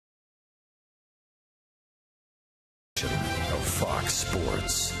Fox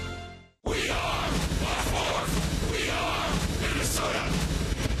Sports. We are Fox. We are Minnesota.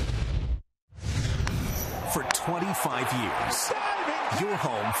 For 25 years, your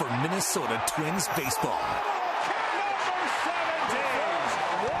home for Minnesota Twins baseball.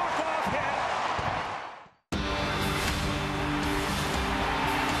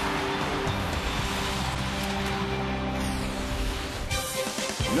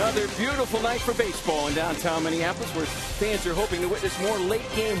 Another beautiful night for baseball in downtown Minneapolis, where fans are hoping to witness more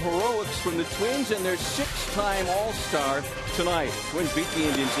late-game heroics from the Twins and their six-time All-Star tonight. Twins beat the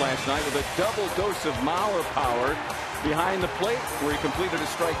Indians last night with a double dose of Mauer power behind the plate, where he completed a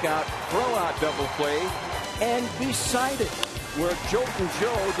strikeout, throw-out double play, and beside it, where Jolton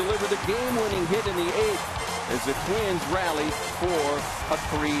Joe delivered a game-winning hit in the eighth as the Twins rallied for a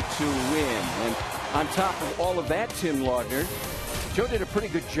 3-2 win. And on top of all of that, Tim Laudner, Joe did a pretty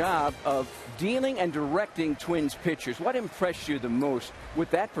good job of dealing and directing Twins pitchers. What impressed you the most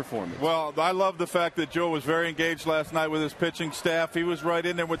with that performance? Well, I love the fact that Joe was very engaged last night with his pitching staff. He was right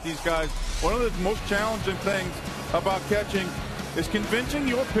in there with these guys. One of the most challenging things about catching is convincing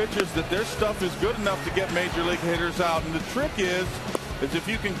your pitchers that their stuff is good enough to get major league hitters out. And the trick is if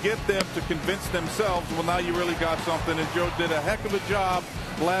you can get them to convince themselves, well, now you really got something. And Joe did a heck of a job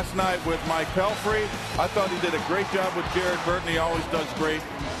last night with Mike Pelfrey. I thought he did a great job with Jared Burton. He always does great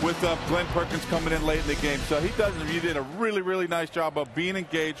with Glenn Perkins coming in late in the game. So he did a really, really nice job of being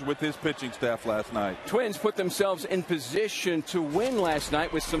engaged with his pitching staff last night. Twins put themselves in position to win last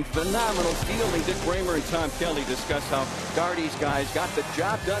night with some phenomenal fielding. Dick Bramer and Tom Kelly discuss how Gardy's guys got the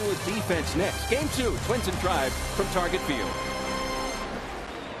job done with defense next. Game 2, Twins and Tribe from Target Field.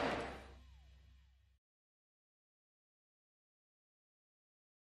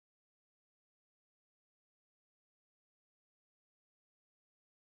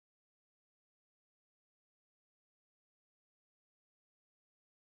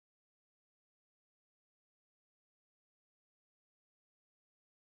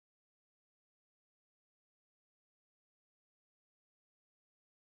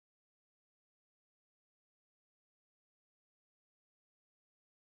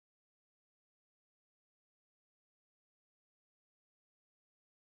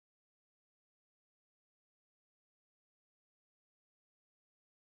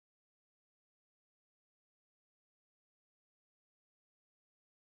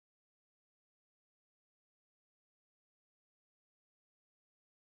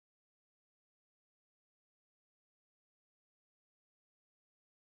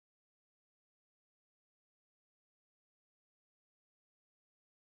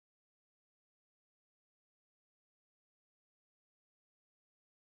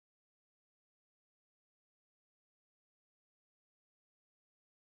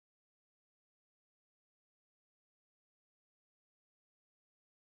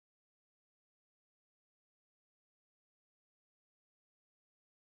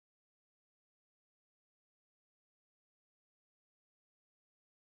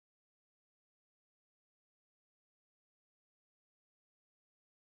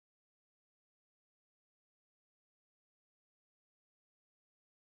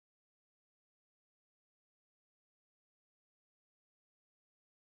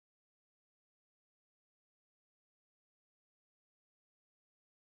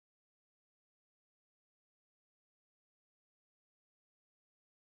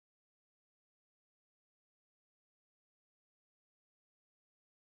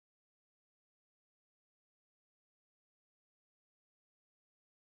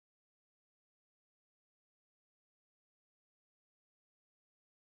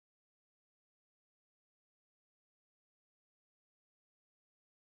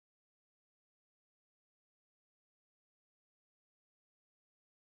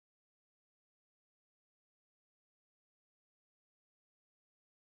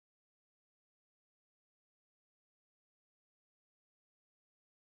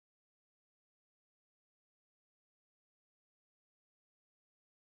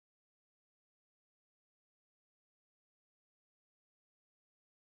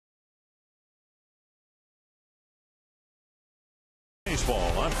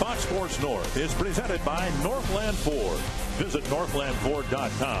 Baseball on Fox Sports North is presented by Northland Ford. Visit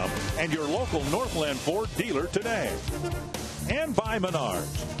northlandford.com and your local Northland Ford dealer today. And by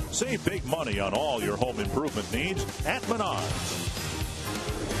Menards. Save big money on all your home improvement needs at Menards.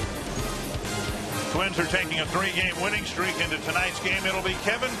 Twins are taking a 3-game winning streak into tonight's game. It'll be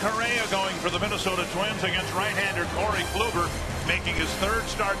Kevin Correa going for the Minnesota Twins against right-hander Corey Kluber, making his third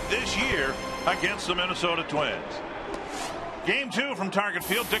start this year against the Minnesota Twins. Game 2 from Target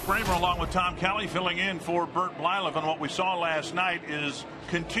Field. Dick Raymer along with Tom Kelly filling in for Bert Blylev. And what we saw last night is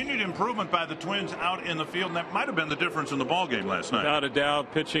continued improvement by the Twins out in the field. And that might have been the difference in the ball game last night. Without a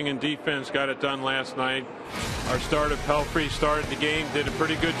doubt, pitching and defense got it done last night. Our starter Pelfrey started the game, did a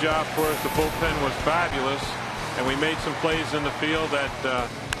pretty good job for us. The bullpen was fabulous. And we made some plays in the field that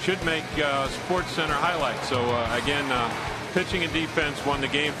should make Sports Center highlights. So, again, pitching and defense won the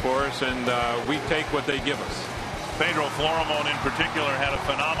game for us. And we take what they give us. Pedro Florimon in particular had a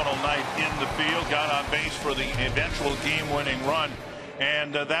phenomenal night in the field, got on base for the eventual game-winning run,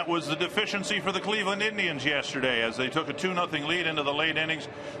 and that was the deficiency for the Cleveland Indians yesterday as they took a 2-0 lead into the late innings.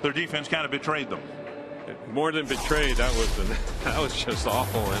 Their defense kind of betrayed them. More than betrayed, that was just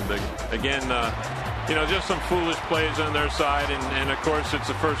awful. And again, you know, just some foolish plays on their side, and of course it's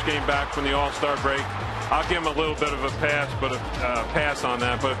the first game back from the All-Star break. I'll give them a little bit of a pass on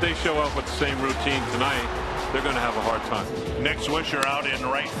that, but if they show up with the same routine tonight, they're going to have a hard time. Nick Swisher out in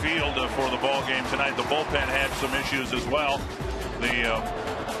right field for the ball game tonight. The bullpen had some issues as well. The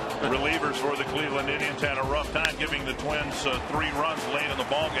relievers for the Cleveland Indians had a rough time giving the Twins 3 runs late in the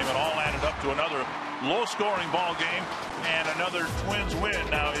ball game. It all added up to another low-scoring ball game and another Twins win.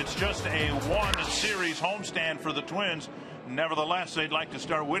 Now it's just a 1-series homestand for the Twins. Nevertheless, they'd like to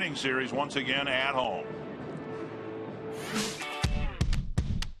start winning series once again at home.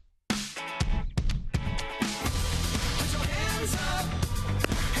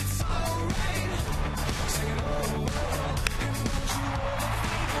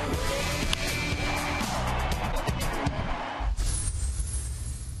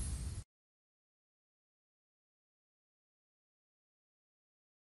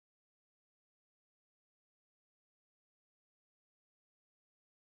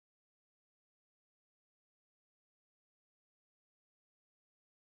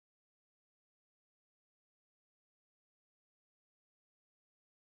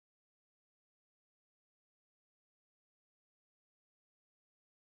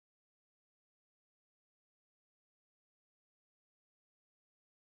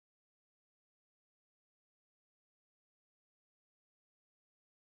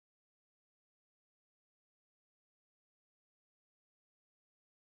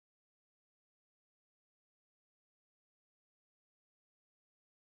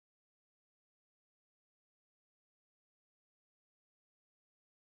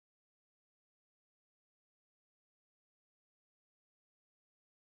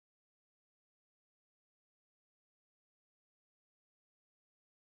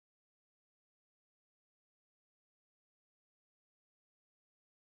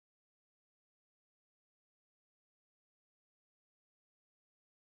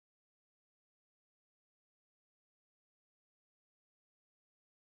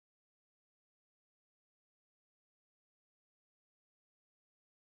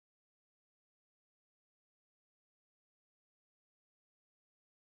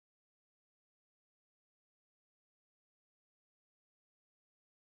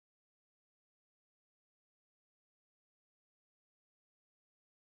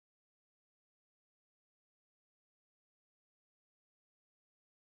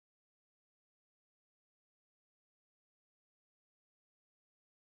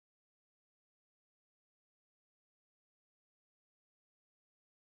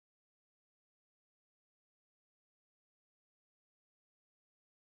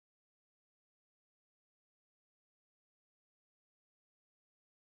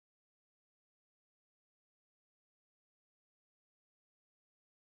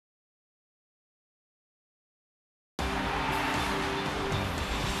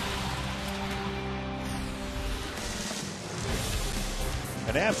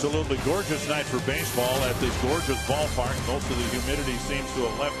 An absolutely gorgeous night for baseball at this gorgeous ballpark. Most of the humidity seems to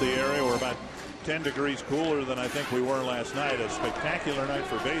have left the area. We're about 10 degrees cooler than I think we were last night. A spectacular night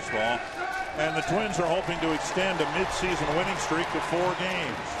for baseball. And the Twins are hoping to extend a midseason winning streak to 4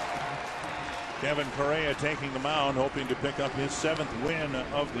 games. Kevin Correa taking the mound, hoping to pick up his 7th win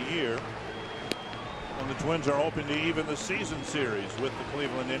of the year. And the Twins are hoping to even the season series with the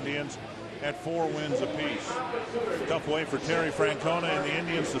Cleveland Indians at 4 wins apiece. Tough way for Terry Francona and the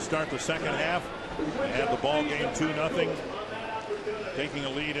Indians to start the second half. They had the ball game 2-0, taking a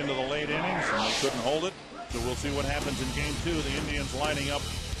lead into the late innings, and they couldn't hold it. So we'll see what happens in game 2. The Indians lining up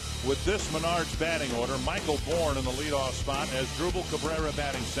with this Menards batting order. Michael Bourne in the leadoff spot as Drupal Cabrera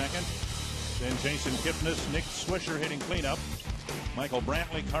batting second. Then Jason Kipnis, Nick Swisher hitting cleanup. Michael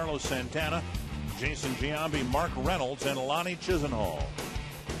Brantley, Carlos Santana, Jason Giambi, Mark Reynolds, and Lonnie Chisenhall.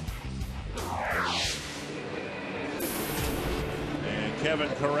 And Kevin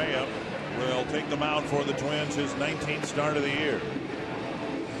Correa will take the mound for the Twins, his 19th start of the year.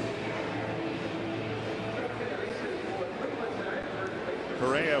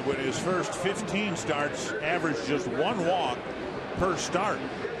 Correa, with his first 15 starts, averaged just 1 walk per start.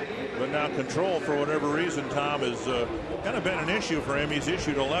 But now control, for whatever reason, Tom, has kind of been an issue for him. He's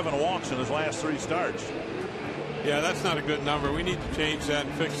issued 11 walks in his last 3 starts. Yeah, that's not a good number. We need to change that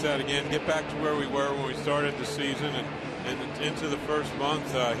and fix that again. Get back to where we were when we started the season and into the first month.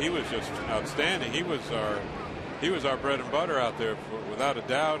 He was just outstanding. He was our bread and butter out there, without a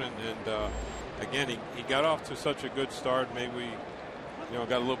doubt. And again, he got off to such a good start. Maybe we,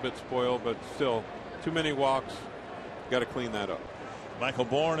 got a little bit spoiled, but still, too many walks. Got to clean that up. Michael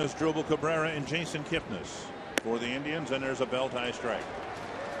Bourne is Drupal Cabrera and Jason Kipnis for the Indians, and there's a bell-tie strike.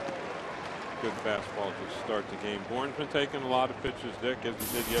 Good fastball to start the game. Bourne's been taking a lot of pitches, Dick, as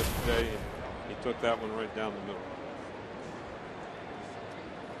he did yesterday, and he took that one right down the middle.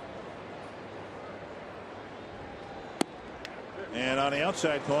 And on the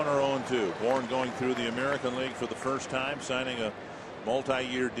outside corner, 0-2. Bourne going through the American League for the first time, signing a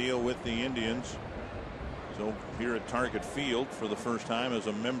multi-year deal with the Indians. So here at Target Field for the first time as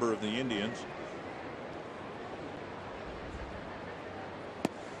a member of the Indians.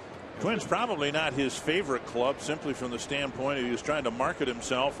 Twins probably not his favorite club, simply from the standpoint of he was trying to market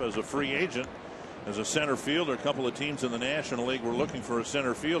himself as a free agent, as a center fielder. A couple of teams in the National League were looking for a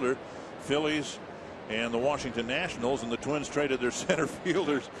center fielder, Phillies and the Washington Nationals, and the Twins traded their center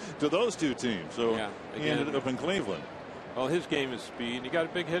fielders to those 2 teams. So he ended up in Cleveland. Well, his game is speed. He got a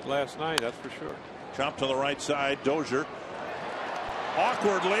big hit last night, that's for sure. Chop to the right side. Dozier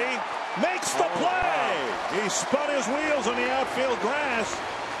awkwardly makes the play. He spun his wheels on the outfield grass.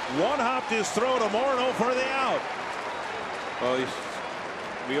 One-hopped his throw to Morneau for the out. Well,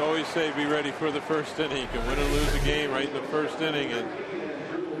 we always say be ready for the first inning. You can win or lose a game right in the first inning, and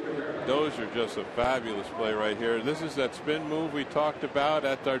Dozier, just a fabulous play right here. This is that spin move we talked about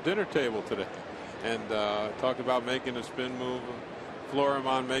at our dinner table today, and talked about making a spin move.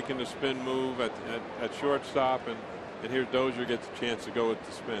 Florimon making the spin move at shortstop, and here Dozier gets a chance to go with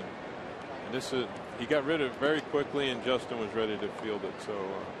the spin. And this is, he got rid of it very quickly, and Justin was ready to field it. So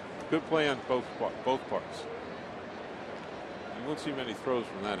good play on both parts. You won't see many throws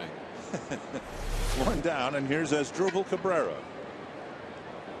from that angle. 1 down, and here's Asdrubal Cabrera.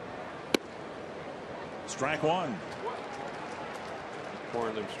 Strike 1.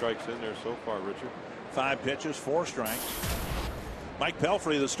 Pouring them strikes in there so far, Richard. 5 pitches, 4 strikes. Mike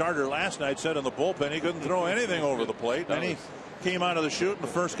Pelfrey, the starter last night, said in the bullpen he couldn't throw anything over the plate. Then he came out of the chute in the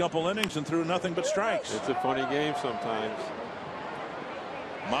first couple innings and threw nothing but strikes. It's a funny game sometimes.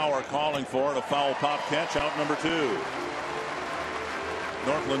 Mauer calling for it, a foul pop catch, out number 2.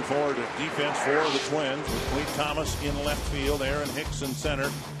 Northland Ford defense for the Twins with Clete Thomas in left field, Aaron Hicks in center,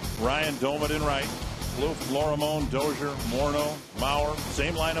 Ryan Domit in right, Blue, Florimon, Dozier, Morneau, Mauer.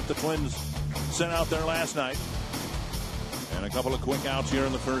 Same lineup the Twins sent out there last night. And a couple of quick outs here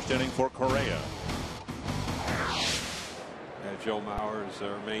in the first inning for Correa. Joe Mauer is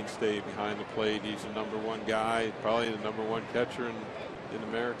their mainstay behind the plate. He's the #1 guy, probably the #1 catcher in the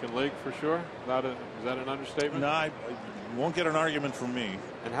American League for sure. Is that an understatement? No, I won't get an argument from me.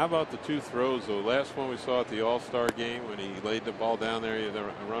 And how about the 2 throws, though? Last one we saw at the All-Star game when he laid the ball down there, the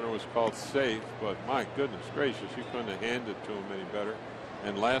runner was called safe, but my goodness gracious, you couldn't have handed it to him any better.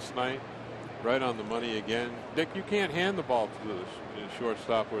 And last night, right on the money again. Dick, you can't hand the ball to the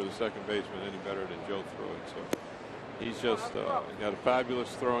shortstop or the second baseman any better than Joe threw it. So he's just got a fabulous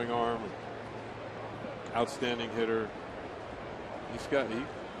throwing arm, outstanding hitter. He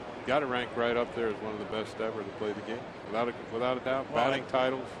got to rank right up there as one of the best ever to play the game, without a doubt. Batting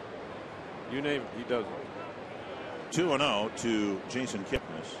titles, you name it, he does it. 2-0 to Jason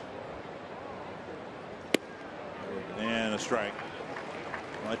Kipnis, and a strike.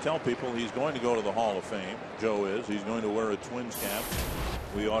 I tell people he's going to go to the Hall of Fame. Joe is. He's going to wear a Twins cap.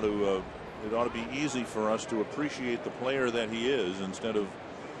 We ought to. It ought to be easy for us to appreciate the player that he is, instead of,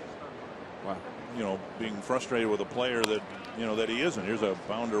 being frustrated with a player that that he isn't. Here's a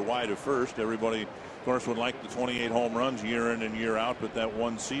bounder wide of first. Everybody, of course, would like the 28 home runs year in and year out, but that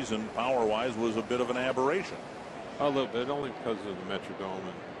one season, power-wise, was a bit of an aberration. A little bit, only because of the Metrodome,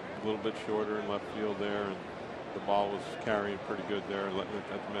 and a little bit shorter in left field there, and the ball was carrying pretty good there at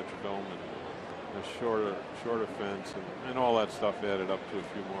the Metrodome, and a shorter fence, and all that stuff added up to a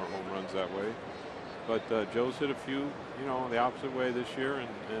few more home runs that way. But Joe's hit a few, the opposite way this year,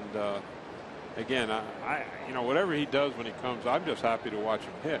 and again, whatever he does when he comes, I'm just happy to watch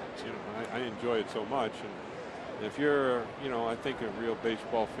him hit. I enjoy it so much, and if you're, I think a real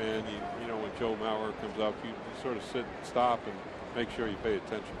baseball fan, when Joe Mauer comes up, you sort of sit and stop and make sure you pay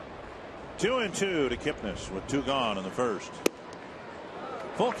attention. 2-2 to Kipnis with 2 gone in the first.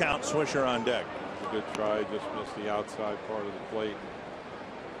 Full count, Swisher on deck. A good try, just missed the outside part of the plate.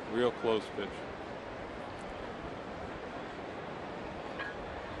 Real close pitch.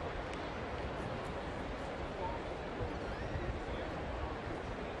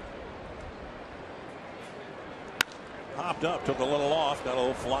 Popped up, took a little off, got a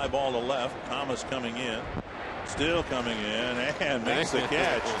little fly ball to left. Thomas coming in, still coming in, and makes the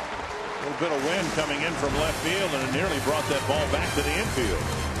catch. A little bit of wind coming in from left field, and it nearly brought that ball back to the infield.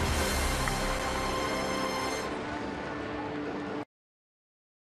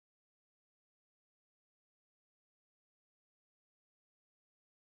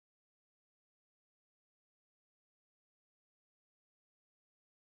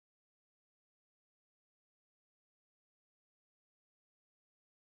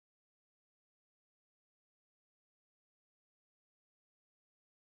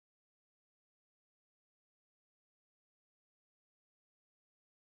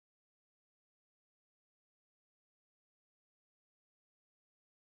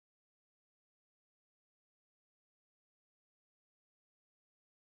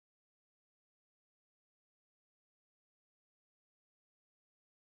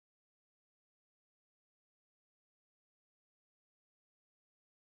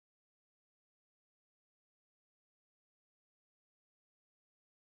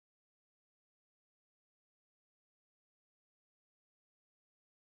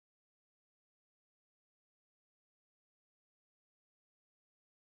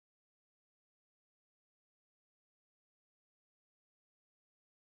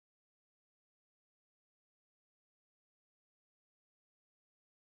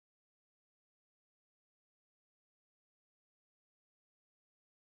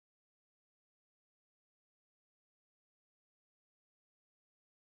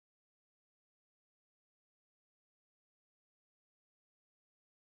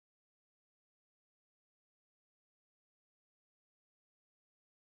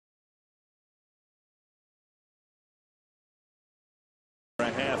 A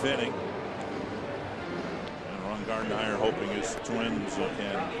half inning. And Ron Gardenhire hoping his Twins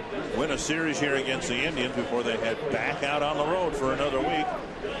can win a series here against the Indians before they head back out on the road for another week.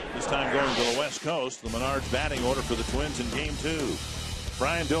 This time going to the West Coast. The Menards batting order for the Twins in Game 2.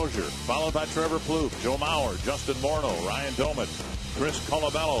 Brian Dozier, followed by Trevor Plouffe, Joe Mauer, Justin Morneau, Ryan Doumit, Chris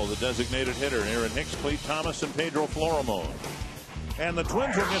Colabello, the designated hitter, Aaron Hicks, Clete Thomas, and Pedro Florimon. And the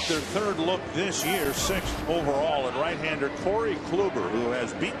Twins will get their 3rd look this year, 6th overall, at right-hander Corey Kluber, who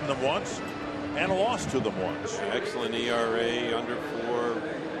has beaten them once and lost to them once. Excellent ERA, under 4,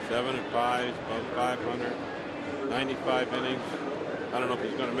 7 and 5, above 500, 95 innings. I don't know if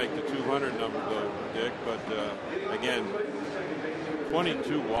he's going to make the 200 number, though, Dick, but again,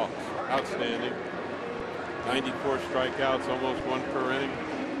 22 walks, outstanding. 94 strikeouts, almost 1 per inning.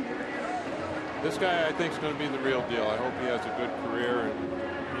 This guy, I think, is going to be the real deal. I hope he has a good career. And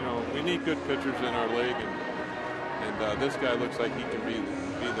you know, we need good pitchers in our league, and this guy looks like he can be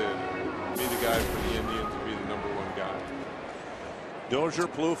the guy for the Indians to be the #1 guy. Dozier,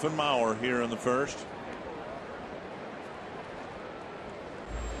 Plouffe, and Mauer here in the first.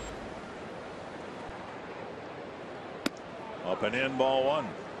 Up and in, ball 1.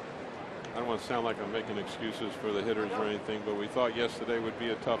 I don't want to sound like I'm making excuses for the hitters or anything, but we thought yesterday would be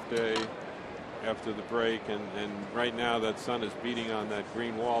a tough day after the break, and right now that sun is beating on that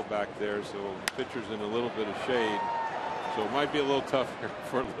green wall back there, so the pitcher's in a little bit of shade, so it might be a little tough here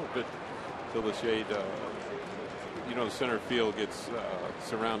for a little bit till the shade, you know, the center field gets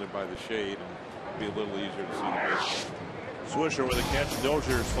surrounded by the shade, and it'll be a little easier to see the baseball. Swisher with a catch.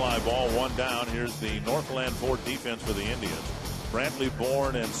 Dozier's fly ball, 1 down. Here's the Northland Ford defense for the Indians. Brantley,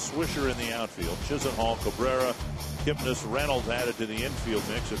 Bourne, and Swisher in the outfield. Chisenhall, Cabrera, Kipnis, Reynolds added to the infield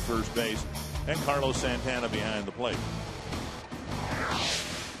mix at first base, and Carlos Santana behind the plate.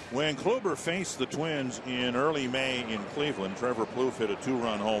 When Kluber faced the Twins in early May in Cleveland, Trevor Plouffe hit a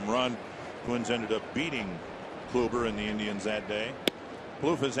 2-run home run. Twins ended up beating Kluber and the Indians that day.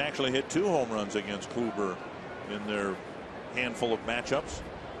 Plouffe has actually hit 2 home runs against Kluber in their handful of matchups.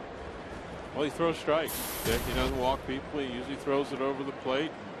 Well, he throws strikes, Dick. He doesn't walk people. He usually throws it over the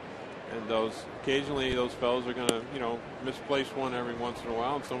plate. And occasionally those fellows are going to, you know, misplace one every once in a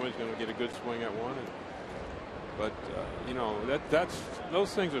while, and somebody's going to get a good swing at one. But you know,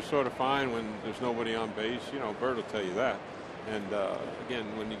 those things are sort of fine when there's nobody on base. You know, Bert will tell you that. And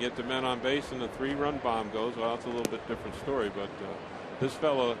again, when you get the men on base and the 3-run bomb goes, well, it's a little bit different story. But this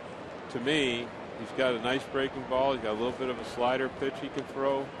fellow, to me, he's got a nice breaking ball. He's got a little bit of a slider pitch he can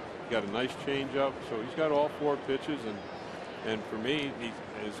throw. He's got a nice changeup. So he's got all 4 pitches, and And for me,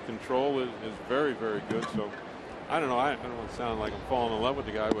 his control is very, very good. So I don't know. I don't want to sound like I'm falling in love with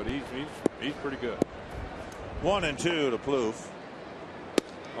the guy, but he's pretty good. 1-2 to Plouffe.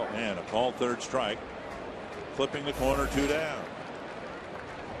 Oh, and a called third strike. Clipping the corner, 2 down.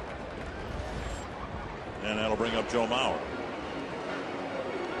 And that'll bring up Joe Mauer.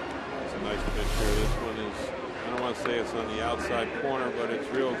 It's a nice pitch here. This one is, I don't want to say it's on the outside corner, but it's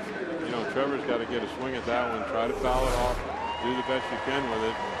real. You know, Trevor's got to get a swing at that one. Try to foul it off. Do the best you can with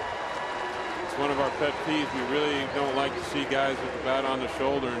it. It's one of our pet peeves. We really don't like to see guys with the bat on the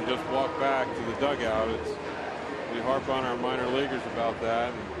shoulder and just walk back to the dugout. We harp on our minor leaguers about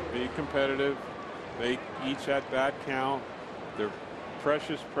that. And be competitive. Make each at bat count. They're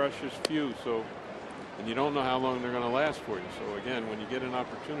precious few. So. And you don't know how long they're going to last for you. So again, when you get an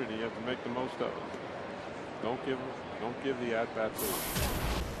opportunity, you have to make the most of it. Don't give the at bats away.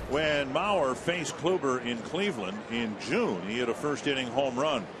 When Mauer faced Kluber in Cleveland in June, he hit a first inning home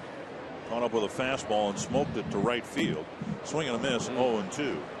run, caught up with a fastball and smoked it to right field. Swing and a miss,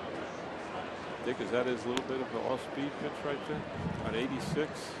 0-2. Dick, is that his little bit of the off-speed pitch right there? About 86.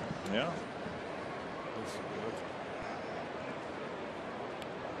 Yeah.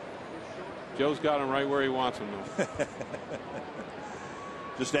 Joe's got him right where he wants him, though.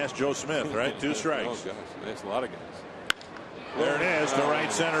 Just ask Joe Smith, right? 2 strikes. Oh, gosh. That's a lot of guys. There it is, to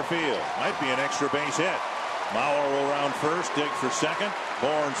right center field. Might be an extra base hit. Mauer will round first, dig for second.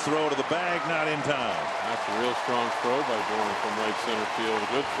 Bourne's throw to the bag, not in time. That's a real strong throw by Bourne from right center field. A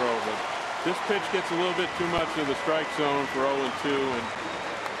good throw, but this pitch gets a little bit too much of the strike zone for 0-2,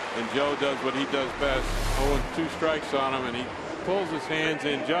 and Joe does what he does best. 0-2 strikes on him, and he pulls his hands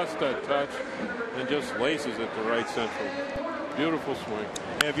in just a touch and just laces it to right central. Beautiful swing.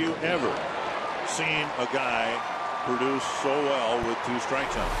 Have you ever seen a guy produce so well with 2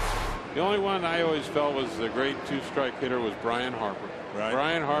 strikes on him? The only one I always felt was the great 2-strike hitter was Brian Harper. Right.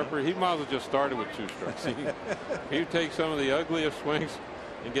 Brian Harper, he might as well just started with 2 strikes. He'd take some of the ugliest swings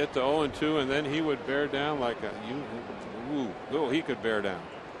and get to 0-2, and then he would bear down like he could bear down.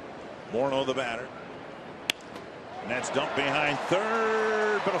 Morneau the batter. And that's dumped behind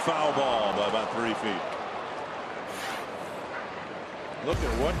third, but a foul ball by about 3 feet. Look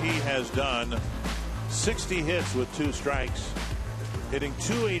at what he has done. 60 hits with 2 strikes. Hitting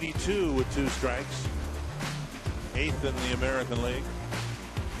 .282 with 2 strikes. 8th in the American League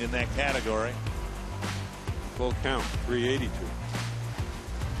in that category. Full count, 382.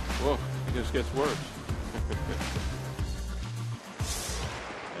 Whoa, it just gets worse.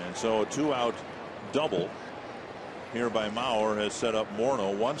 And so a 2-out double here by Mauer has set up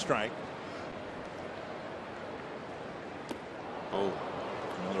Morneau. 1 strike. Oh,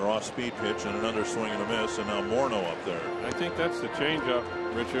 another off-speed pitch and another swing and a miss, and now Morneau up there. I think that's the changeup,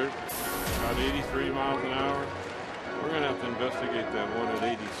 Richard. About 83 miles an hour. We're going to have to investigate that one at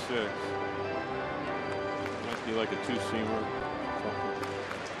 86. Might be like a 2-seamer.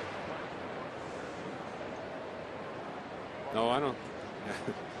 No, I don't.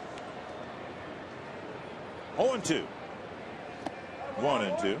 0-2.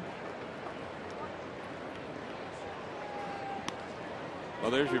 1-2.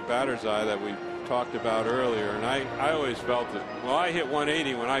 Well, there's your batter's eye that we talked about earlier, and I always felt that. Well, I hit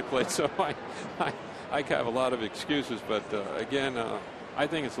 180 when I played, so I have a lot of excuses. But again, I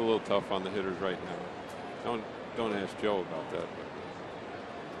think it's a little tough on the hitters right now. Don't ask Joe about that.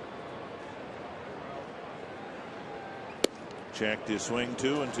 Checked his swing,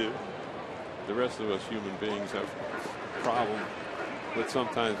 2-2. The rest of us human beings have a problem with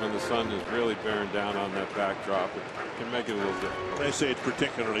sometimes when the sun is really bearing down on that backdrop. It can make it a little difficult. They say it's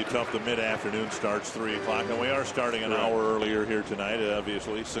particularly tough. The mid-afternoon starts 3 o'clock, and we are starting an hour earlier here tonight,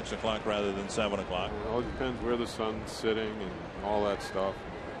 obviously 6 o'clock rather than 7 o'clock. It all depends where the sun's sitting and all that stuff.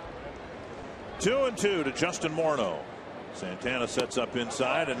 2-2 to Justin Morneau. Santana sets up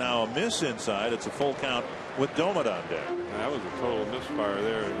inside, and now a miss inside. It's a full count with Domet on deck. That was a total misfire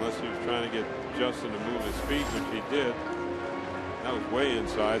there, unless he was trying to get Justin to move his feet, which he did. That was way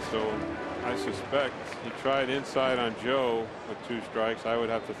inside, so I suspect he tried inside on Joe with 2 strikes. I would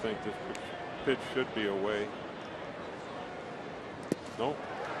have to think this pitch should be away. Nope.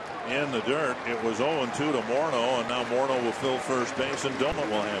 In the dirt. It was 0-2 to Morneau, and now Morneau will fill first base, and Domet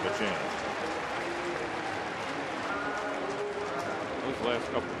will have a chance. Those last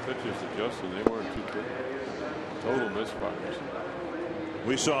couple of pitches to Justin, they weren't too good. Total misfires.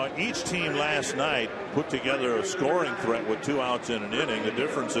 We saw each team last night put together a scoring threat with 2 outs in an inning. The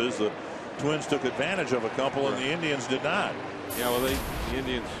difference is the Twins took advantage of a couple and the Indians did not. Yeah, well, the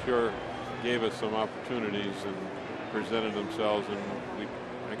Indians sure gave us some opportunities and presented themselves, and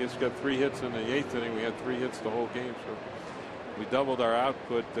I guess got 3 hits in the 8th inning. We had 3 hits the whole game, so We doubled our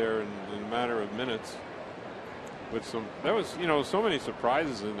output there in a matter of minutes. With there was so many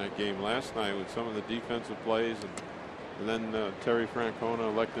surprises in that game last night with some of the defensive plays, and then Terry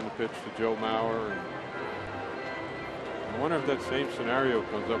Francona electing to pitch to Joe Mauer. And I wonder if that same scenario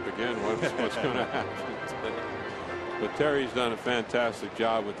comes up again. What's going to happen today? But Terry's done a fantastic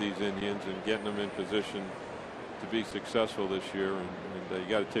job with these Indians and getting them in position to be successful this year. And you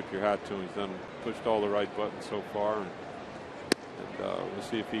got to tip your hat to him. He's pushed all the right buttons so far. And we'll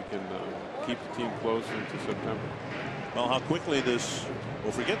see if he can keep the team close into September. Well, how quickly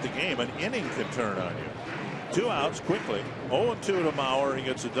well, forget the game, an inning can turn on you. 2 outs quickly. 0-2 to Mauer. He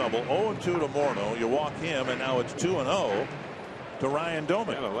gets a double. 0-2 to Morneau. You walk him, and now it's 2-0 to Ryan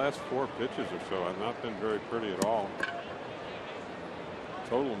Doman. Yeah, the last 4 pitches or so have not been very pretty at all.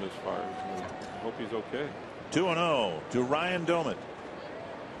 Total misfires. I hope he's okay. 2-0 to Ryan Doman.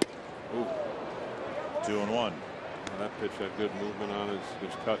 Ooh. 2-1. That pitch had good movement on it. It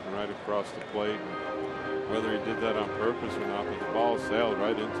was cutting right across the plate. And whether he did that on purpose or not, but the ball sailed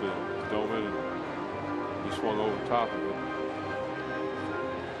right into Doman and he swung over top of it.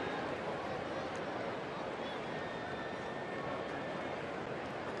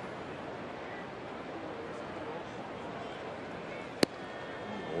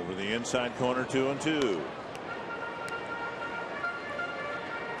 Over the inside corner, 2-2.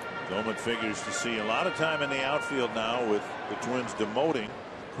 Doman figures to see a lot of time in the outfield now with the Twins demoting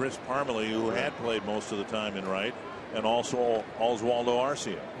Chris Parmelee, who had played most of the time in right, and also Oswaldo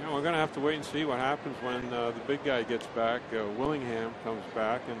Arcia. We're going to have to wait and see what happens when the big guy gets back. Willingham comes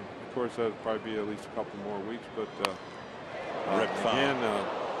back, and of course that'll probably be at least a couple more weeks. But again,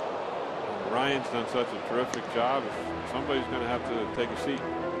 Ryan's done such a terrific job. Somebody's going to have to take a seat.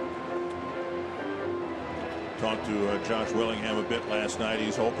 Talked to Josh Willingham a bit last night.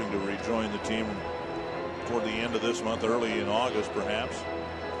 He's hoping to rejoin the team toward the end of this month, early in August perhaps.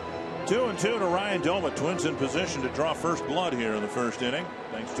 2-2 to Ryan Doman. Twins in position to draw first blood here in the first inning,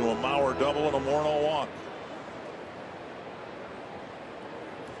 thanks to a Mauer double and a Morneau walk.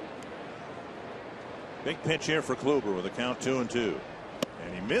 Big pitch here for Kluber with a count 2-2.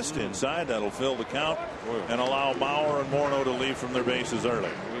 And he missed inside. That'll fill the count and allow Mauer and Morneau to leave from their bases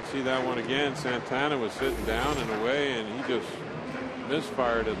early. We see that one again. Santana was sitting down in a way, and he just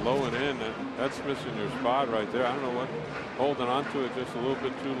misfired it low and in. That's missing your spot right there. I don't know what, holding on to it just a little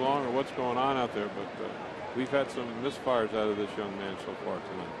bit too long or what's going on out there, but we've had some misfires out of this young man so far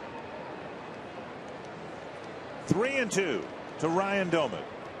tonight. 3-2 to Ryan Doman.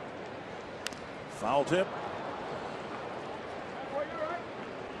 Foul tip.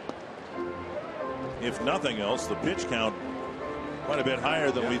 If nothing else, the pitch count quite a bit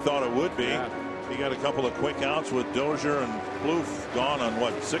higher than we thought it would be. Yeah. He got a couple of quick outs with Dozier and Plouffe gone on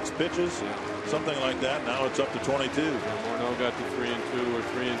what, 6 pitches? Yeah. Something like that. Now it's up to 22. Morneau got to 3-2 or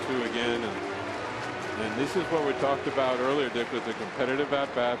 3-2 again. And this is what we talked about earlier, Dick, with the competitive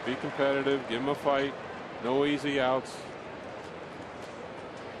at-bat. Be competitive, give him a fight, no easy outs.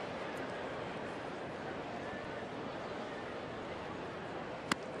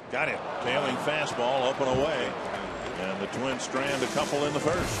 Got him. Tailing fastball up and away. And the Twins strand a couple in the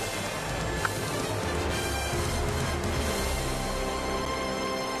first.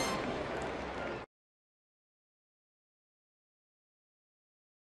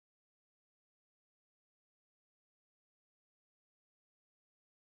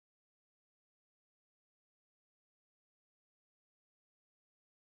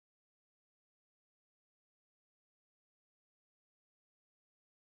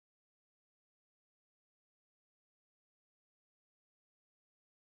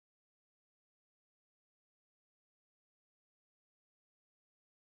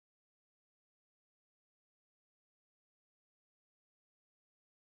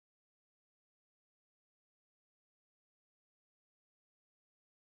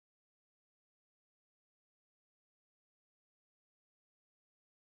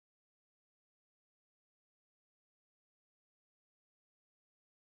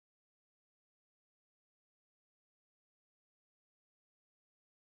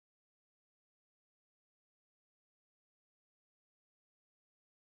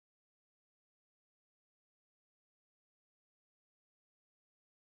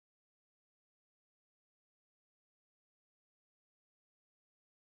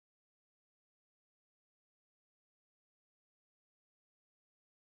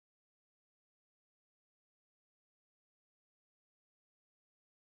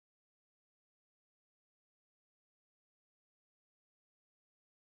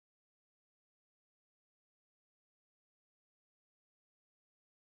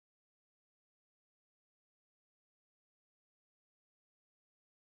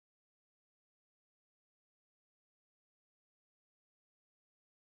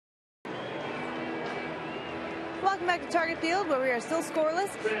 welcome back to Target Field, where we are still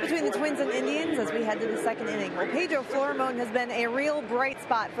scoreless between the Twins and Indians as we head to the second inning. Well, Pedro Florimon has been a real bright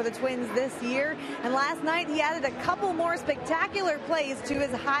spot for the Twins this year, and last night he added a couple more spectacular plays to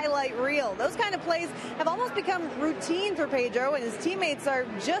his highlight reel. Those kind of plays have almost become routine for Pedro, and his teammates are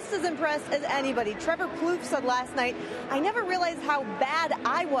just as impressed as anybody. Trevor Plouffe said last night, "I never realized how bad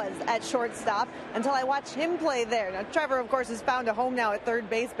I was at shortstop until I watched him play there." Now, Trevor, of course, has found a home now at third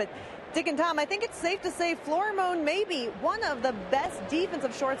base, but Dick and Tom, I think it's safe to say Florimon may be one of the best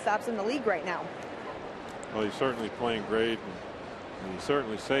defensive shortstops in the league right now. Well, he's certainly playing great, and he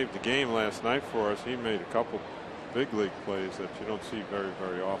certainly saved the game last night for us. He made a couple big league plays that you don't see very,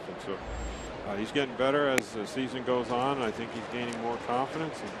 very often. So he's getting better as the season goes on. I think he's gaining more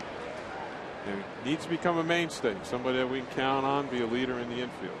confidence, and he needs to become a mainstay, somebody that we can count on, be a leader in the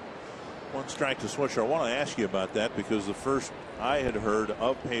infield. One strike to Swisher. I want to ask you about that because the first I had heard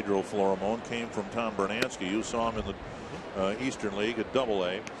of Pedro Florimon came from Tom Bernansky. You saw him in the Eastern League at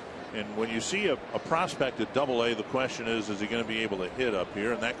Double-A. And when you see a prospect at Double-A, the question is he going to be able to hit up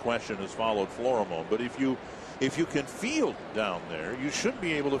here? And that question has followed Florimon. But if you can field down there, you should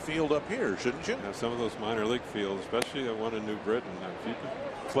be able to field up here, shouldn't you? Yeah, some of those minor league fields, especially the one in New Britain, if you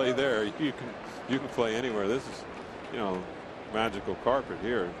can play there, you can play anywhere. This is, magical carpet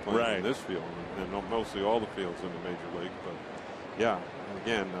here playing in this field, and mostly all the fields in the major league. But yeah,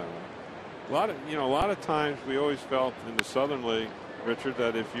 again, a lot of times we always felt in the Southern League, Richard,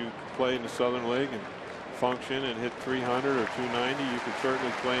 that if you play in the Southern League and function and hit 300 or 290, you could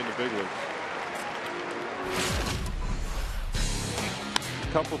certainly play in the big leagues.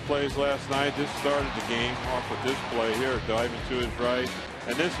 A couple plays last night. This started the game off with this play here, diving to his right,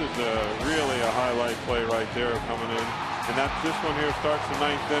 and this is really a highlight play right there coming in. And this one here starts the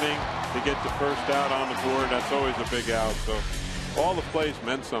ninth inning to get the first out on the board. That's always a big out. So all the plays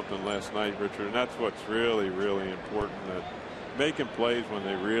meant something last night, Richard, and that's what's really, really important. That making plays when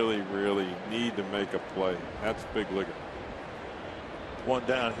they really, really need to make a play. That's big leaguer. One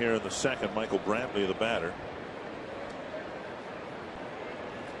down here in the second. Michael Brantley, the batter.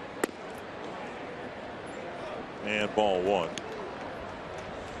 And ball one.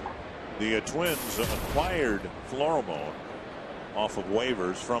 The Twins acquired Florimon off of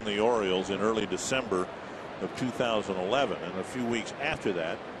waivers from the Orioles in early December of 2011. And a few weeks after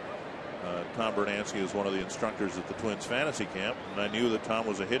that, Tom Bernansky is one of the instructors at the Twins fantasy camp. And I knew that Tom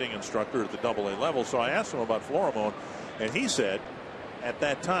was a hitting instructor at the Double-A level. So I asked him about Florimon, and he said at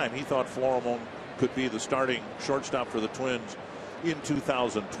that time he thought Florimon could be the starting shortstop for the Twins in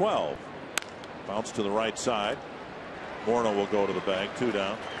 2012. Bounce to the right side. Morneau will go to the bag. 2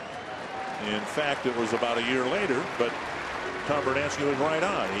 down. In fact, it was about a year later, but Tom Bernansky was right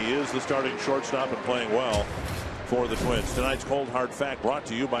on. He is the starting shortstop and playing well for the Twins. Tonight's Cold Hard Fact brought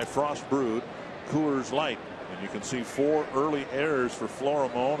to you by Frost Brewed Coors Light. And you can see 4 early errors for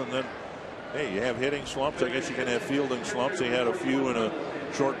Florimon, and then, hey, you have hitting slumps. I guess you can have fielding slumps. He had a few in a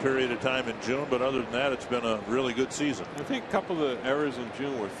short period of time in June, but other than that, it's been a really good season. I think a couple of the errors in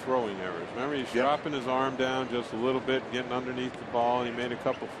June were throwing errors. Remember, he's dropping his arm down just a little bit, getting underneath the ball, and he made a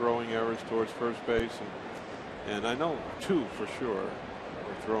couple throwing errors towards first base. And I know 2 for sure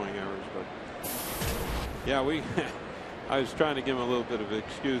were throwing errors, but yeah, I was trying to give him a little bit of an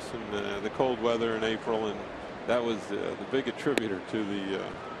excuse in the cold weather in April, and that was the big attributor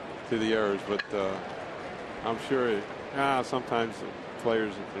to the errors. But I'm sure sometimes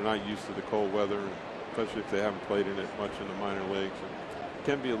players, if they're not used to the cold weather, especially if they haven't played in it much in the minor leagues, it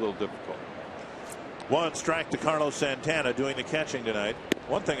can be a little difficult. 1 strike to Carlos Santana doing the catching tonight.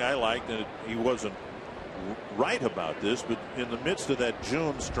 One thing I liked, and he wasn't right about this, but in the midst of that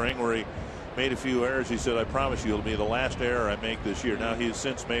June string where he made a few errors, he said, "I promise you it'll be the last error I make this year." Now he has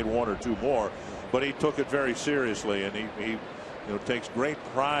since made 1 or 2 more, but he took it very seriously, and he takes great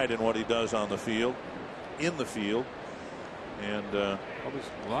pride in what he does on the field, in the field. And there's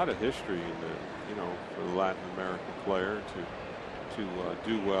a lot of history in for the Latin American player to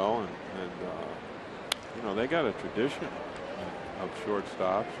do well, and they got a tradition of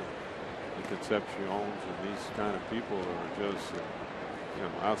shortstops and Concepciones, and these kind of people are just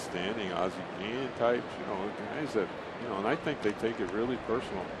outstanding Ozzie Guillen types, guys that and I think they take it really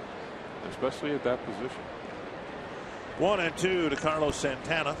personal, especially at that position. 1 and 2 to Carlos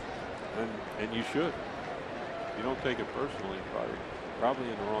Santana, and you should. You don't take it personally, probably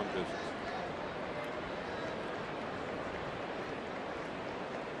in the wrong business.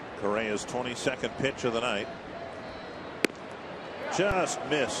 Correa's 22nd pitch of the night. Just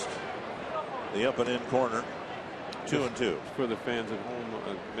missed the up and in corner. 2 and 2. For the fans at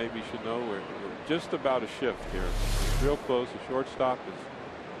home, maybe you should know we're just about a shift here. Real close. The shortstop is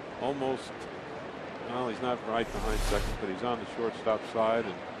almost Well, he's not right behind second, but he's on the shortstop side,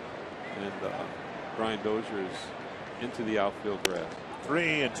 and Brian Dozier is into the outfield grass.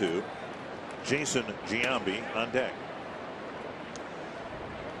 3-2. Jason Giambi on deck.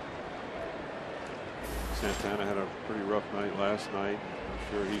 Santana had a pretty rough night last night.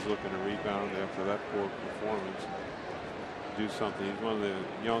 I'm sure he's looking to rebound after that poor performance. Do something. He's one of the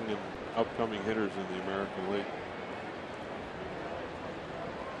young and upcoming hitters in the American League.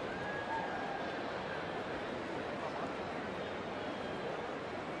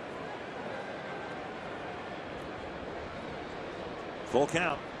 Full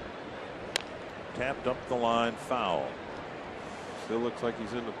count. Tapped up the line, foul. Still looks like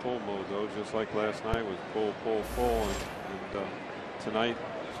he's in the pull mode, though, just like last night was pull, pull, pull. And tonight,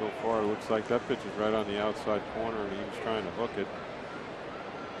 so far, it looks like that pitch is right on the outside corner, and he was trying to hook it.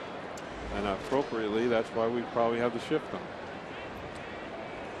 And appropriately, that's why we probably have the shift on.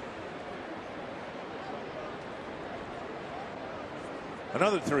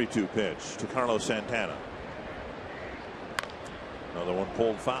 Another 3-2 pitch to Carlos Santana. Another one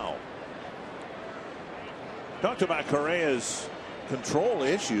pulled foul. Talked about Correa's control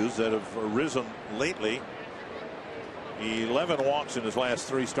issues that have arisen lately. 11 walks in his last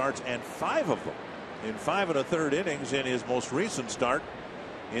 3 starts, and 5 of them in 5 1/3 innings in his most recent start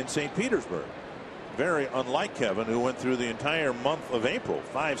in St. Petersburg. Very unlike Kevin, who went through the entire month of April,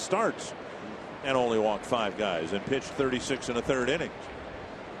 5 starts, and only walked 5 guys and pitched 36 1/3 innings.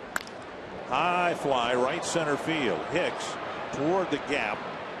 High fly, right center field. Hicks toward the gap.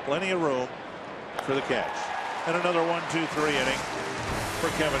 Plenty of room for the catch. And another 1-2-3 inning for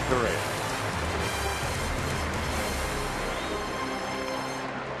Kevin Correa.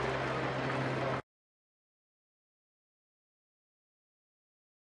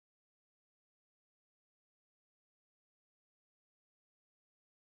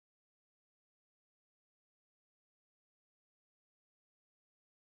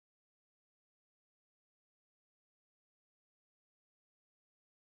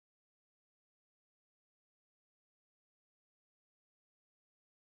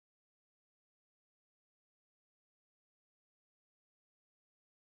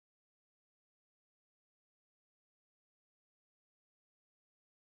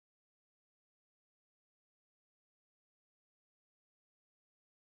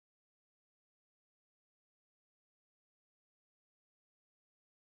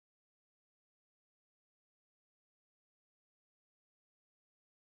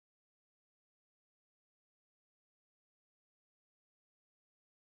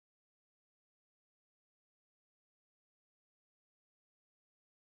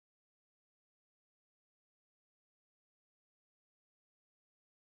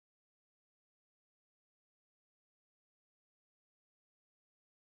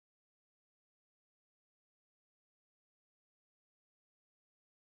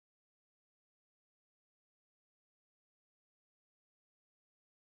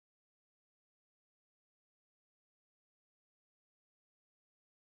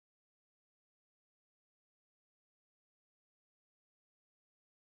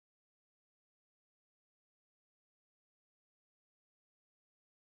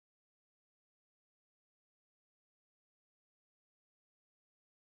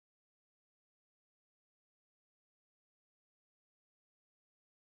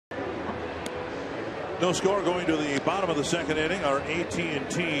 No score going to the bottom of the second inning. Our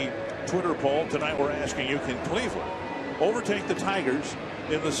AT&T Twitter poll tonight, we're asking you, can Cleveland overtake the Tigers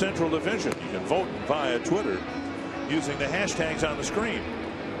in the Central Division? You can vote via Twitter using the hashtags on the screen.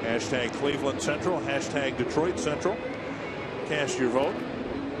 Hashtag Cleveland Central, hashtag Detroit Central. Cast your vote.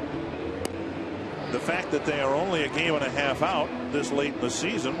 The fact that they are only a game and a half out this late in the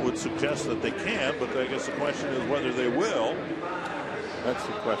season would suggest that they can, but I guess the question is whether they will. That's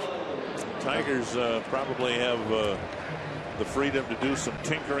the question. Tigers probably have the freedom to do some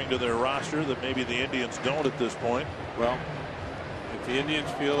tinkering to their roster that maybe the Indians don't at this point. Well, if the Indians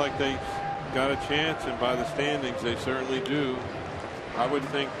feel like they got a chance, and by the standings they certainly do, I would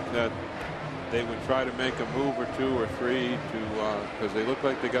think that they would try to make a move or 2 or 3 to because they look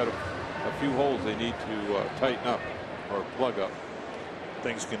like they got a few holes they need to tighten up or plug up.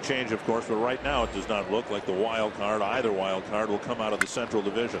 Things can change, of course, but right now it does not look like the wild card, either wild card, will come out of the Central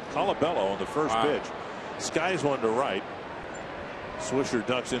Division. Colabello on the first pitch. Skies one to right. Swisher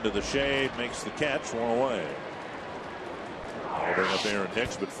ducks into the shade, makes the catch, 1 away. I'll bring up Aaron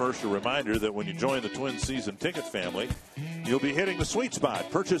Hicks, but first a reminder that when you join the Twins season ticket family, you'll be hitting the sweet spot.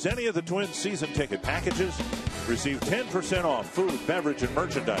 Purchase any of the Twins season ticket packages. Receive 10% off food, beverage, and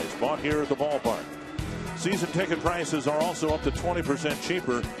merchandise bought here at the ballpark. Season ticket prices are also up to 20%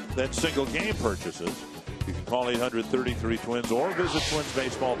 cheaper than single game purchases. You can call 800-33-TWINS or visit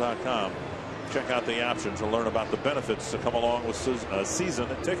twinsbaseball.com. Check out the options and learn about the benefits that come along with season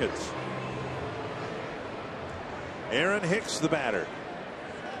tickets. Aaron Hicks, the batter.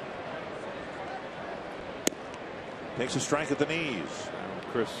 Takes a strike at the knees.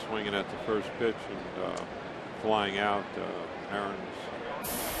 Chris swinging at the first pitch and flying out. Aaron's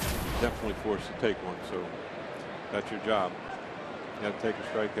definitely forced to take one, so that's your job. You got to take a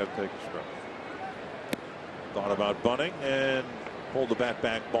strike, got to take a strike. Thought about bunting and pulled the bat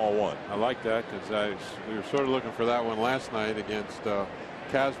back, ball one. I like that because we were sort of looking for that one last night against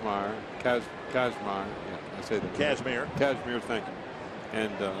Kazmir. Yeah, I say that. Kazmir. Kazmir, thank you.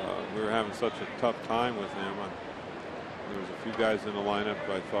 And we were having such a tough time with him. There was a few guys in the lineup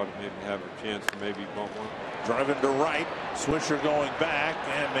I thought maybe have a chance to maybe bump one. Driving to right. Swisher going back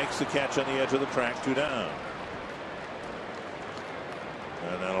and makes the catch on the edge of the track. 2 down.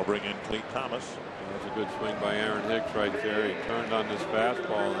 And that'll bring in Clete Thomas. That was a good swing by Aaron Hicks right there. He turned on this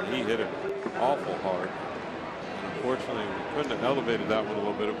fastball and he hit it awful hard. And unfortunately, we couldn't have elevated that one a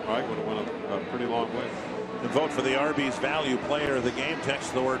little bit. It probably would have went a pretty long way. And vote for the Arby's Value Player of the Game.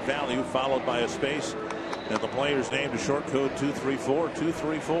 Text the word value followed by a space and the player's name to short code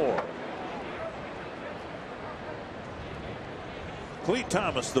 234-234. Clete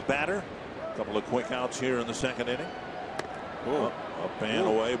Thomas, the batter. A couple of quick outs here in the second inning. Up and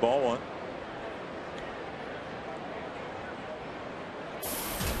away, ball one.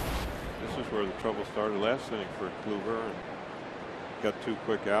 This is where the trouble started last inning for Kluber, and got 2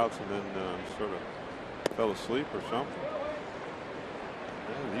 quick outs and then sort of fell asleep or something.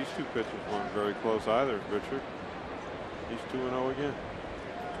 Yeah, these 2 pitches weren't very close either, Richard. He's 2-0 again.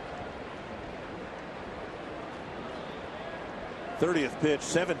 30th pitch,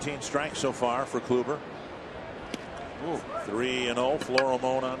 17 strikes so far for Kluber. 3-0,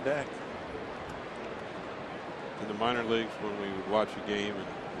 Florimone on deck. In the minor leagues, when we would watch a game and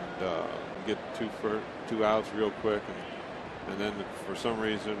get 2 outs real quick, and then for some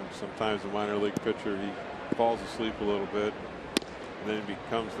reason, sometimes the minor league pitcher, he falls asleep a little bit, and then it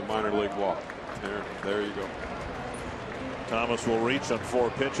becomes the minor league walk. There you go. Thomas will reach on 4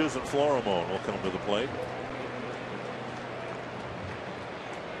 pitches, and Florimone will come to the plate.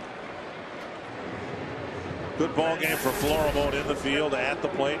 Good ball game for Florimone in the field, at the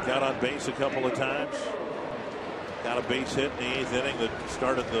plate, got on base a couple of times. Got a base hit in the 8th inning that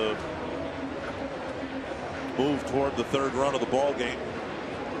started the move toward the 3rd run of the ball game.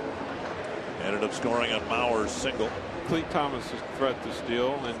 Ended up scoring on Mauer's single. Clete Thomas is a threat to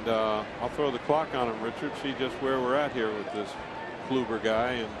steal, and I'll throw the clock on him, Richard. See just where we're at here with this Kluber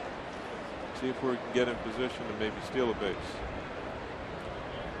guy and see if we can get in position to maybe steal a base.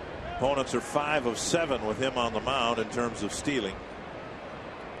 Opponents are 5 of 7 with him on the mound in terms of stealing.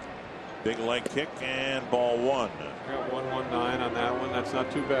 Big leg kick and ball 1. Got 119 on that one. That's not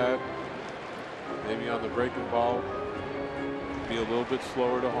too bad. Maybe on the breaking ball, be a little bit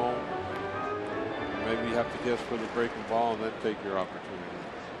slower to home. Maybe you have to guess for the breaking ball and then take your opportunity.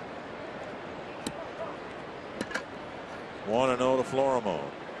 1-0 to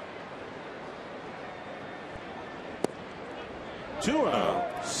Florimone.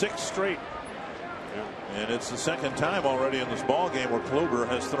 2-0, 6 straight. Yeah. And it's the second time already in this ball game where Kluber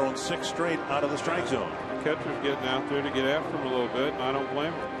has thrown 6 straight out of the strike zone. The catcher's getting out there to get after him a little bit, and I don't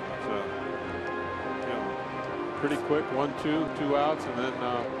blame him. So, pretty quick, 1-2, 2 outs, and then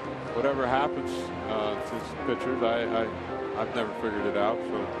whatever happens to pitchers, I've never figured it out.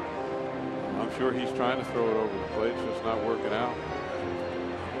 So I'm sure he's trying to throw it over the plate. It's just not working out.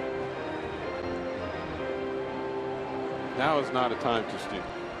 Now is not a time to steal.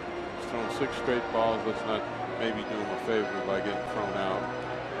 He's thrown 6 straight balls. Let's not maybe do him a favor by getting thrown out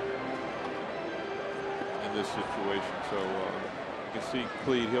in this situation. So you can see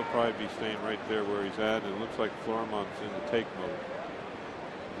Clete. He'll probably be staying right there where he's at. And it looks like Florimone's in the take mode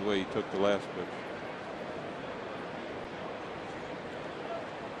the way he took the last pitch.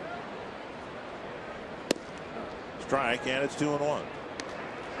 Strike, and it's 2-1.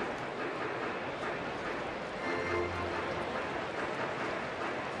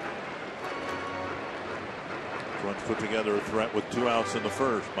 Twins put together a threat with 2 outs in the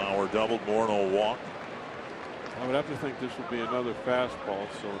first. Mauer doubled, Morneau walked. I would have to think this will be another fastball,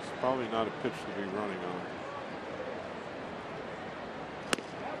 so it's probably not a pitch to be running on.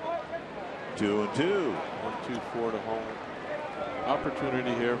 2-2. 1-2-4 to home.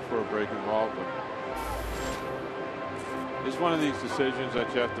 Opportunity here for a breaking ball, but it's one of these decisions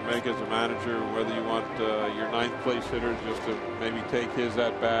that you have to make as a manager, whether you want your 9th place hitter just to maybe take his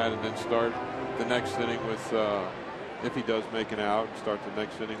at bat and then start the next inning with if he does make an out, start the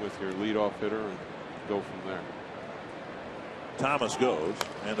next inning with your leadoff hitter and go from there. Thomas goes,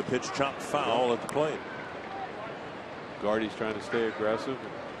 and the pitch chopped foul at the plate. Gardy's trying to stay aggressive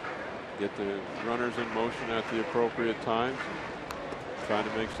and get the runners in motion at the appropriate times. Trying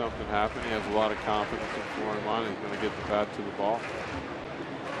to make something happen. He has a lot of confidence in Florimon. He's going to get the bat to the ball.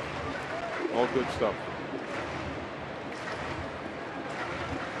 All good stuff.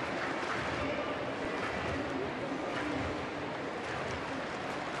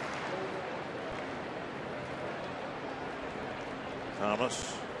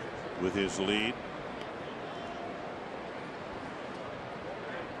 Thomas with his lead.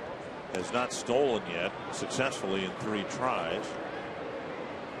 Has not stolen yet successfully in 3 tries.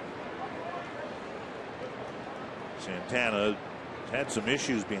 Santana had some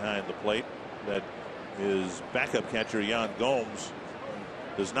issues behind the plate that his backup catcher Yan Gomes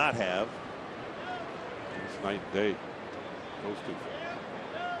does not have. It's night and day. Those two.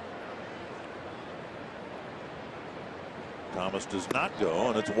 Thomas does not go,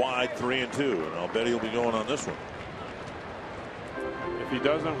 and it's wide 3-2, and I'll bet he'll be going on this one. If he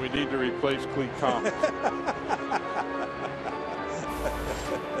doesn't, we need to replace Cleat Thomas.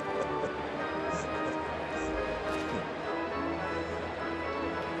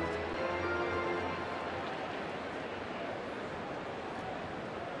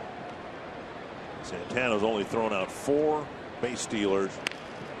 Santana's only thrown out 4 base stealers.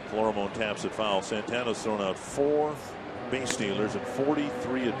 Florimon taps it foul. Santana's thrown out 4 base stealers in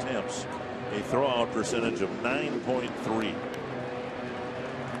 43 attempts. A throwout percentage of 9.3.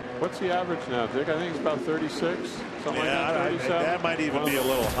 What's the average now, Dick? I think it's about 36. Something like that. 37. That might even be a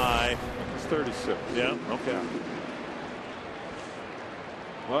little high. It's 36. Yeah. Okay.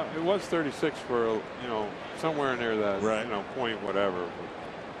 Well, it was 36 for somewhere near that. Right. Point whatever.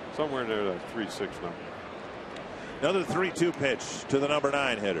 Somewhere near that 3-6 number. Another 3-2 pitch to the number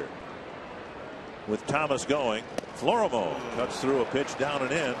 9 hitter. With Thomas going, Florimon cuts through a pitch down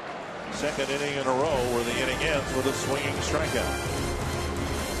and in. Second inning in a row where the inning ends with a swinging strikeout.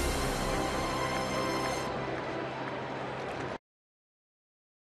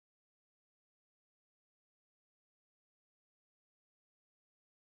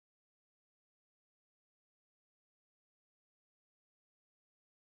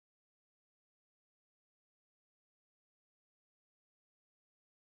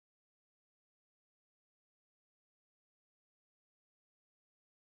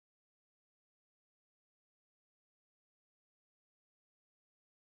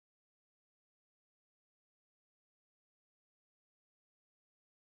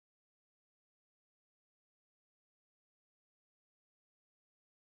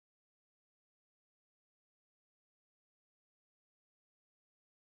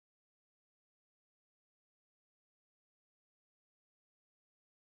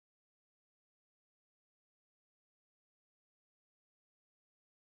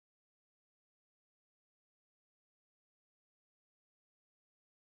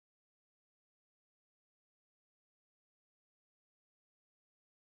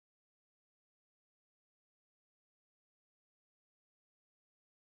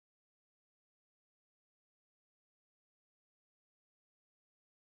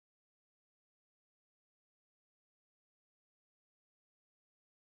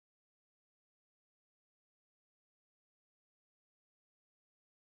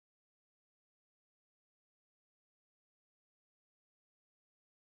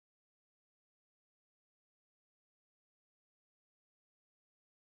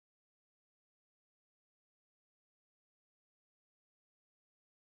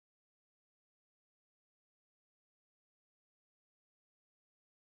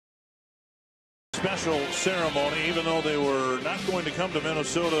 Special ceremony, even though they were not going to come to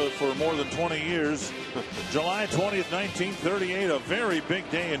Minnesota for more than 20 years. July 20th, 1938, a very big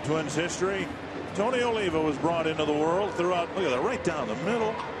day in Twins history. Tony Oliva was brought into the world throughout. Look at that, right down the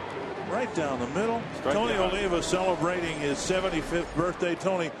middle. Right down the middle. Tony Oliva celebrating his 75th birthday.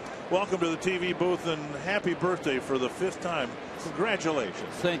 Tony, welcome to the TV booth and happy birthday for the 5th time. Congratulations.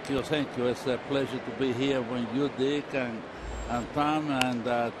 Thank you. It's a pleasure to be here when you, Dick, and Tom, and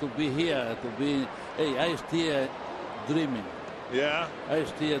to be here, hey, I still dreaming. Yeah? I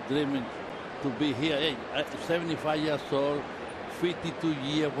still dreaming to be here. Hey, 75 years old, 52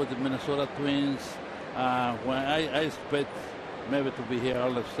 years with the Minnesota Twins. When I expect maybe to be here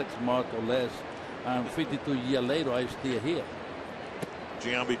only 6 months or less, and 52 years later, I still here.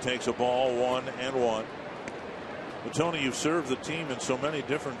 Giambi takes a ball, 1-1. But Tony, you've served the team in so many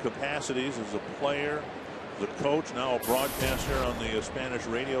different capacities as a player, the coach, now a broadcaster on the Spanish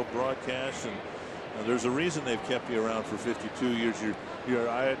radio broadcast, and Now, there's a reason they've kept you around for 52 years.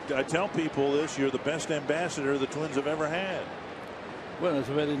 I tell people this, you're the best ambassador the Twins have ever had. Well, it's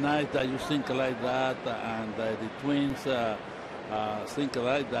very nice that you think like that, and the Twins think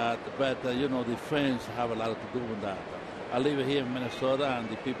like that. But you know, the fans have a lot to do with that. I live here in Minnesota, and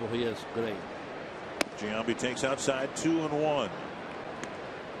the people here is great. Giambi takes outside 2-1.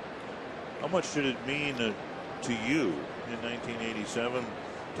 How much did it mean to you in 1987?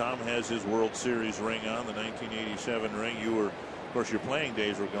 Tom has his World Series ring on, the 1987 ring. You were, of course, your playing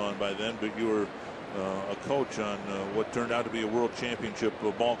days were gone by then, but you were a coach on what turned out to be a World Championship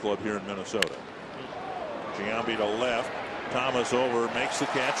ball club here in Minnesota. Giambi to left. Thomas over, makes the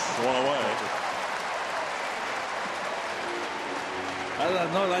catch, one away. I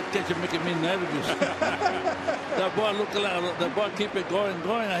don't know, that catch is making me nervous. The ball look like the ball keep it going,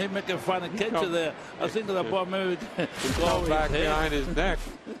 and he making fun of catch there. I think the ball maybe go back behind his neck.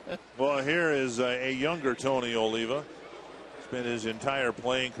 Well, here is a younger Tony Oliva. Spent his entire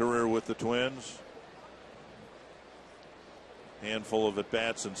playing career with the Twins. Handful of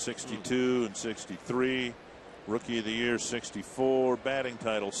at-bats in 62 and 63. Rookie of the Year 64. Batting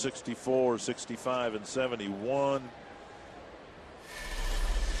title 64, 65, and 71.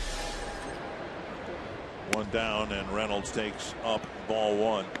 One down, and Reynolds takes up ball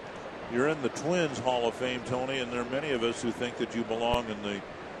one. You're in the Twins Hall of Fame, Tony, and there are many of us who think that you belong in the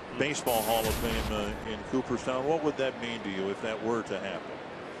Baseball Hall of Fame in Cooperstown. What would that mean to you if that were to happen?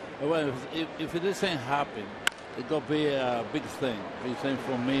 Well, if it doesn't happen, it's going to be a big thing. Big thing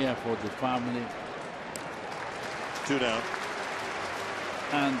for me and for the family. Two down.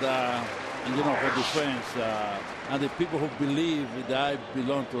 And you know, for the fans and the people who believe that I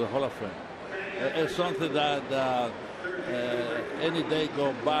belong to the Hall of Fame. It's something that any day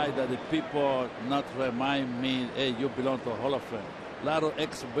go by that the people not remind me, hey, you belong to the Hall of Fame. A lot of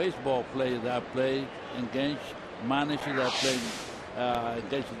ex-baseball players that play, engaged, managers that play,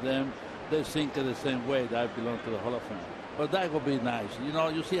 engage them, they think the same way that I belong to the Hall of Fame. But that would be nice. You know,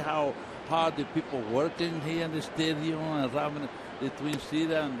 you see how hard the people working here in the stadium and around the Twin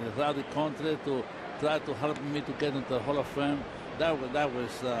Cities and around the country to try to help me to get into the Hall of Fame. That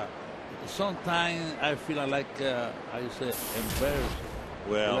was sometimes I feel like I say embarrassed a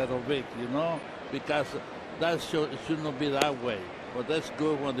little bit, you know, because that should not be that way. But that's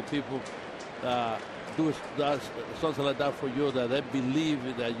good when the people do something like that for you, that they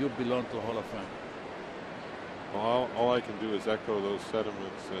believe that you belong to the Hall of Fame. Well, all I can do is echo those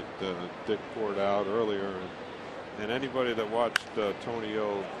sentiments that Dick poured out earlier, and anybody that watched Tony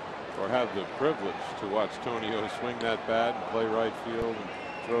O, or had the privilege to watch Tony O swing that bat and play right field and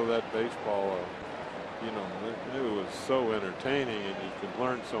throw that baseball, you know, it was so entertaining, and you could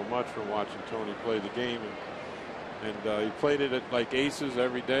learn so much from watching Tony play the game. And he played it at like aces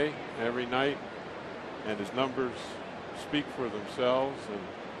every day, every night, and his numbers speak for themselves.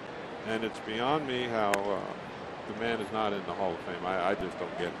 And it's beyond me how the man is not in the Hall of Fame. I just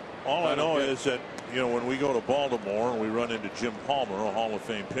don't get it. All I know is that, you know, when we go to Baltimore and we run into Jim Palmer, a Hall of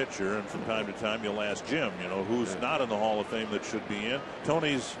Fame pitcher, and from time to time you'll ask Jim, you know, who's not in the Hall of Fame that should be in.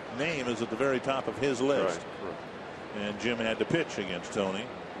 Tony's name is at the very top of his list. Right. And Jim had to pitch against Tony.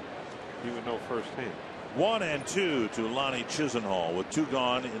 He would know firsthand. 1-2 to Lonnie Chisenhall with 2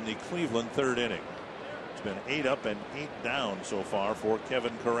 gone in the Cleveland third inning. It's been 8 up and 8 down so far for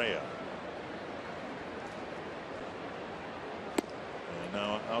Kevin Correa. And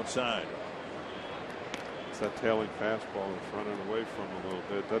now outside. It's that tailing fastball that's running away from him a little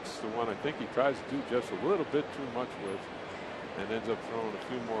bit. That's the one I think he tries to do just a little bit too much with, and ends up throwing a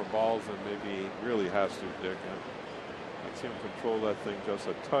few more balls than maybe he really has to, Dick. Let's him control that thing just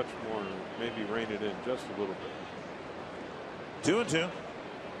a touch more and maybe rein it in just a little bit. 2-2.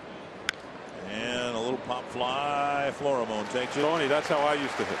 And a little pop fly. Florimone takes it. Tony, that's how I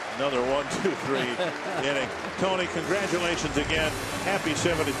used to hit. Another 1-2-3 inning. Tony, congratulations again. Happy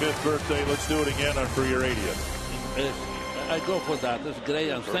 75th birthday. Let's do it again for your 80th. I go for that. That's great.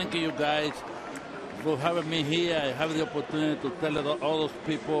 And thank you guys for having me here. I have the opportunity to tell all those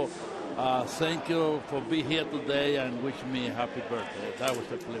people thank you for being here today and wish me a happy birthday. That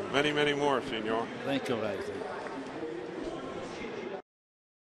was a pleasure. Many, many more, senor. Thank you, guys.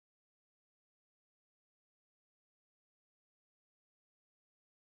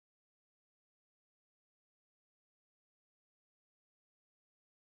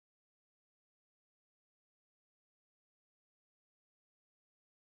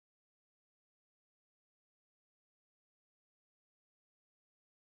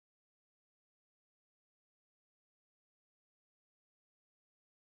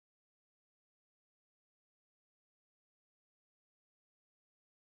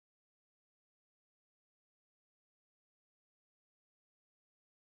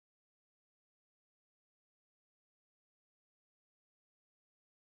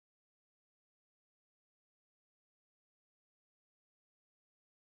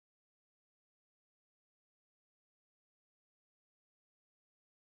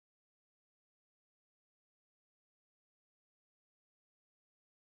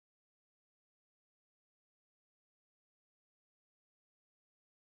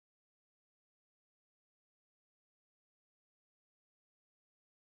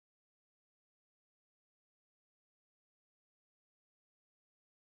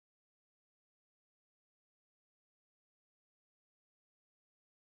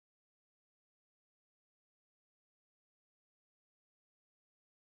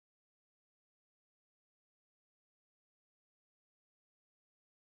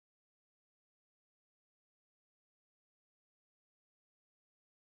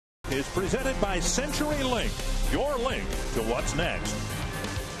 is presented by CenturyLink, your link to what's next.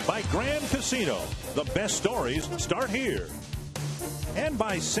 By Grand Casino, the best stories start here. And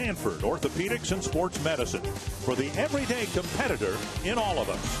by Sanford Orthopedics and Sports Medicine, for the everyday competitor in all of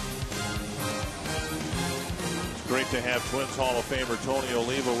us. It's great to have Twins Hall of Famer Tony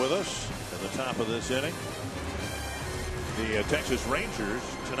Oliva with us at the top of this inning. The Texas Rangers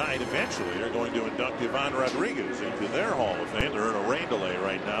tonight eventually are going to induct Ivan Rodriguez into their Hall of Fame. They're in a rain delay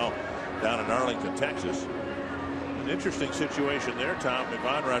right now down in Arlington, Texas. An interesting situation there, Tom.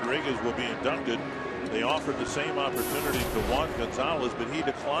 Ivan Rodriguez will be inducted. They offered the same opportunity to Juan Gonzalez, but he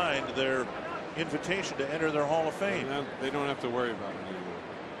declined their invitation to enter their Hall of Fame. They don't have to worry about it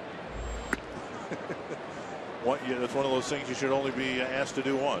anymore. That's one of those things you should only be asked to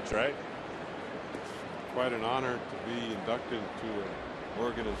do once, right? Quite an honor to be inducted into an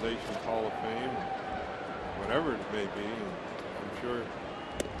organization's Hall of Fame, whatever it may be. And I'm sure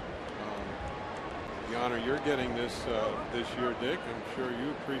the honor you're getting this year, Dick, I'm sure you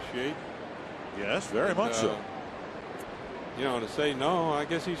appreciate. Yes, very much so. You know, to say no, I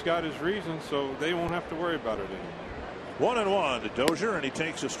guess he's got his reasons, so they won't have to worry about it anymore. 1-1 to Dozier, and he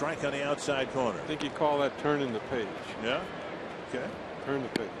takes a strike on the outside corner. I think you call that turning the page. Yeah. Okay. Turn the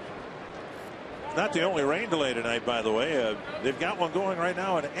page. Not the only rain delay tonight, by the way. They've got one going right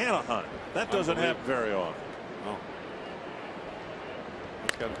now in Anaheim. That doesn't happen very often. No.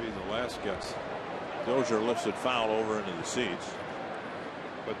 That's got to be the last guess. Dozier lifts it foul over into the seats.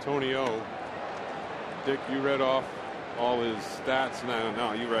 But Tony O, Dick, you read off all his stats.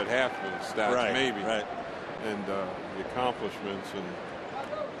 No, you read half of his stats, right, maybe. Right. And the accomplishments,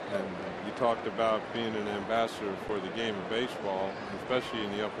 and you talked about being an ambassador for the game of baseball, especially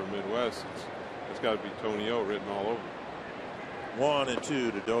in the upper Midwest. It's got to be Tony O written all over. 1-2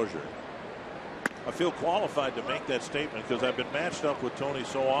 to Dozier. I feel qualified to make that statement because I've been matched up with Tony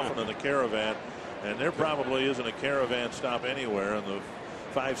so often in the Caravan, and there probably isn't a Caravan stop anywhere in the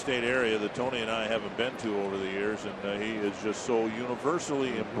 5-state area that Tony and I haven't been to over the years, and he is just so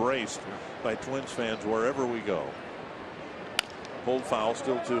universally embraced by Twins fans wherever we go. Pulled foul,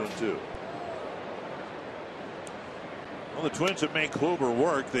 still 2-2. Well, the Twins have made Kluber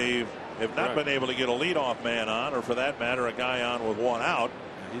work. They have not been able to get a leadoff man on, or for that matter, a guy on with one out.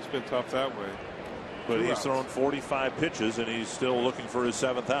 He's been tough that way. But he's thrown 45 pitches, and he's still looking for his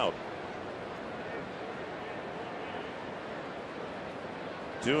 7th out.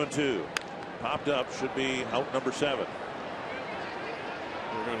 2-2. Popped up, should be out number 7.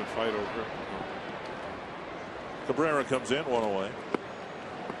 We're going to fight over it. Cabrera comes in, 1 away.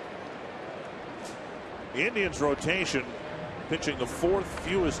 The Indians rotation pitching the 4th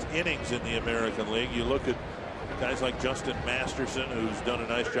fewest innings in the American League. You look at guys like Justin Masterson, who's done a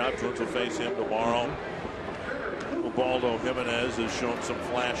nice job. Twins will face him tomorrow. Ubaldo Jimenez has shown some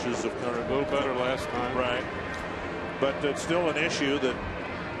flashes of kind of a little better last time. Right. But it's still an issue that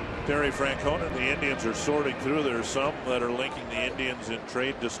Terry Francona and the Indians are sorting through. There are some that are linking the Indians in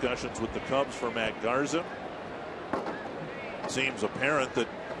trade discussions with the Cubs for Matt Garza. It seems apparent that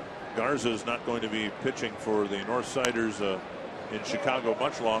Garza is not going to be pitching for the Northsiders in Chicago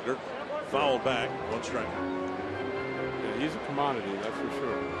much longer. Fouled back, 1 strike. Yeah, he's a commodity, that's for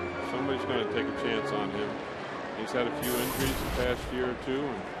sure. Somebody's going to take a chance on him. He's had a few injuries the past year or two,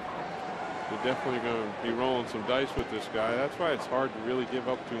 and they're definitely going to be rolling some dice with this guy. That's why it's hard to really give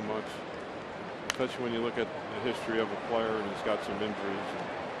up too much, especially when you look at the history of a player and he's got some injuries.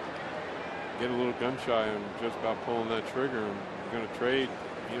 And get a little gun shy and just about pulling that trigger, and you're going to trade,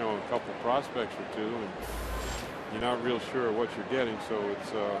 you know, a couple prospects or two, and you're not real sure what you're getting. So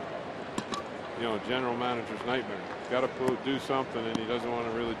it's you know, a general manager's nightmare. He's got to do something, and he doesn't want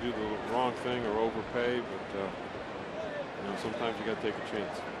to really do the wrong thing or overpay, but you know, sometimes you got to take a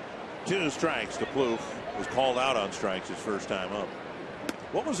chance. 2 strikes to Plouffe. Was called out on strikes his first time up.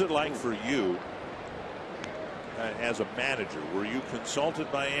 What was it like for you as a manager? Were you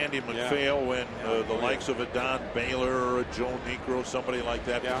consulted by Andy MacPhail when the likes of a Don Baylor or a Joe Niekro, somebody like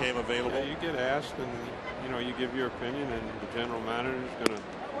that, became available? Yeah, you get asked, and you know, you give your opinion, and the general manager is going to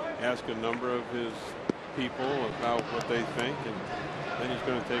ask a number of his people about what they think, and then he's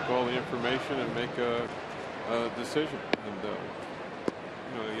going to take all the information and make a decision. And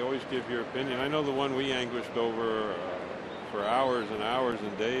you know, you always give your opinion. I know the one we anguished over for hours and hours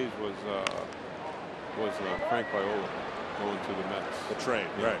and days was Frank Viola going to the Mets. The trade,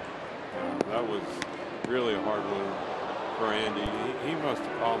 right? That was really a hard one for Andy. He must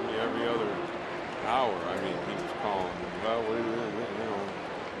have called me every other hour. I mean, he was calling me. Well, you know,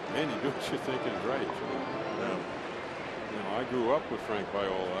 Andy, do what you think is right. You know, I grew up with Frank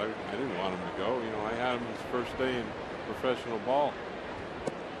Viola. I didn't want him to go. You know, I had him his first day in professional ball.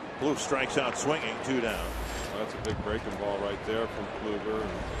 Blue strikes out swinging, 2 down. Well, that's a big breaking ball right there from Kluber.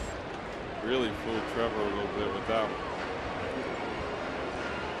 And really fooled Trevor a little bit with that one.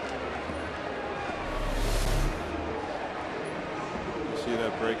 You see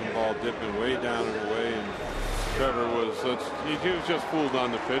that breaking ball dipping way down and away, and Trevor was just fooled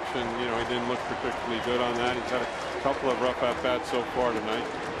on the pitch, and he didn't look particularly good on that. He's had a couple of rough at bats so far tonight,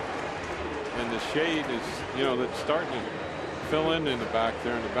 and the shade is that's starting to fill in the back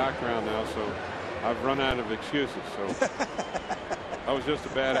there in the background now. So I've run out of excuses. So that was just a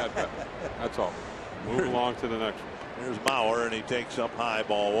bad at bat. That's all. Move along to the next one. Here's Mauer, and he takes up high,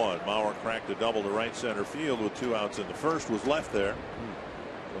 ball 1. Mauer cracked a double to right center field with 2 outs in the first. Was left there.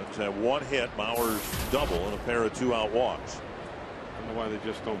 But 1 hit, Mauer's double, and a pair of 2-out walks. I don't know why they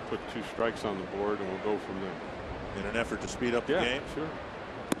just don't put 2 strikes on the board, and we'll go from there. In an effort to speed up the game? Sure.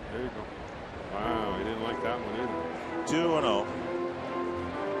 There you go. Wow, he didn't like that one either. 2-0.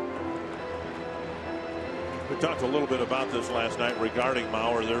 We talked a little bit about this last night regarding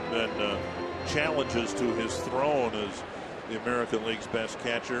Mauer. There have been challenges to his throwing as the American League's best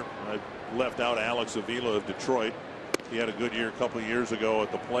catcher. I left out Alex Avila of Detroit. He had a good year a couple of years ago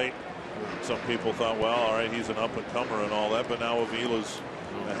at the plate. Some people thought, well, all right, he's an up-and-comer and all that, but now Avila's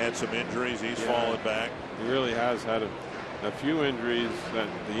had some injuries. He's fallen back. He really has had a few injuries. That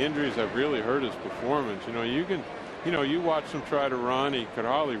the injuries have really hurt his performance. You watch him try to run. He could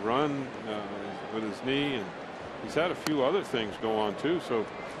hardly run with his knee, and he's had a few other things go on too. So,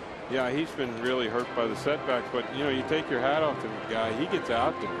 yeah, he's been really hurt by the setbacks. But you take your hat off to the guy. He gets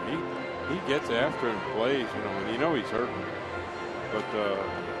out there. He gets after and plays. And he's hurting. But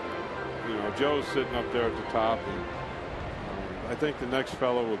Joe's sitting up there at the top, and I think the next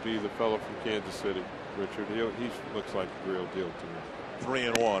fellow will be the fellow from Kansas City, Richard. He looks like the real deal to me.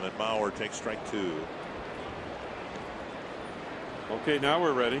 3-1, and Mauer takes strike 2. Okay, now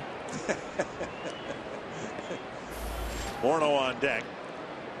we're ready. Morneau on deck.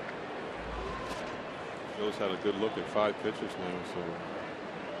 Joe's had a good look at 5 pitches now, so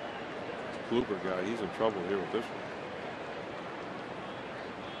this Kluber guy, he's in trouble here with this one.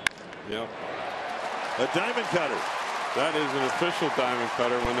 Yep. A diamond cutter. That is an official diamond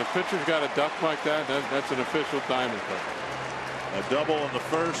cutter. When the pitcher's got a duck like that, that's an official diamond cutter. A double in the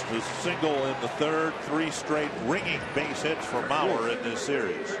first, a single in the third, 3 straight ringing base hits for Mauer in this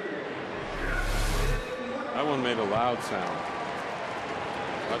series. That one made a loud sound.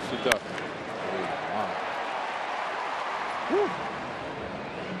 Watch the duck. Wow. Woo.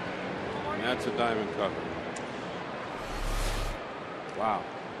 And that's a diamond cutter. Wow.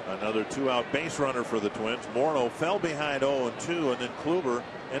 Another 2-out base runner for the Twins. Morneau fell behind 0-2, and then Kluber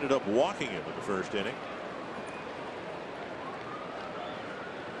ended up walking him in the first inning.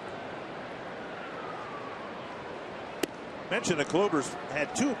 Mentioned that Kluber's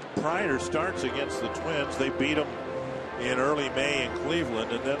had 2 prior starts against the Twins. They beat him in early May in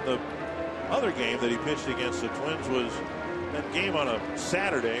Cleveland, and then the other game that he pitched against the Twins was that game on a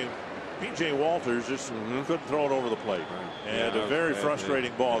Saturday. P.J. Walters just couldn't throw it over the plate. And a very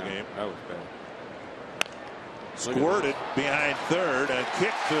frustrating ball game. That was bad. Squirted behind third and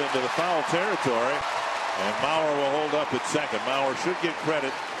kicked into the foul territory. And Mauer will hold up at second. Mauer should get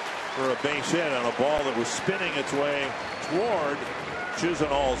credit for a base hit on a ball that was spinning its way toward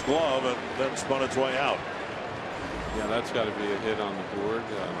Chisenhall's glove and then spun its way out. Yeah, that's got to be a hit on the board.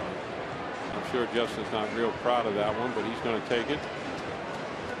 I'm sure Justin's not real proud of that one, but he's going to take it.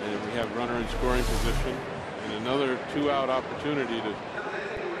 And we have runner in scoring position and another 2-out opportunity to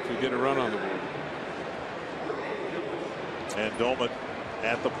get a run on the board. And Doman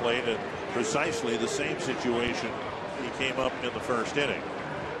at the plate in precisely the same situation he came up in the first inning.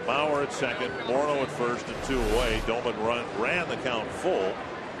 Mauer at second, Morneau at first, and 2 away. Doman ran the count full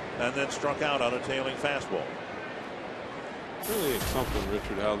and then struck out on a tailing fastball. Really something,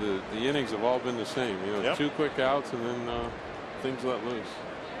 Richard, how the innings have all been the same. 2 quick outs and then things let loose.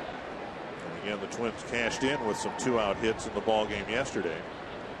 And again, the Twins cashed in with some 2-out hits in the ball game yesterday.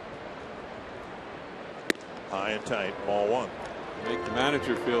 High and tight, ball 1. Make the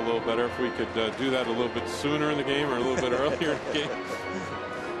manager feel a little better if we could do that a little bit sooner in the game or a little bit earlier in the game.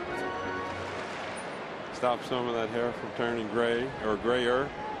 Stop some of that hair from turning gray or grayer.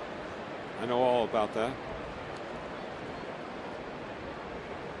 I know all about that.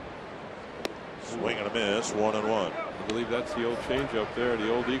 Swing and a miss, 1-1. I believe that's the old changeup there,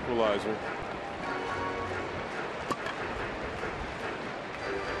 the old equalizer.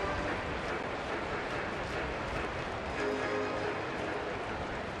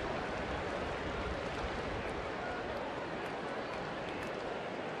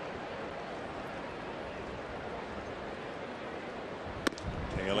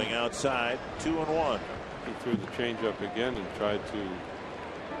 Tailing outside. 2-1. He threw the changeup again and tried to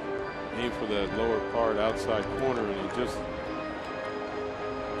aim for that lower part outside corner, and he just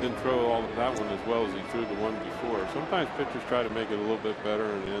didn't throw all of that one as well as he threw the one before. Sometimes pitchers try to make it a little bit better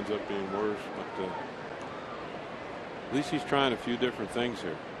and it ends up being worse, but at least he's trying a few different things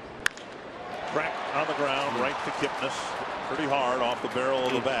here. Crack on the ground, right to Kipnis. Pretty hard off the barrel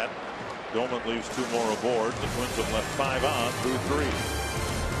of the bat. Gilman leaves 2 more aboard. The Twins have left 5 on through 3.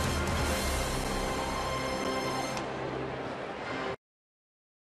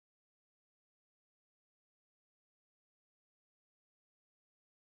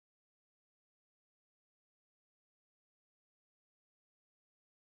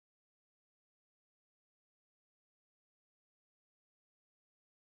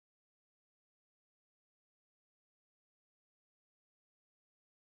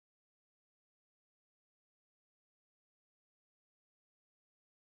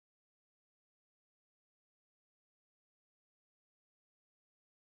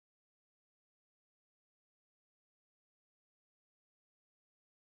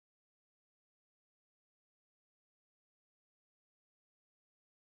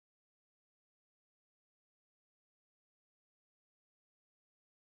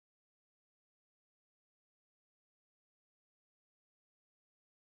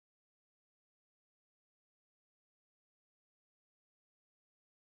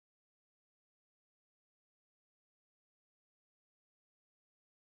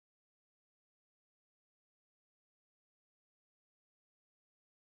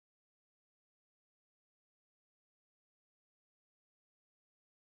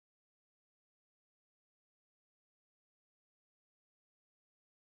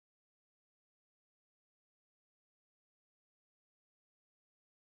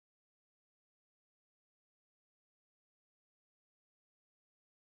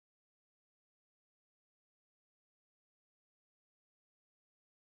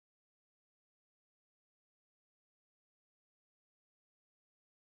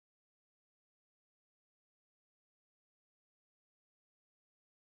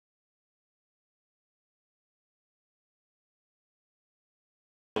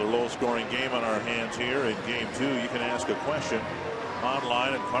 A low-scoring game on our hands here in Game 2. You can ask a question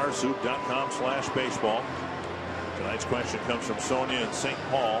online at carsoup.com/baseball. Tonight's question comes from Sonia in St.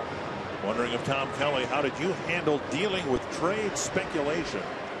 Paul, wondering if Tom Kelly, how did you handle dealing with trade speculation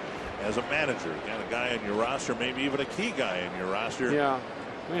as a manager? You got a guy in your roster, maybe even a key guy in your roster. Yeah,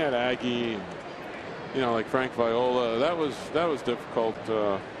 we had Aggie, and, like Frank Viola. That was difficult.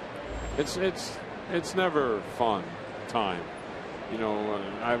 It's never fun time.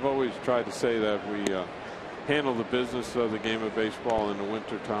 I've always tried to say that we handle the business of the game of baseball in the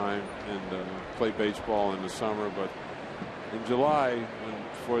winter time and play baseball in the summer. But in July,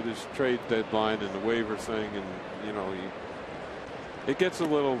 for this trade deadline and the waiver thing, and it gets a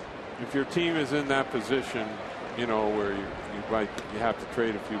little. If your team is in that position, where you have to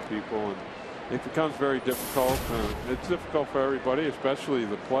trade a few people, and it becomes very difficult. It's difficult for everybody, especially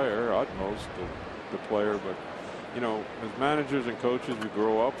the player, utmost the player, but. As managers and coaches, we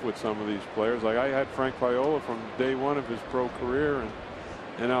grow up with some of these players. Like I had Frank Viola from day one of his pro career,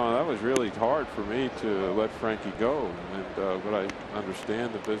 and that was really hard for me to let Frankie go. But I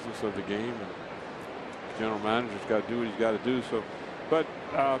understand the business of the game, and the general manager's got to do what he's got to do. So, but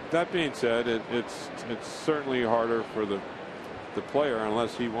that being said, it's certainly harder for the player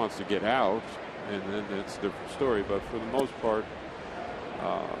unless he wants to get out, and then it's a different story. But for the most part.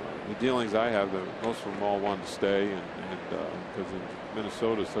 The dealings I have, most of them all want to stay, and because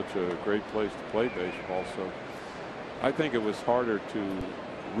Minnesota is such a great place to play baseball, so I think it was harder to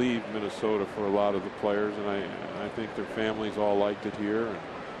leave Minnesota for a lot of the players, and I think their families all liked it here and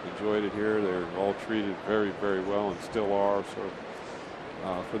enjoyed it here. They're all treated very, very well and still are. So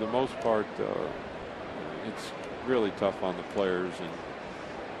for the most part, it's really tough on the players,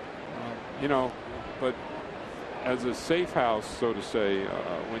 and but. As a safe house, so to say,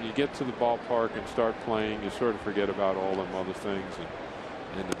 when you get to the ballpark and start playing, you sort of forget about all them other things,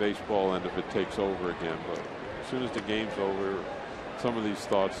 and the baseball end of it takes over again. But as soon as the game's over, some of these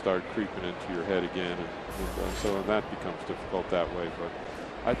thoughts start creeping into your head again, and so that becomes difficult that way. But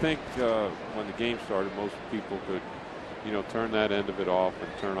I think when the game started, most people could, turn that end of it off and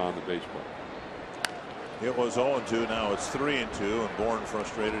turn on the baseball. It was 0-2. Now it's 3-2, and Bourne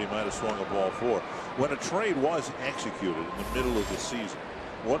frustrated. He might have swung a ball 4. When a trade was executed in the middle of the season,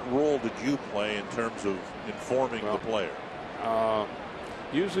 what role did you play in terms of informing the player?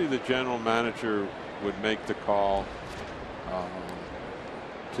 Usually the general manager would make the call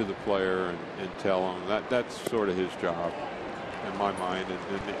to the player and tell him that's sort of his job. in my mind,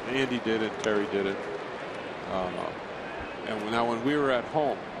 and Andy did it, Terry did it. And now when we were at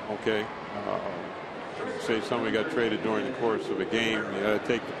home, okay, say somebody got traded during the course of a game, you got to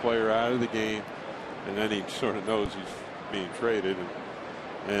take the player out of the game, and then he sort of knows he's being traded,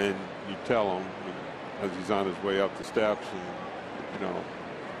 and you tell him as he's on his way up the steps, and you know,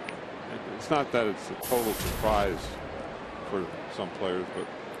 it's not that it's a total surprise for some players, but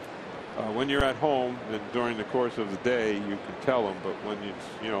when you're at home and during the course of the day, you can tell them. But when it's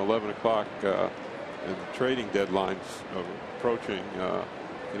 11 o'clock and the trading deadlines approaching,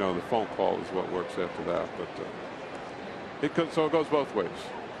 the phone call is what works after that. But so it goes both ways.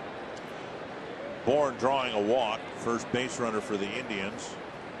 Bourne drawing a walk, first base runner for the Indians.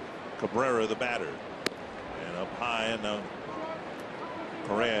 Cabrera the batter, and up high, and now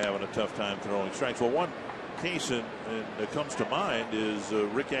Correa having a tough time throwing strikes. Well, one case that comes to mind is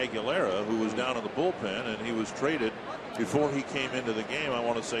Rick Aguilera, who was down in the bullpen, and he was traded before he came into the game. I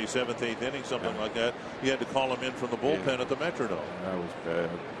want to say 7th, 8th inning, something like that. He had to call him in from the bullpen at the Metrodome. That was bad.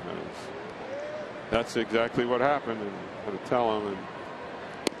 That's exactly what happened, and I had to tell him. And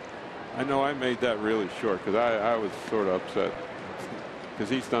I know I made that really short because I was sort of upset because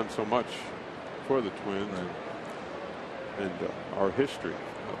he's done so much for the Twins and our history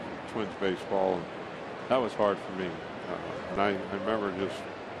of Twins baseball. And that was hard for me. And I remember just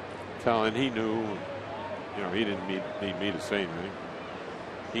telling, he knew, he didn't need me to say anything.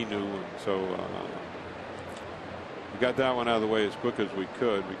 He knew, and so we got that one out of the way as quick as we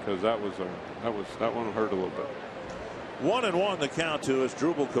could because that one hurt a little bit. 1-1 the count to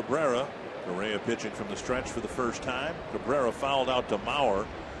Asdrubal Cabrera. Correa pitching from the stretch for the first time. Cabrera fouled out to Mauer,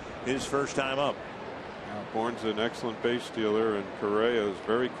 his first time up. Bourne's an excellent base stealer, and Correa is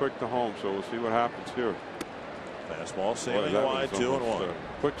very quick to home, so we'll see what happens here. Fastball sailing wide, 2-1.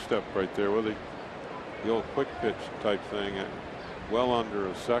 Quick step right there with the old quick pitch type thing, well under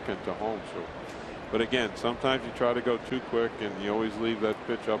a second to home. So, but again, sometimes you try to go too quick, and you always leave that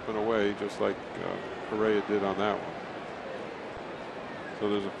pitch up and away, just like Correa did on that one. So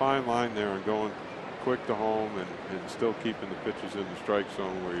there's a fine line there on going quick to home and still keeping the pitches in the strike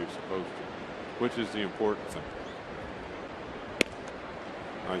zone where you're supposed to, which is the important thing.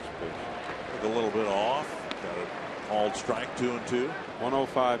 Nice pitch. A little bit off. Got it called strike, 2-2.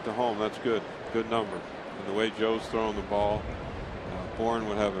 105 to home. That's good. Good number. And the way Joe's throwing the ball, Bourne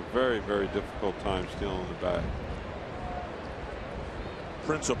would have a very, very difficult time stealing the bag.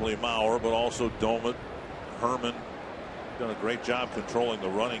 Principally Mauer, but also Domet, Herman. Done a great job controlling the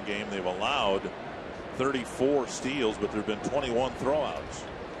running game. They've allowed 34 steals, but there have been 21 throwouts.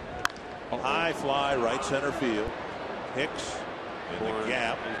 High fly, right center field. Hicks in the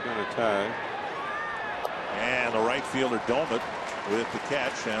gap. He's going to tag. And the right fielder Domet with the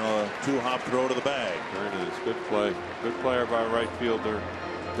catch and a 2-hop throw to the bag. There it is. Good play. Good player by right fielder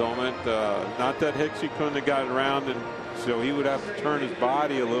Domet. Not that Hicks, he couldn't have got around, and so he would have to turn his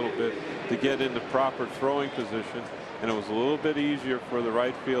body a little bit to get in the proper throwing position. And it was a little bit easier for the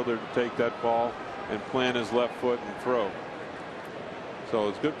right fielder to take that ball and plant his left foot and throw. So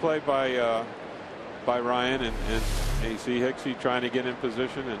it's good play by Ryan, and you see Hicksy trying to get in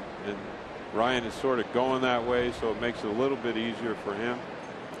position, and Ryan is sort of going that way, so it makes it a little bit easier for him.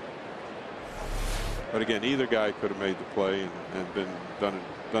 But again, either guy could have made the play and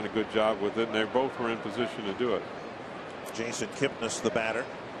done a good job with it, and they both were in position to do it. Jason Kipnis, the batter,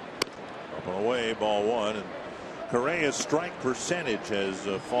 up and away, ball 1. And Correa's strike percentage has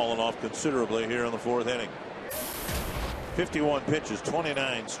fallen off considerably here in the 4th inning. 51 pitches,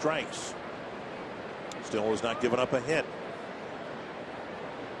 29 strikes. Still has not given up a hit.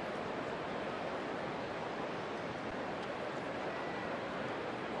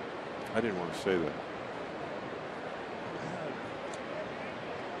 I didn't want to say that.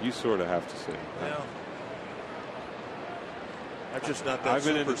 You sort of have to say it. Well, I'm just not that. I've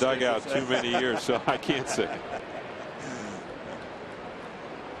been in the dugout too many years, so I can't say it.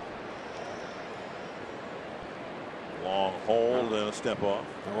 Long hold and a step off.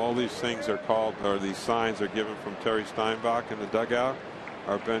 Now, all these things are called, or these signs are given from Terry Steinbach in the dugout,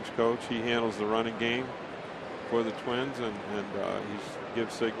 our bench coach. He handles the running game for the Twins, and he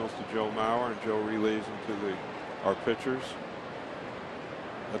gives signals to Joe Mauer, and Joe relays them to our pitchers.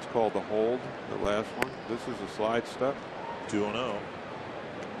 That's called the hold, the last one. This is a slide step. 2-0.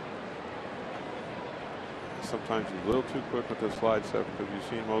 Sometimes he's a little too quick with the slide step, because you've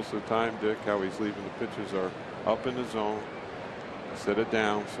seen most of the time, Dick, how he's leaving the pitches are up in the zone instead of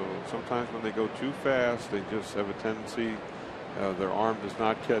down. So sometimes when they go too fast, they just have a tendency, their arm does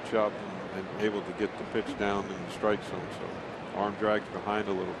not catch up and able to get the pitch down in the strike zone. So arm drags behind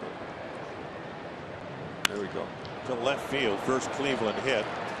a little bit. There we go. to left field. First Cleveland hit.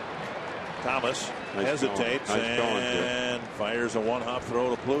 Thomas hesitates and fires a one-hop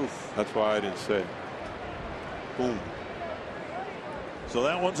throw to Plouffe. That's why I didn't say. Boom. So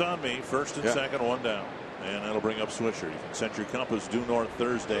that one's on me. First and second, one down. And that'll bring up Swisher. You can set your compass due north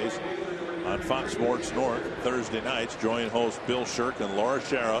Thursdays on Fox Sports North. Thursday nights, join host Bill Shirk and Laura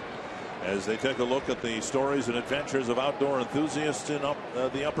Schara as they take a look at the stories and adventures of outdoor enthusiasts in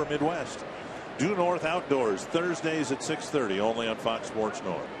the upper Midwest. Due North Outdoors, Thursdays at 6:30, only on Fox Sports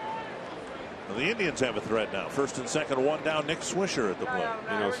North. Well, the Indians have a threat now. First and second, one down. Nick Swisher at the plate.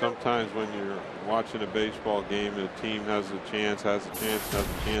 You know, sometimes when you're watching a baseball game and a team has a chance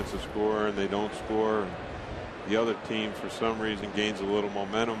to score and they don't score, and the other team for some reason gains a little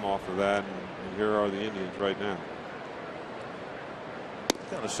momentum off of that, and here are the Indians right now.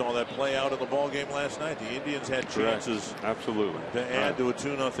 Kind of saw that play out in the ball game last night. The Indians had chances to add to a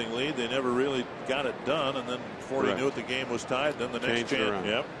 2-0 lead. They never really got it done, and then before he knew it, the game was tied. Then the next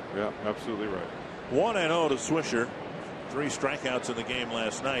chance. Yep, absolutely right. 1-0 to Swisher. 3 strikeouts in the game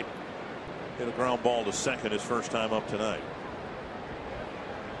last night. Hit a ground ball to second his first time up tonight.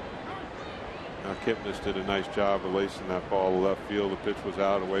 Now Kipnis did a nice job of lacing that ball to left field. The pitch was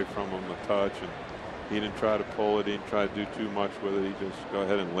out away from him a touch, and he didn't try to pull it. He didn't try to do too much with it. He just go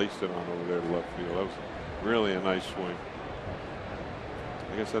ahead and laced it on over there to left field. That was really a nice swing.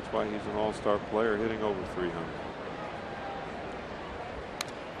 I guess that's why he's an all-star player, hitting over 300.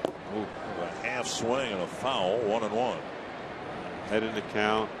 Ooh, a half swing and a foul. 1-1. Head in the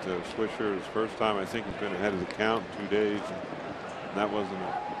count. Swisher, his first time I think he's been ahead of the count in 2 days, and that wasn't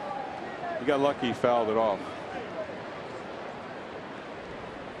he got lucky. He fouled it off.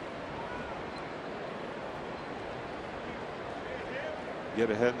 Get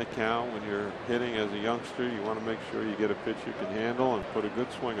ahead in the count when you're hitting as a youngster. You want to make sure you get a pitch you can handle and put a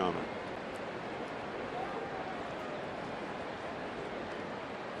good swing on it.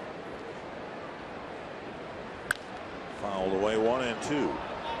 Fouled away, 1-2.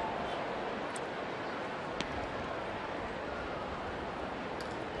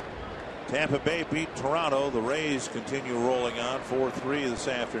 Tampa Bay beat Toronto. The Rays continue rolling on 4-3 this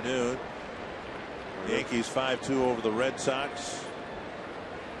afternoon. Yankees 5-2 over the Red Sox.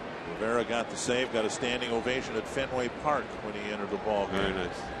 Rivera got the save, got a standing ovation at Fenway Park when he entered the ball game. Very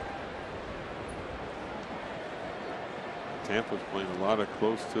nice. Tampa's playing a lot of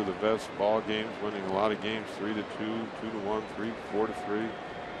close to the vest ball games, winning a lot of games 3-2, 2-1, 4-3.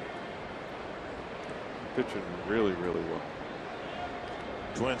 Pitching really, really well.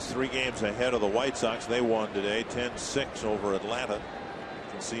 Twins 3 games ahead of the White Sox. They won today 10-6 over Atlanta.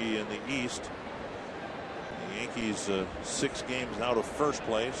 You can see in the East the Yankees 6 games out of first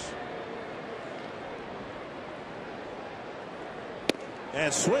place.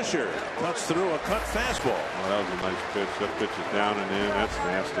 And Swisher cuts through a cut fastball. Oh, that was a nice pitch. That pitch is down and in. That's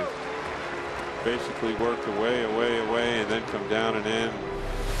nasty. Basically worked away, and then come down and in.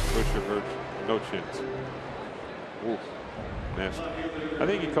 Swisher hurts. No chance. Ooh, nasty. I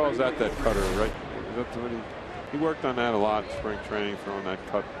think he calls that cutter, right? Is that what he worked on that a lot in spring training, throwing that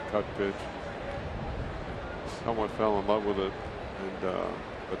cut pitch. Somewhat fell in love with it, and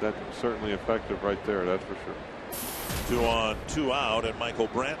but that was certainly effective right there. That's for sure. 2 on, 2 out, and Michael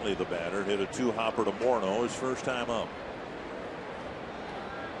Brantley, the batter, hit a 2-hopper to Morneau, his first time up.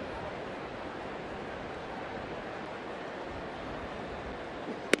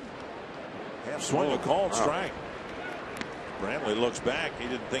 Half swing, a called strike. Brantley looks back. He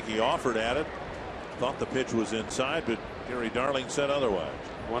didn't think he offered at it. Thought the pitch was inside, but Gary Darling said otherwise.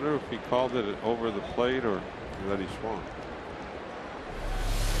 I wonder if he called it over the plate or that he swung.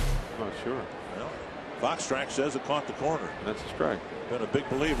 I'm not sure. Well, Fox Strike says it caught the corner. That's a strike. Been a big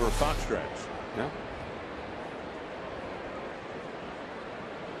believer of Fox Strikes. Yeah.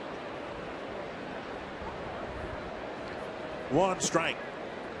 One strike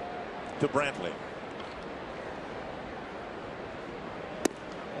to Brantley.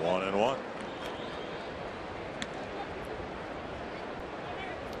 1-1.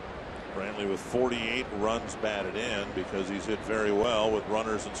 Brantley with 48 runs batted in because he's hit very well with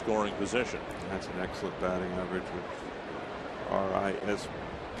runners in scoring position. That's an excellent batting average with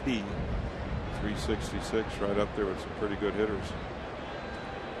RISP 366, right up there with some pretty good hitters.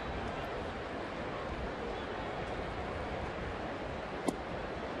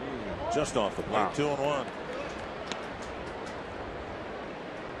 Just off the plate. 2-1.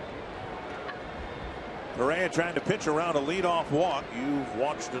 Correa trying to pitch around a leadoff walk. You've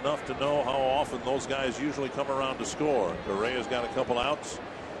watched enough to know how often those guys usually come around to score. Correa's got a couple outs.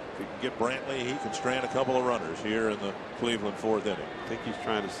 If he can get Brantley, he can strand a couple of runners here in the Cleveland 4th inning. I think he's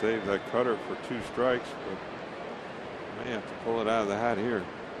trying to save that cutter for 2 strikes, but May have to pull it out of the hat here.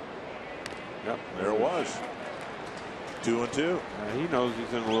 Yep, there it was. 2-2. He knows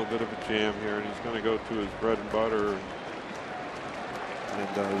he's in a little bit of a jam here, and he's going to go to his bread and butter.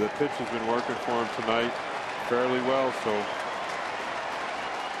 And the pitch has been working for him tonight fairly well. So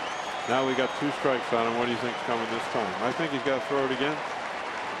now we got 2 strikes on him. What do you think's coming this time? I think he's got to throw it again.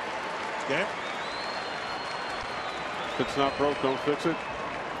 Okay. If it's not broke, don't fix it.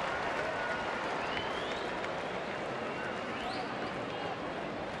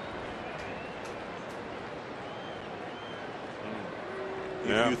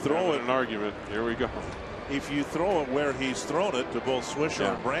 If you throw it, an argument. Here we go. If you throw it where he's thrown it to both Swisher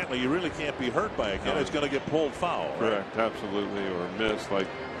and Brantley, you really can't be hurt by it. It's going to get pulled foul. Correct, right? Absolutely, or miss like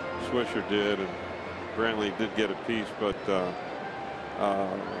Swisher did, and Brantley did get a piece, but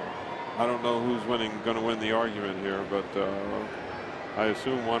I don't know who's going to win the argument here, but I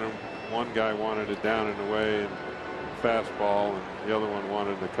assume one guy wanted it down and away and fastball, and the other one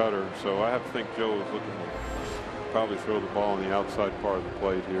wanted the cutter. So I have to think Joe was looking to probably throw the ball on the outside part of the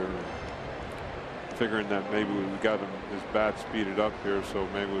plate here, figuring that maybe we got his bat speeded up here, so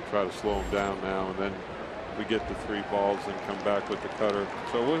maybe we'll try to slow him down now, and then we get the 3 balls and come back with the cutter.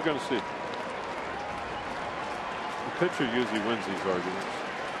 So we're going to see. The pitcher usually wins these arguments.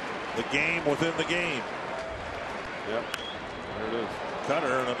 The game within the game. Yep, there it is.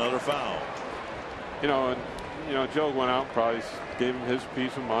 Cutter and another foul. Joe went out and probably gave him his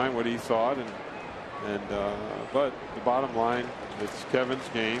peace of mind, what he thought, but the bottom line, it's Kevin's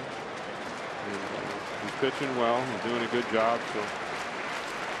game. And, he's pitching well. He's doing a good job. So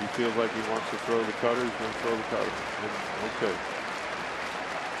he feels like he wants to throw the cutter. He's going to throw the cutter. And, okay.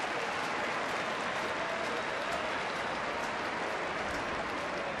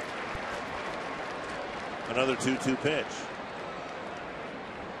 Another 2-2 pitch.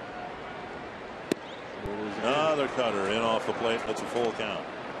 Another cutter in off the plate. That's a full count.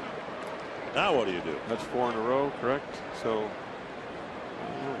 Now what do you do? That's 4 in a row, correct? So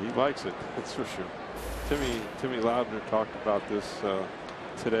he likes it. That's for sure. Timmy Loudner talked about this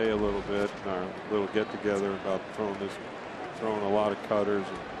today a little bit in our little get together about throwing a lot of cutters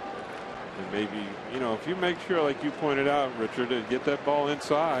and maybe if you make sure, like you pointed out, Richard, to get that ball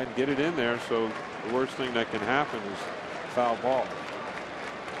inside, get it in there. So the worst thing that can happen is foul ball.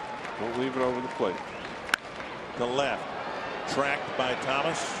 Don't leave it over the plate. To left, tracked by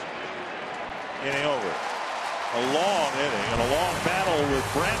Thomas. Inning over. A long inning and a long battle with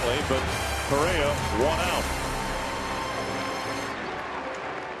Brantley, but Correa 1 out.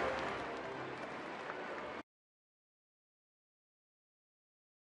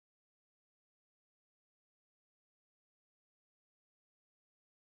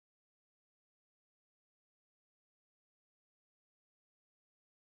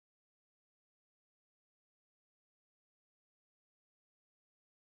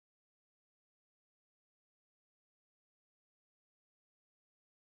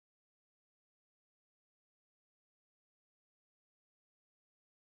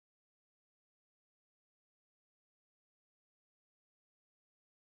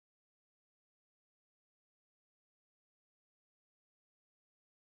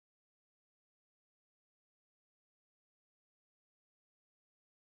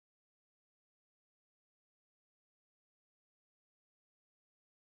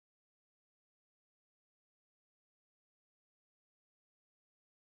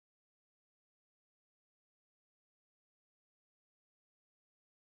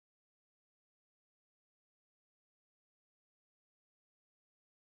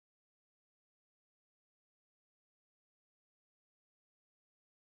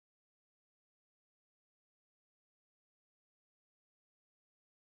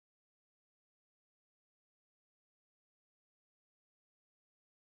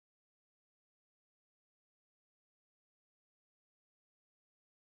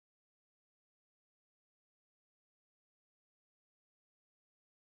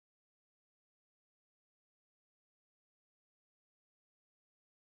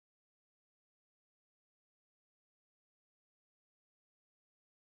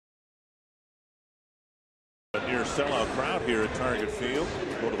 Near sellout crowd here at Target Field.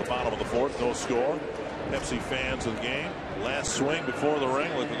 Go to the bottom of the 4th, no score. Pepsi fans of the game. Last swing before the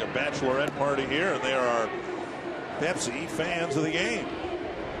ring, looking at bachelorette party here, and there are Pepsi fans of the game.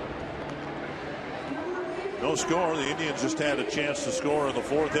 No score. The Indians just had a chance to score in the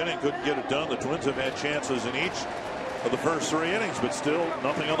 4th inning. Couldn't get it done. The Twins have had chances in each of the first 3 innings, but still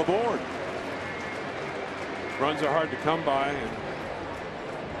nothing on the board. Runs are hard to come by, and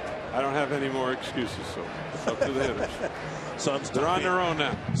I don't have any more excuses, so it's up to the hitters. They're on their own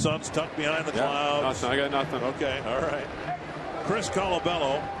now. Suns tucked behind the clouds. Nothing. I got nothing. Okay, all right. Chris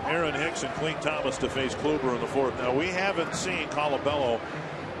Colabello, Aaron Hicks, and Clete Thomas to face Kluber in the fourth. Now, we haven't seen Colabello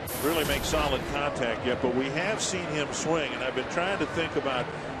really make solid contact yet, but we have seen him swing, and I've been trying to think about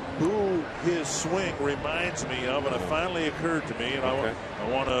who his swing reminds me of, and it finally occurred to me, and I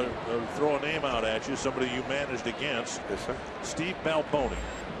want to throw a name out at you, somebody you managed against. Yes, sir. Steve Balboni.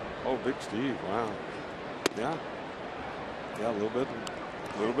 Oh, Big Steve. Wow. Yeah. Yeah, a little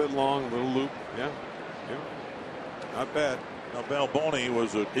bit long, a little loop. Yeah. Not bad. Now, Balboni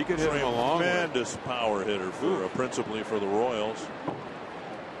was a he could hit him a long way. Tremendous power hitter for principally for the Royals.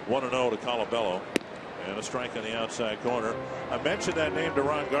 1-0 to Colabello. And a strike on the outside corner. I mentioned that name to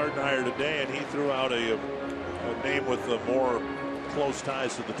Ron Gardenhire today, and he threw out a name with more close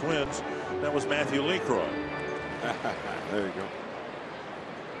ties to the Twins. That was Matthew LeCroy. There you go.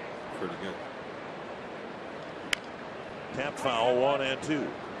 Pretty good. Tap foul, 1-2.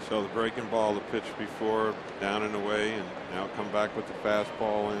 So the breaking ball, the pitch before, down and away, and now come back with the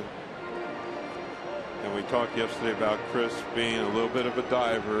fastball in. And we talked yesterday about Chris being a little bit of a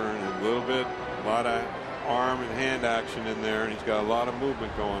diver and a lot of arm and hand action in there, and he's got a lot of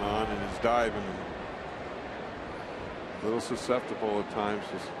movement going on, and he's diving. A little susceptible at times,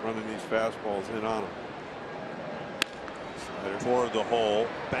 just running these fastballs in on him. Toward the hole,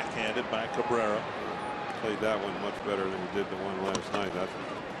 backhanded by Cabrera. Played that one much better than he did the one last night. That's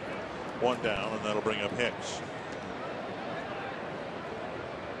one down, and that'll bring up Hicks.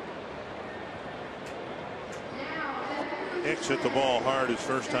 Hicks hit the ball hard his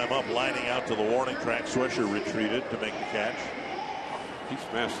first time up, lining out to the warning track. Swisher retreated to make the catch. He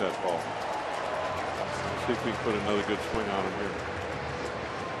smashed that ball. Let's see if we can put another good swing on him here.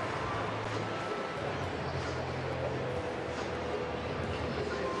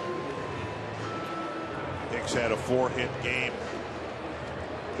 Hicks had a 4-hit game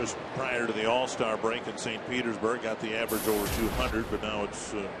just prior to the All-Star break in St. Petersburg. Got the average over 200, but now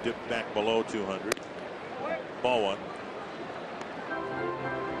it's dipped back below 200. Ball one.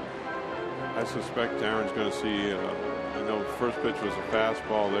 I suspect Aaron's going to see, I know first pitch was a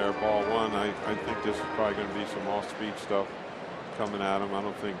fastball there, ball one. I think this is probably going to be some off-speed stuff coming at him. I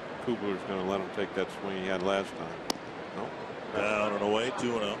don't think Kubler's going to let him take that swing he had last time. No. Down and away,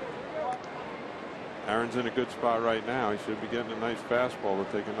 2-0. Aaron's in a good spot right now. He should be getting a nice fastball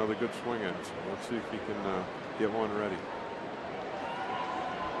to take another good swing at. So let's see if he can get one ready.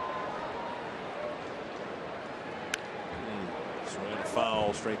 Swing and a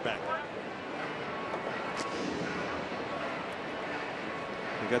foul straight back.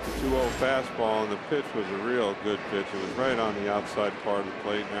 He got the 2-0 fastball, and the pitch was a real good pitch. It was right on the outside part of the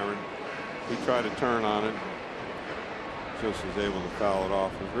plate. And Aaron, he tried to turn on it, just was able to foul it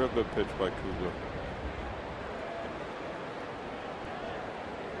off. It was a real good pitch by Kubler.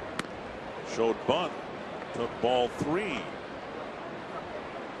 Showed bunt. Took ball 3.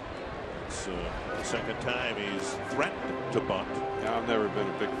 It's the second time he's threatened to bunt. Yeah, I've never been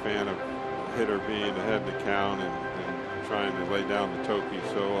a big fan of a hitter being ahead in the count and trying to lay down the Toki.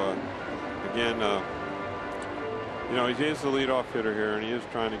 So again, you know, he is the leadoff hitter here, and he is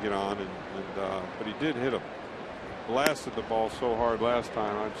trying to get on. But he did hit him. Blasted the ball so hard last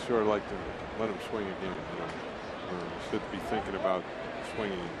time. I'd sure like to let him swing again. You know, or should be thinking about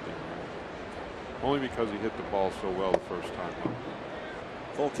swinging again. Only because he hit the ball so well the first time up.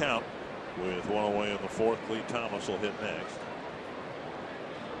 Full count with one away in the fourth. Clete Thomas will hit next.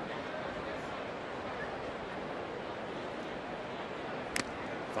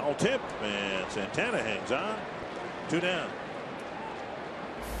 Foul tip, and Santana hangs on. 2 down.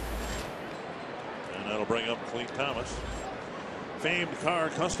 And that'll bring up Clete Thomas. Famed car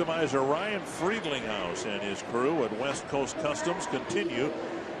customizer Ryan Friedlinghouse and his crew at West Coast Customs continue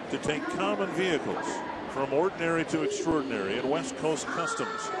to take common vehicles from ordinary to extraordinary at West Coast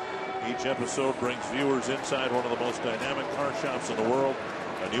Customs. Each episode brings viewers inside one of the most dynamic car shops in the world.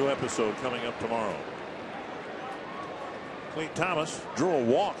 A new episode coming up tomorrow. Clete Thomas drew a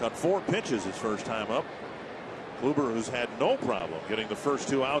walk on 4 pitches his first time up. Kluber, who's had no problem getting the first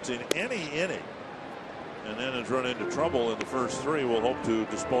 2 outs in any inning, and then has run into trouble in the first 3, will hope to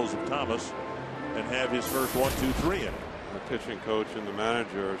dispose of Thomas and have his first 1, 2, 3 inning. The pitching coach and the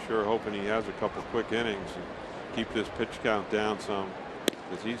manager are sure hoping he has a couple quick innings and keep this pitch count down some,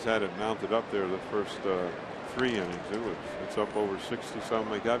 because he's had it mounted up there the first 3 innings. It's up over 60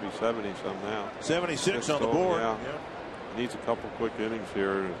 something. It got to be 70 something now. 76 on the board. Yeah. He needs a couple quick innings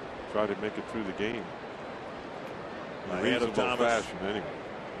here to try to make it through the game. Ahead of Thomas. Fashion, anyway.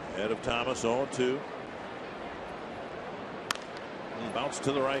 Ahead of Thomas, 0-2. Bounce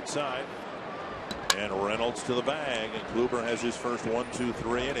to the right side. And Reynolds to the bag. And Kluber has his first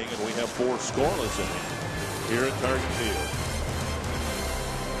 1-2-3 inning. And we have 4 scoreless innings here at Target Field.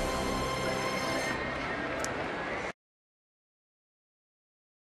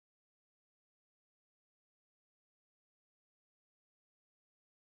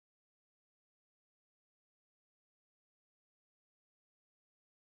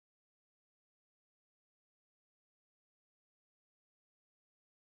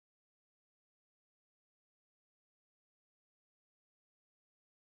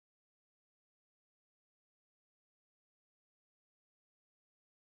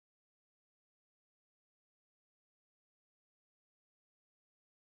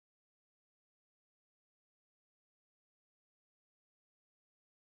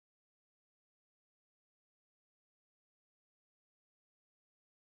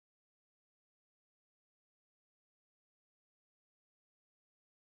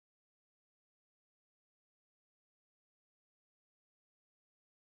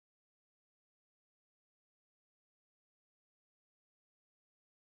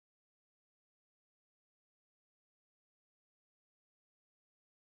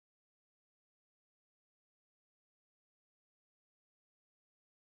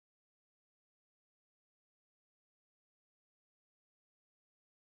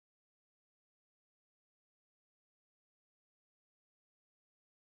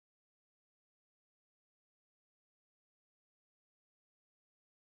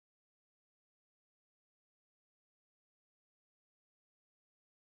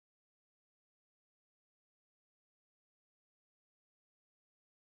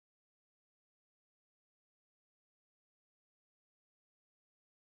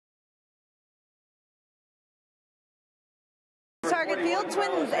 Target Field,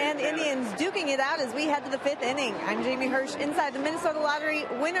 Twins and Indians duking it out as we head to the 5th inning. I'm Jamie Hirsch inside the Minnesota Lottery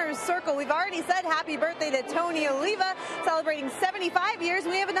Winner's Circle. We've already said happy birthday to Tony Oliva, celebrating 75 years.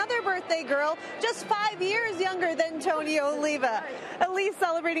 We have another birthday girl, just 5 years younger than Tony Oliva. Elise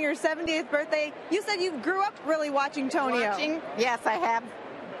celebrating her 70th birthday. You said you grew up really watching Tonio. Yes, I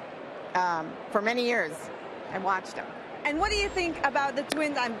have. For many years, I watched him. And what do you think about the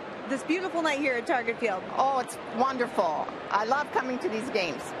Twins on this beautiful night here at Target Field? Oh, it's wonderful. I love coming to these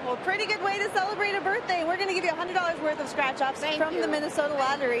games. Well, pretty good way to celebrate a birthday. We're going to give you $100 worth of scratch-offs from the Minnesota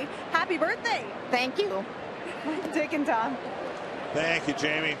Lottery. Happy birthday. Thank you. Dick and Tom. Thank you,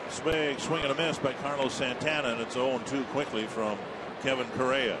 Jamie. Big swing and a miss by Carlos Santana, and it's 0-2 quickly from Kevin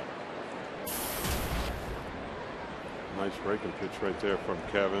Correa. Nice breaking pitch right there from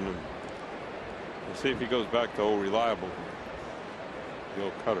Kevin. And we'll see if he goes back to old reliable. The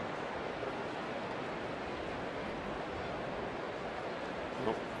old cutter.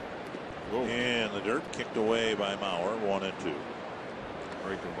 Nope. In the dirt, kicked away by Mauer. 1-2.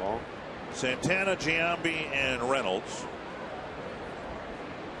 Breaking ball. Santana, Giambi, and Reynolds.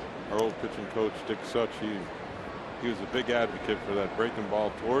 Our old pitching coach Dick Such, he was a big advocate for that breaking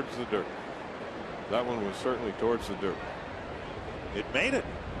ball towards the dirt. That one was certainly towards the dirt. It made it.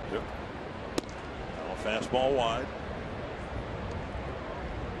 Yep. Now a fastball wide.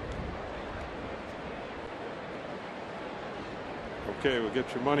 Okay, we'll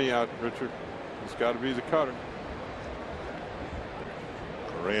get your money out, Richard. It's got to be the cutter.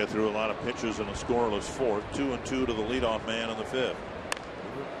 Correa threw a lot of pitches in a scoreless 4th. 2-2 to the leadoff man in the 5th.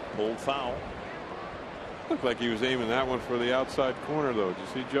 Pulled foul. Looked like he was aiming that one for the outside corner, though. Did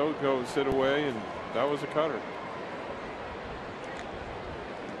you see Joe go sit away, and that was a cutter.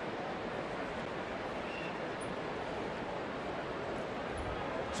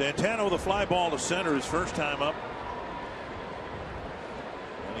 Santana with a fly ball to center his first time up.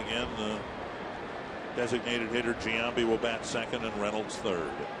 And again, the designated hitter Giambi will bat second and Reynolds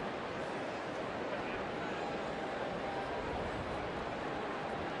third.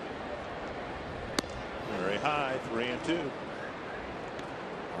 Very high, 3-2.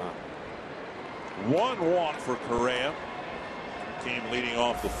 One walk for Correa. Came leading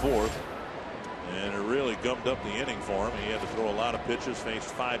off the 4th. And it really gummed up the inning for him. He had to throw a lot of pitches, faced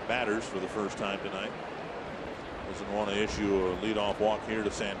 5 batters for the first time tonight. Doesn't want to issue a leadoff walk here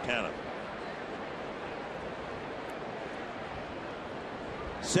to Santana.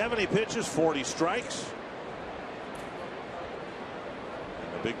 70 pitches, 40 strikes.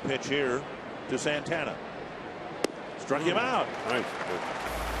 And a big pitch here to Santana. Struck him out. Nice.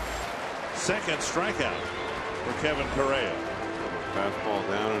 Second strikeout for Kevin Correa. Fastball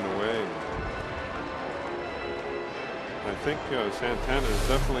down and away. I think Santana is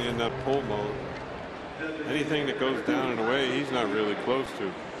definitely in that pull mode. Anything that goes down and away, he's not really close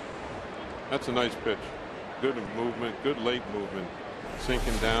to. That's a nice pitch. Good movement, good late movement.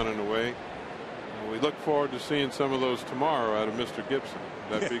 sinking down and away. We look forward to seeing some of those tomorrow out of Mr. Gibson.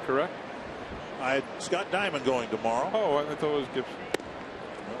 Would that be correct? Scott Diamond going tomorrow. Oh, I thought it was Gibson.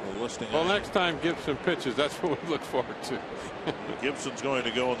 Well, next time Gibson pitches, that's what we look forward to. Gibson's going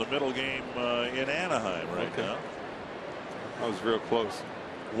to go in the middle game in Anaheim right now. That was real close.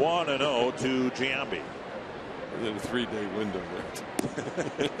 1-0 to Giambi. Within a 3-day window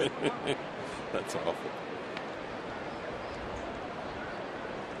there. That's awful.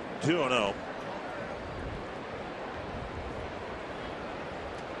 2-0.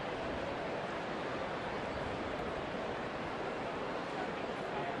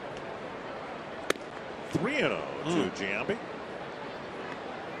 To Giambi.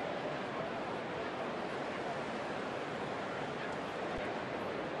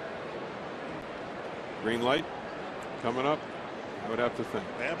 Green light coming up. I would have to think.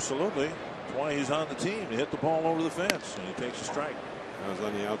 Absolutely. That's why he's on the team. He hit the ball over the fence and he takes a strike. That was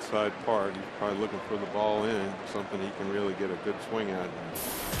on the outside part. He's probably looking for the ball in, something he can really get a good swing at.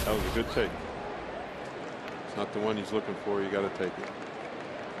 That was a good take. It's not the one he's looking for. You got to take it.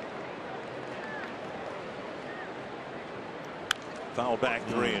 Foul back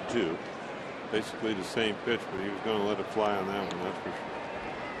 3-2. Basically the same pitch, but he was going to let it fly on that one. That's for sure.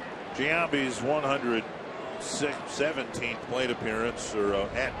 Giambi's 117th plate appearance, or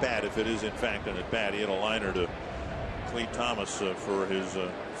at bat, if it is in fact an at bat. He had a liner to Clete Thomas for his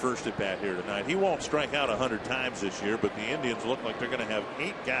first at bat here tonight. He won't strike out 100 times this year, but the Indians look like they're going to have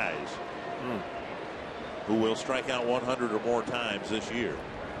 8 guys who will strike out 100 or more times this year.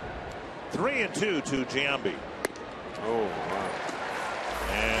 3-2 to Giambi. Oh, wow.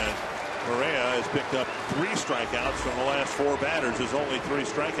 And Correa has picked up 3 strikeouts from the last 4 batters. His only 3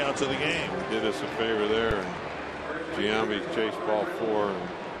 strikeouts of the game. He did us a favor there, and Giambi chased ball 4. And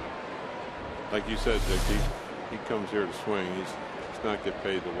like you said, Dick, he comes here to swing. He's not get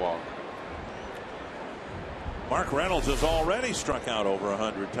paid to walk. Mark Reynolds has already struck out over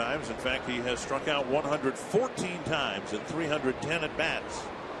 100 times. In fact, he has struck out 114 times in 310 at bats.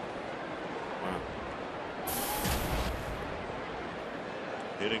 Wow.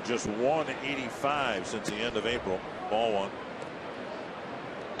 Hitting just 185 since the end of April. Ball 1.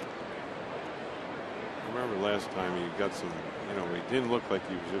 I remember last time he got some, he didn't look like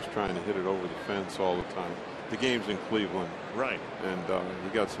he was just trying to hit it over the fence all the time. The game's in Cleveland. Right. And he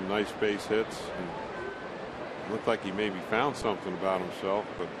got some nice base hits. And it looked like he maybe found something about himself,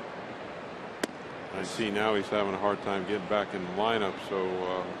 but I see now he's having a hard time getting back in the lineup, so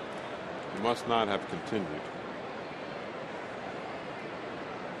he must not have continued.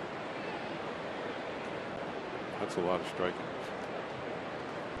 That's a lot of strikeouts.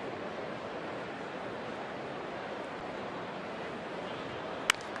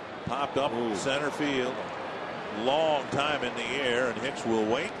 Popped up center field. Long time in the air, and Hicks will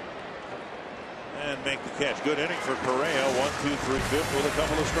wait and make the catch. Good inning for Correa. 1, 2, 3, 5th with a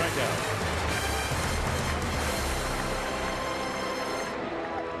couple of strikeouts.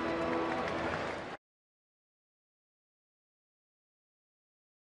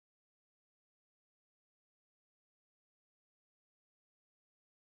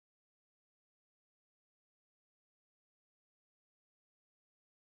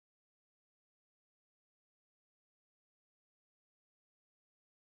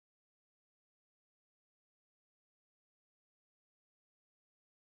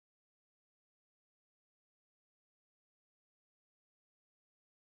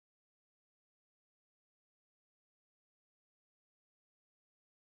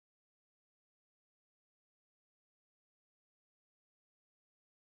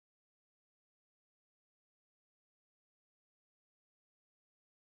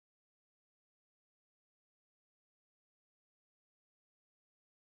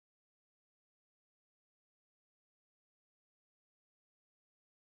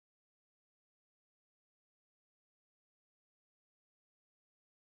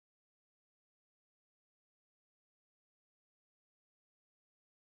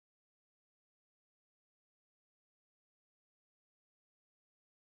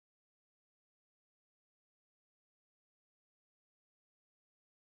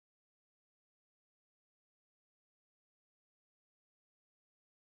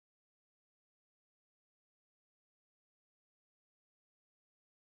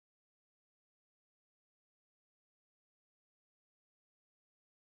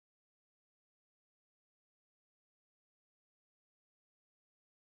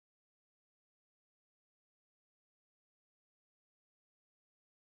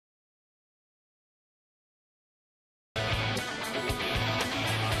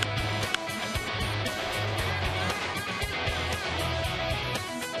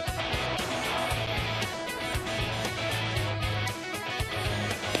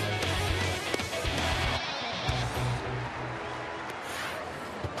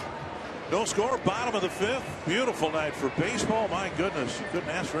 No score, bottom of the 5th. Beautiful night for baseball. My goodness, you couldn't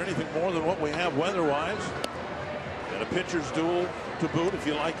ask for anything more than what we have weather-wise. And a pitcher's duel to boot, if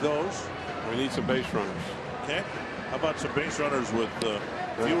you like those. We need some base runners. Okay. How about some base runners with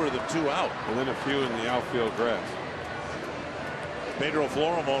fewer than 2 out? And then a few in the outfield grass. Pedro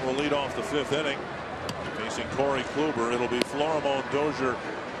Florimon will lead off the 5th inning. Facing Corey Kluber. It'll be Florimon, Dozier,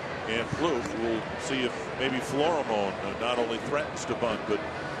 and Plouffe. We'll see if maybe Florimon not only threatens to bunt, but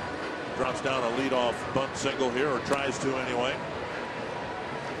drops down a leadoff bunt single here, or tries to anyway.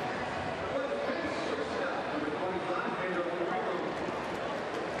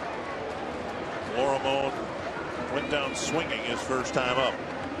 Florimon went down swinging his first time up.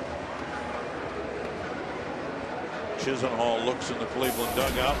 Chisenhall looks in the Cleveland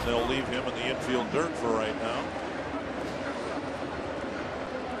dugout, and they'll leave him in the infield dirt for right now.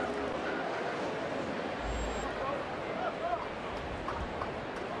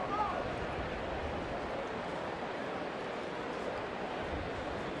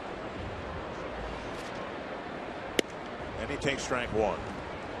 And he takes strike 1.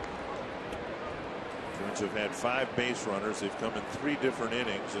 Twins have had 5 base runners. They've come in 3 different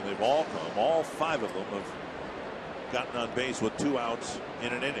innings, and they've all 5 of them have gotten on base with 2 outs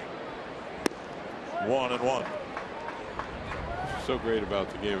in an inning. 1-1. So great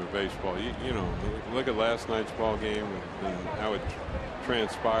about the game of baseball. You know, look at last night's ball game and how it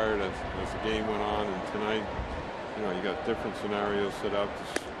transpired as the game went on. And tonight, you know, you got different scenarios set up.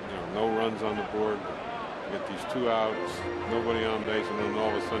 You know, no runs on the board. You get these 2 outs, nobody on base, and then all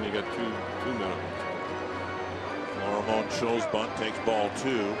of a sudden you got two men. Florimon shows bunt, takes ball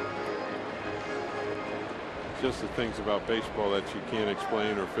 2. Just the things about baseball that you can't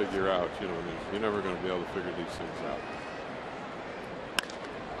explain or figure out. You know, you're never going to be able to figure these things out.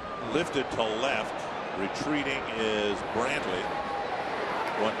 Lifted to left. Retreating is Brantley.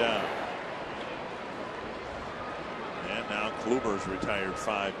 1 down. And now Kluber's retired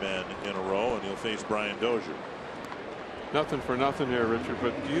 5 men in a row, and he'll face Brian Dozier. Nothing for nothing here, Richard,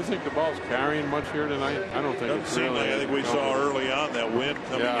 but do you think the ball's carrying much here tonight? I don't think Doesn't it's seem really. like, I think we saw early on that wind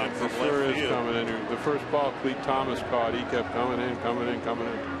coming in from it sure left is field. coming in. The first ball Cleet Thomas caught, he kept coming in.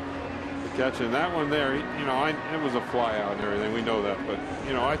 The catch, and that one there, you know, it was a fly out and everything. We know that, but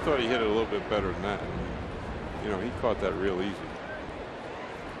you know, I thought he hit it a little bit better than that. You know, he caught that real easy.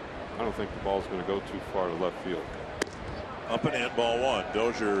 I don't think the ball's going to go too far to left field. Up and in, ball 1.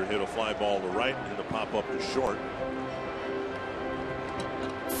 Dozier hit a fly ball to right and hit a pop up to short.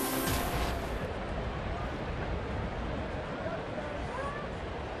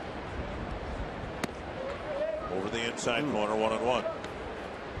 Over the inside corner, 1-1.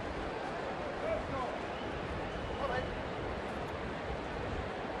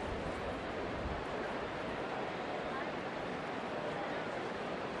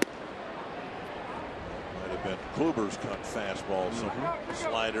 Might have been Kluber's cut fastball, some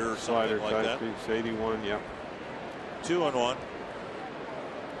slider, something like that. It's 81, yeah. 2-1.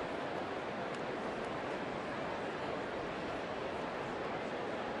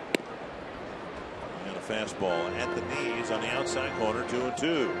 Fastball at the knees on the outside corner,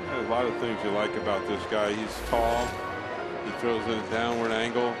 2-2. A lot of things you like about this guy. He's tall. He throws at a downward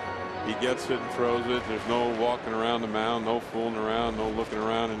angle. He gets it and throws it. There's no walking around the mound, no fooling around, no looking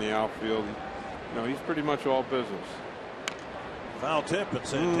around in the outfield. You know, he's pretty much all business. Foul tip, and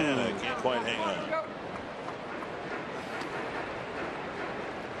Santana can't quite hang on.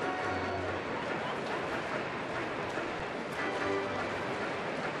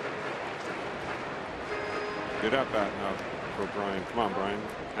 Good at bat now for Brian. Come on, Brian.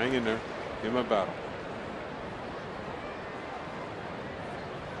 Hang in there. Give him a battle.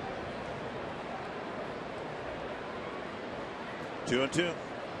 Two and 2.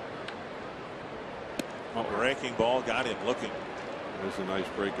 Breaking ball got him looking. There's a nice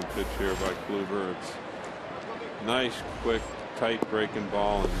breaking pitch here by Kluber. It's nice, quick, tight breaking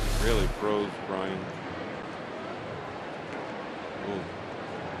ball, and really froze Brian. Ooh.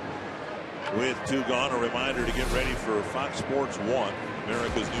 With 2 gone, a reminder to get ready for Fox Sports 1,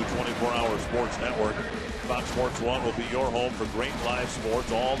 America's new 24-hour sports network. Fox Sports 1 will be your home for great live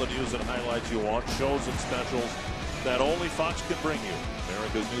sports, all the news and highlights you want, shows and specials that only Fox can bring you.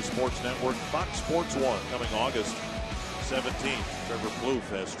 America's new sports network, Fox Sports 1, coming August 17th. Trevor Plouffe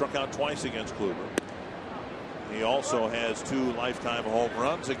has struck out twice against Kluber. He also has 2 lifetime home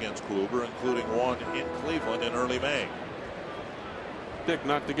runs against Kluber, including 1 in Cleveland in early May. Dick,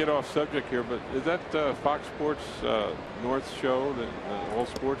 not to get off subject here, but is that Fox Sports North show, the all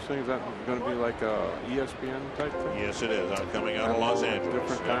sports thing? Is that going to be like a ESPN type thing? Yes, it is. Coming out of Los Angeles.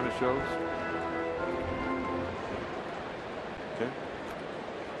 Different kind of shows. Okay.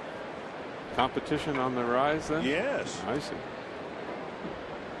 competition on the rise then? Yes. I see.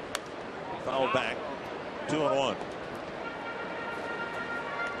 Foul back. 2-1.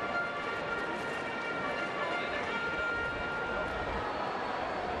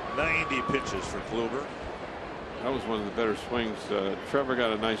 .90 pitches for Kluber. That was one of the better swings. Trevor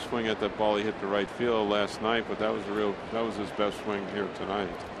got a nice swing at that ball. He hit the right field last night, but that was his best swing here tonight.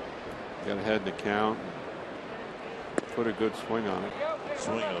 Got ahead in the count. Put a good swing on it.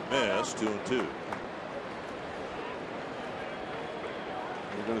 Swing and a miss. 2-2.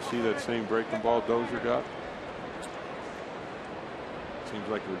 We're going to see that same breaking ball Dozier got. Seems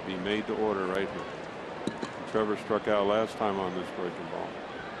like it would be made to order right here. Trevor struck out last time on this breaking ball.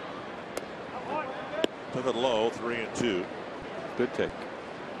 Took it low. 3-2. Good take.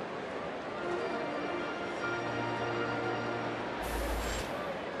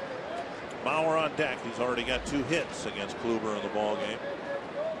 Mauer on deck. He's already got 2 hits against Kluber in the ball game.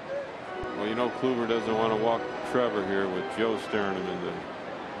 Well, you know, Kluber doesn't want to walk Trevor here with Joe staring him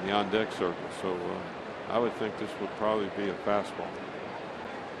in the on deck circle. So I would think this would probably be a fastball.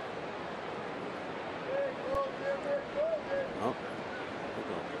 Oh.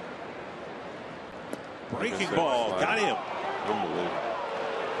 Breaking ball. Got him. Unbelievable.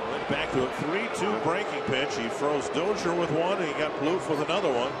 Went back to a 3-2 breaking pitch. He froze Dozier with one, and he got Plouffe with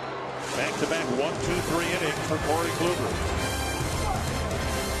another one. Back-to-back 1-2-3 innings for Corey Kluber.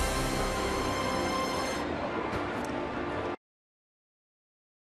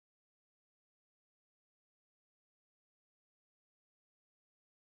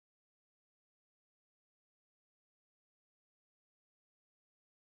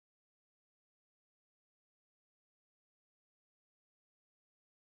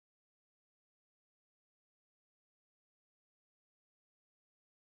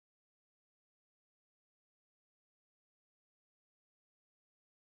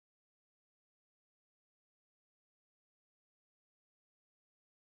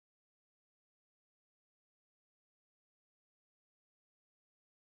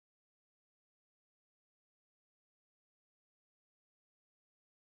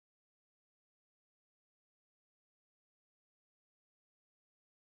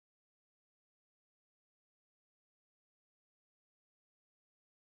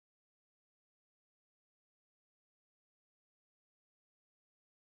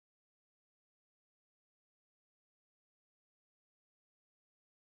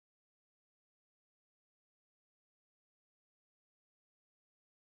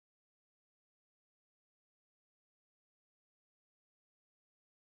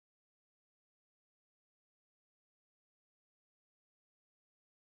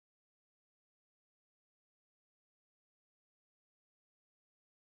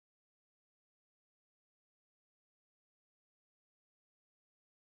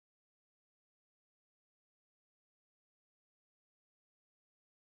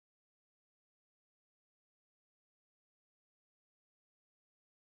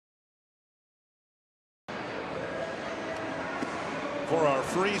 For our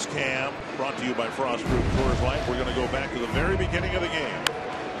freeze cam, brought to you by Frostproof Coors Light, we're going to go back to the very beginning of the game.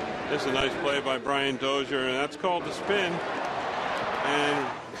 This is a nice play by Brian Dozier, and that's called the spin. And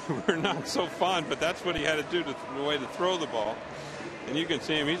we're not so fond, but that's what he had to do to the way to throw the ball. And you can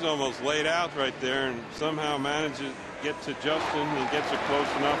see him; he's almost laid out right there, and somehow manages to get to Justin. He gets it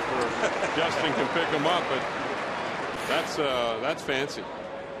close enough where Justin can pick him up. But that's fancy.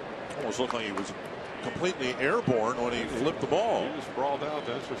 Almost looked like he was completely airborne when he flipped the ball. He was sprawled out,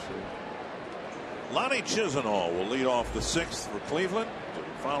 that's for sure. Lonnie Chisenhall will lead off the 6th for Cleveland,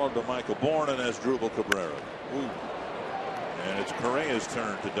 followed by Michael Bourne and as Drupal Cabrera. Ooh. And it's Correa's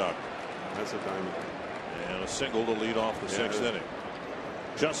turn to duck. That's a diamond. And a single to lead off the 6th inning.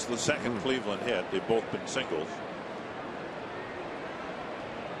 Just the second Cleveland hit. They've both been singles.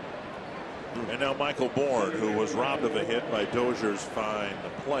 And now Michael Bourne, who was robbed of a hit by Dozier's fine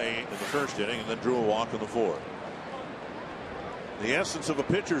play in the first inning and then drew a walk in the 4th. The essence of a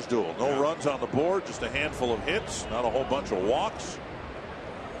pitcher's duel. No runs on the board, just a handful of hits, not a whole bunch of walks.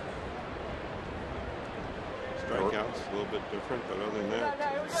 Strikeouts a little bit different, but other than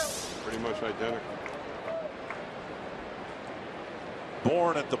that, pretty much identical.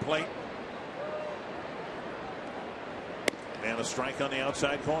 Bourne at the plate. And a strike on the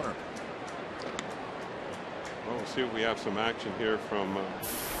outside corner. Well, we'll see if we have some action here from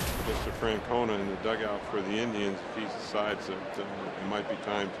Mr. Francona in the dugout for the Indians if he decides that it might be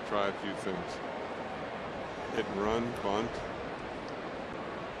time to try a few things. Hit and run, bunt.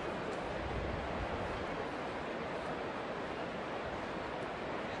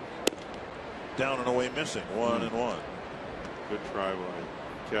 Down and away missing. 1-1. Good try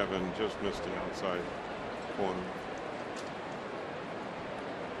by Kevin, just missed the outside corner.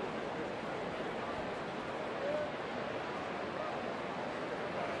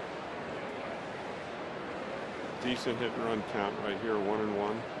 Decent hit and run count right here,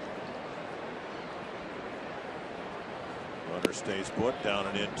 1-1. Runner stays put, down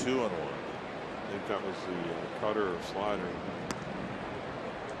and in, 2-1. I think that was the cutter or slider.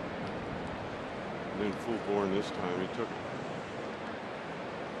 Didn't fool Bourne this time. He took it.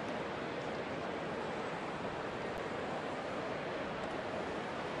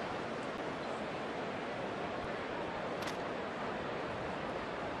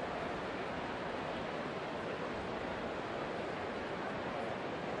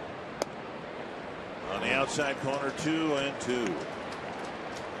 On the outside corner, 2-2.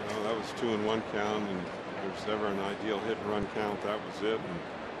 That was 2-1 count, and if there's ever an ideal hit and run count, that was it. And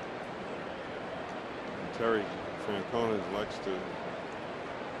Terry Francona likes to,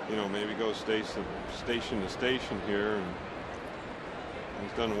 maybe go station to station here, and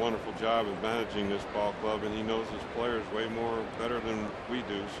he's done a wonderful job of managing this ball club, and he knows his players way more better than we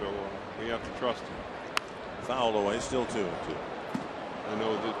do, so we have to trust him. Fouled away, still 2-2. I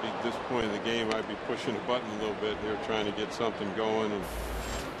know that at this point in the game, I'd be pushing the button a little bit here, trying to get something going and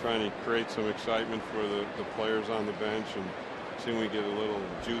trying to create some excitement for the players on the bench, and see we get a little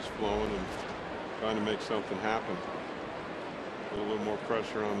juice flowing and trying to make something happen. Put a little more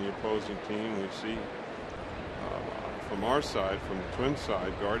pressure on the opposing team. We see from our side, from the Twins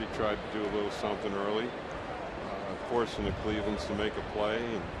side, Gardy tried to do a little something early, forcing the Clevelands to make a play,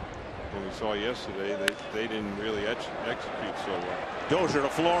 and we saw yesterday they didn't really execute so well. Dozier to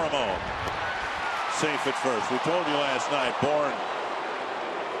Florimo. Safe at first. We told you last night, Bourne,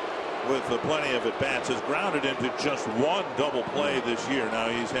 with plenty of at-bats, has grounded into just one double play this year. Now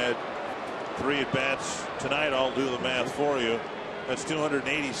he's had 3 at-bats tonight. I'll do the math for you. That's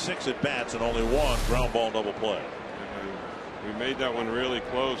 286 at-bats and only 1 ground ball double play. We made that one really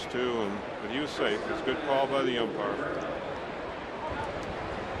close too, but he was safe. It was a good call by the umpire.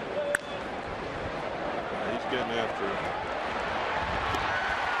 He's getting after it.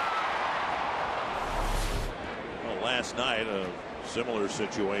 Well, last night, a similar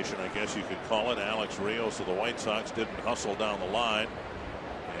situation, I guess you could call it. Alex Rios of the White Sox didn't hustle down the line,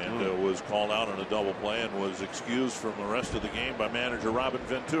 and was called out on a double play and was excused from the rest of the game by manager Robin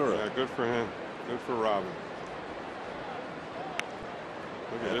Ventura. Yeah, good for him. Good for Robin.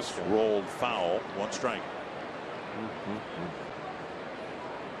 Look at this one. Rolled foul, 1 strike.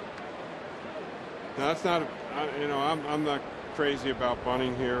 Now, that's not, I'm not crazy about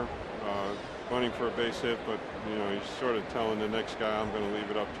bunting here, bunting for a base hit, but he's sort of telling the next guy, I'm going to leave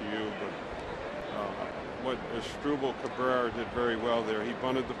it up to you. But what Asdrubal Cabrera did very well there, he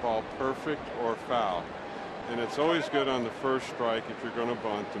bunted the ball perfect or foul, and it's always good on the first strike if you're going to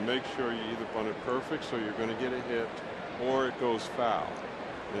bunt to make sure you either bunt it perfect, so you're going to get a hit, or it goes foul.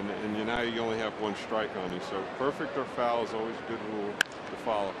 And now you only have 1 strike on you, so perfect or foul is always a good rule to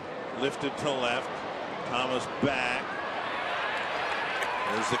follow. Lifted to left, Thomas back.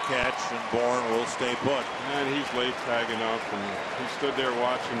 There's the catch, and Bourne will stay put. And he's late tagging up, and he stood there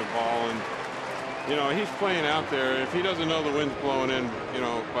watching the ball, and he's playing out there. If he doesn't know the wind's blowing in,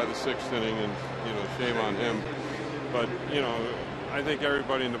 by the 6th inning, and shame on him. But I think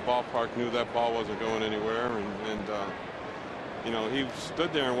everybody in the ballpark knew that ball wasn't going anywhere, and he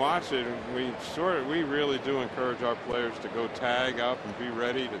stood there and watched it. And we really do encourage our players to go tag up and be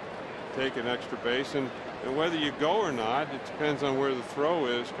ready to take an extra base, and whether you go or not, it depends on where the throw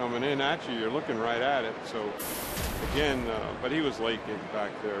is coming in at you. You're looking right at it. So again, but he was late getting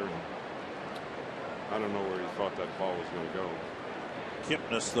back there. I don't know where he thought that ball was going to go.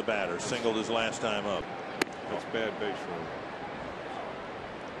 Kipnis, the batter, singled his last time up. That's bad base run.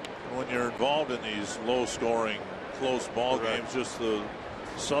 When you're involved in these low-scoring, close ball games, just the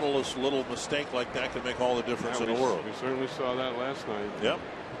subtlest little mistake like that can make all the difference in the world. We certainly saw that last night. Yep.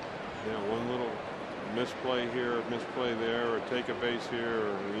 Yeah, one little misplay here, misplay there, or take a base here,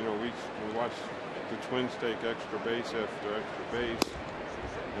 or we watched the Twins take extra base after extra base,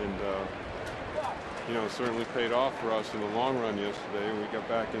 and certainly paid off for us in the long run yesterday. We got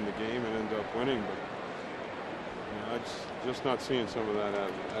back in the game and ended up winning, but I'm just not seeing some of that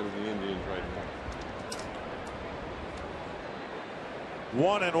out of the Indians right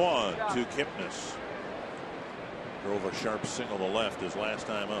now. 1-1 to Kipnis. Drove a sharp single to left his last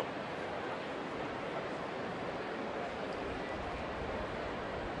time up.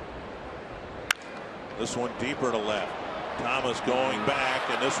 This one deeper to left. Thomas going back,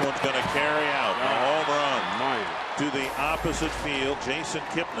 and this one's going to carry out a home run to the opposite field. Jason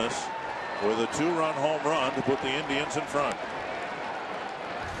Kipnis with a 2-run home run to put the Indians in front.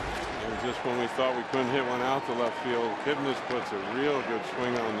 just when we thought we couldn't hit one out to left field, Kipnis puts a real good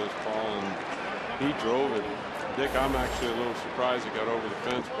swing on this ball, and he drove it. Dick, I'm actually a little surprised he got over the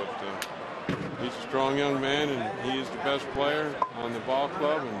fence, but he's a strong young man, and he is the best player on the ball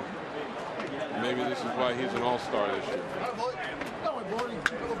club, and maybe this is why he's an all-star this year.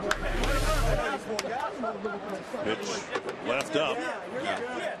 Pitch left up.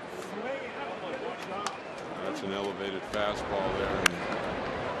 That's an elevated fastball there, and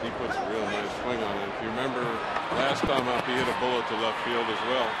he puts a real nice swing on it. If you remember last time up, he hit a bullet to left field as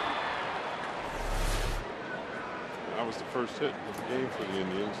well. That was the first hit of the game for the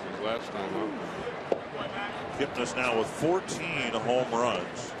Indians his last time up. Kipnis now with 14 home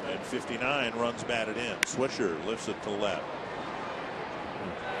runs and 59 runs batted in. Swisher lifts it to left.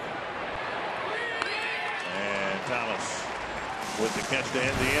 And Thomas with the catch to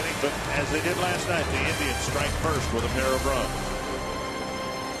end the inning, but as they did last night, the Indians strike first with a pair of runs.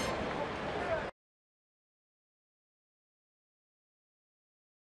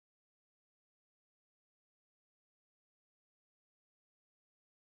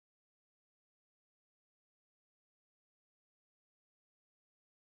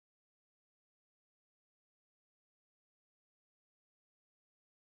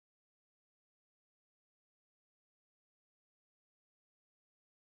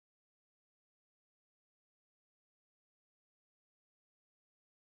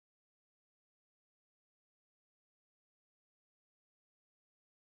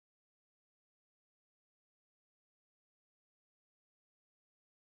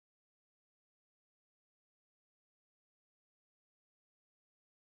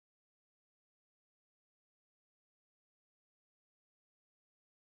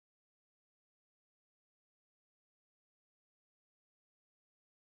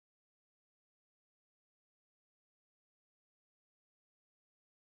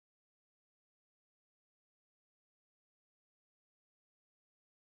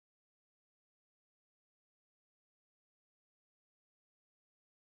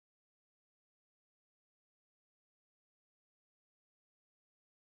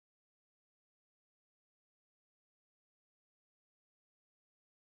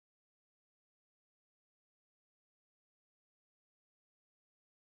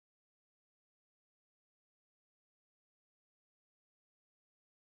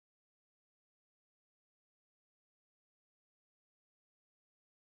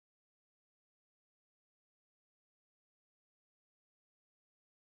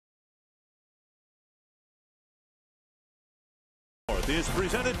 Is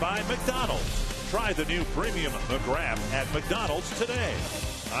presented by McDonald's. Try the new premium McWrap at McDonald's today.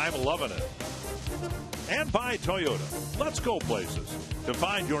 I'm loving it. And by Toyota. Let's go places. To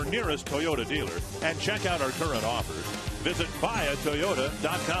find your nearest Toyota dealer and check out our current offers, visit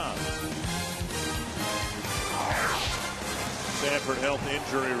buyatoyota.com. Sanford Health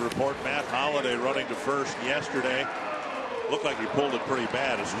Injury Report. Matt Holliday running to first yesterday. Looked like he pulled it pretty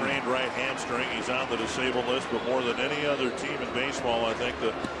bad. A strained right hamstring. He's on the disabled list, but more than any other team in baseball, I think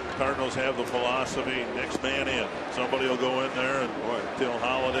the Cardinals have the philosophy, next man in. Somebody will go in there, and until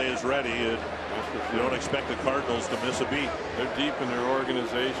Holliday is ready, you don't expect the Cardinals to miss a beat. They're deep in their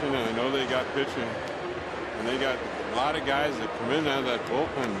organization, and I know they got pitching. And they got a lot of guys that come in out of that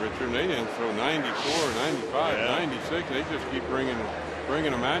bullpen, Richard, and they didn't throw 94, 95, 96. They just keep bringing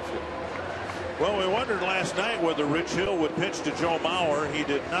them at you. Well, we wondered last night whether Rich Hill would pitch to Joe Mauer. He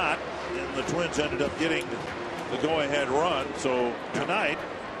did not, and the Twins ended up getting the go-ahead run. So tonight,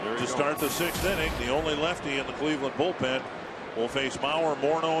 to start the sixth inning, the only lefty in the Cleveland bullpen will face Mauer,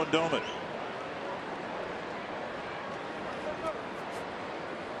 Morneau, and Doman.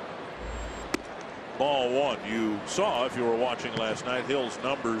 Ball one. You saw, if you were watching last night, Hill's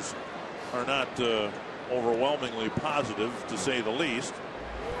numbers are not overwhelmingly positive, to say the least.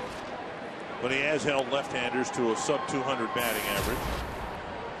 But he has held left-handers to a sub-200 batting average.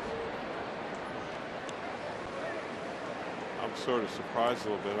 I'm sort of surprised a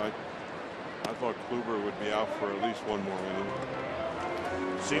little bit. I thought Kluber would be out for at least one more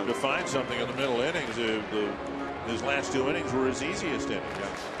inning. Seemed to find something in the middle innings. His last two innings were his easiest innings.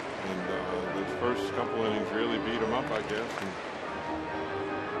 Yes. And those first couple innings really beat him up, I guess. And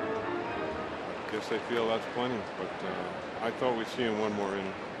I guess they feel that's plenty. But I thought we'd see him one more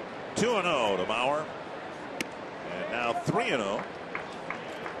inning. 2-0 to Mauer. And now 3-0.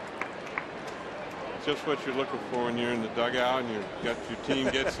 Just what you're looking for when you're in the dugout and your team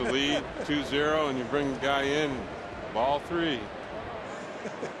gets the lead 2-0 and you bring the guy in, ball three.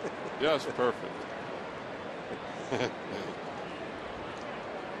 Just perfect.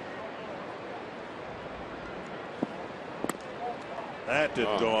 That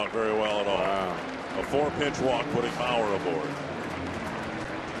didn't go on very well at all. Wow. A 4-pitch walk putting Bauer aboard.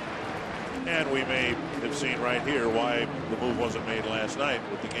 And we may have seen right here why the move wasn't made last night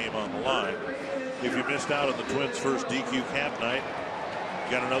with the game on the line. If you missed out on the Twins' first DQ camp night,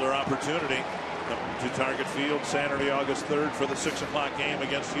 you got another opportunity to Target Field Saturday, August 3rd for the 6 o'clock game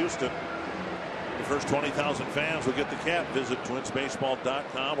against Houston. The first 20,000 fans will get the cap. Visit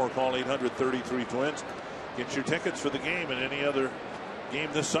twinsbaseball.com or call 800-33-TWINS. Get your tickets for the game and any other game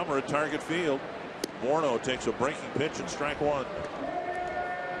this summer at Target Field. Morneau takes a breaking pitch and strike one.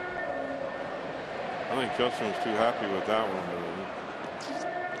 I think Justin was too happy with that one.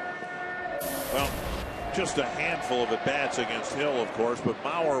 Well, just a handful of at-bats against Hill, of course, but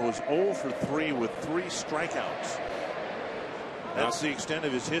Bauer was 0 for 3 with 3 strikeouts. That's the extent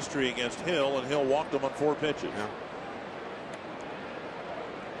of his history against Hill, and Hill walked him on 4 pitches. Yeah.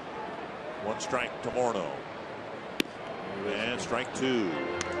 1 strike to Morneau. And strike 2.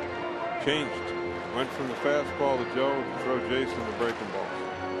 Changed. Went from the fastball to Joe to throw Jason the breaking ball.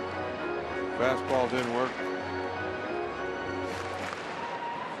 Fastball didn't work.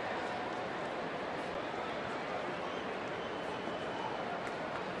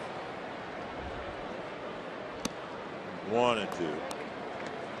 One and 2.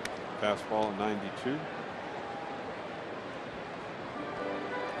 Fastball at 92.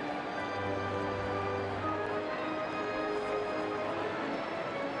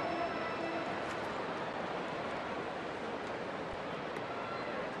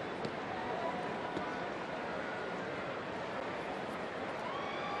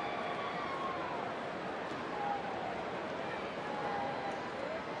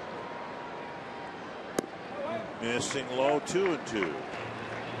 Missing low, 2 and 2.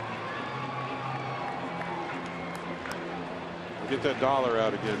 Get that dollar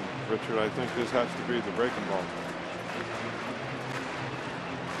out again, Richard. I think this has to be the breaking ball.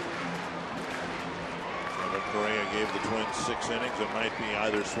 Correa gave the Twins 6 innings. It might be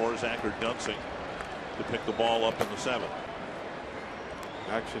either Swarzak or Dunsing to pick the ball up in the 7th.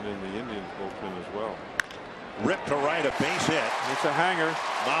 Action in the Indians bullpen as well. Ripped to right, a base hit. It's a hanger.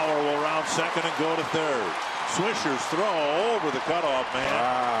 Bauer will round second and go to third. Swisher's throw over the cutoff man.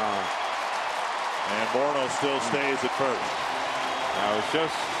 Wow. And Morneau still stays at first. Now it's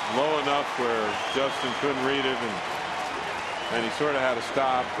just low enough where Justin couldn't read it, and he sort of had to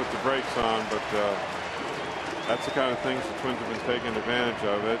stop, put the brakes on, but that's the kind of things the Twins have been taking advantage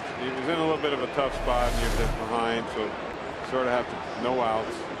of. He was in a little bit of a tough spot, and you're just behind, so sort of have to no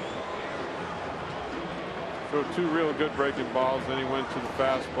outs. Threw 2 real good breaking balls, then he went to the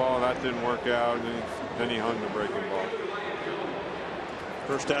fastball, that didn't work out, and then he hung the breaking ball.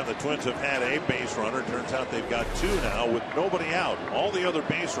 First time the Twins have had a base runner. Turns out they've got 2 now with nobody out. All the other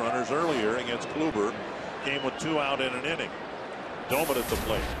base runners earlier against Kluber came with 2 out in an inning. Doman at the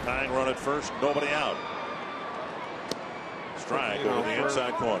plate. Tying run at first, nobody out. Strike over the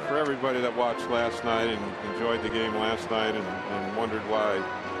inside corner. For everybody that watched last night and enjoyed the game last night and wondered why,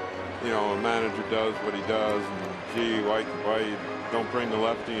 you know, a manager does what he does, and gee, why you don't bring the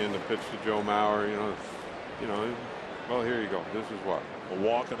lefty in to pitch to Joe Mauer, you know, well, here you go. This is what. A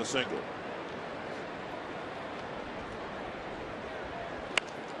walk and a single.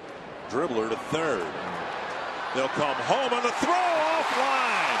 Dribbler to third. They'll come home on the throw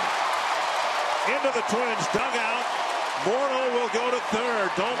offline. Into the Twins dugout. Morneau will go to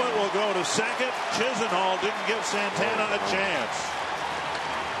third. Doman will go to second. Chisenhall didn't give Santana a chance.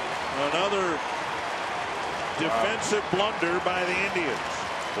 Another defensive blunder by the Indians.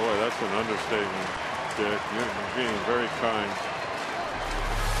 Boy, that's an understatement, Dick. You're being very kind.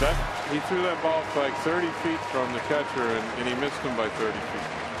 He threw that ball like 30 feet from the catcher, and he missed him by 30 feet.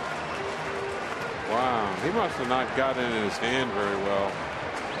 Wow, he must have not got it in his hand very well.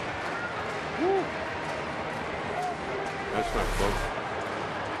 Woo. That's not close.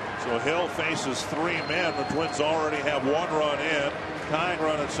 So Hill faces 3 men. The Twins already have 1 run in. Tying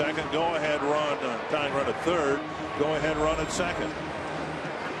run at second. Go ahead run. Tying run at third. Go ahead run at second.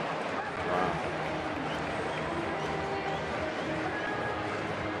 Wow.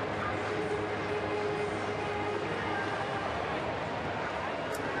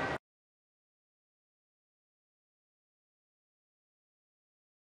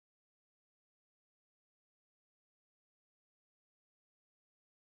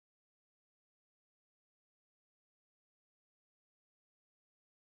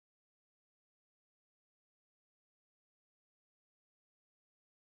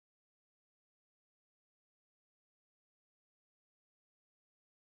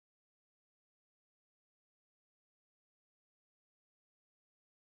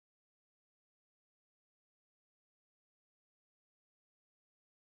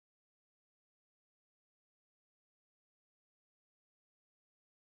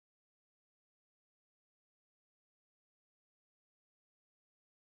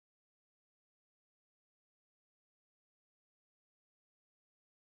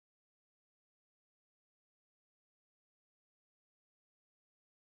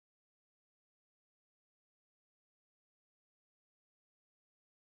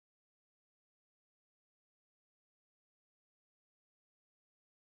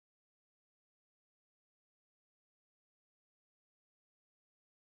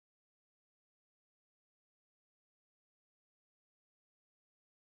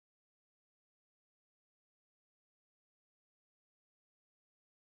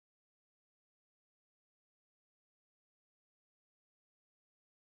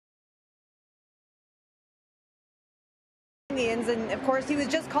 And of course, he was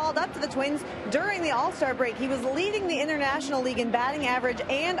just called up to the Twins during the All-Star break. He was leading the International League in batting average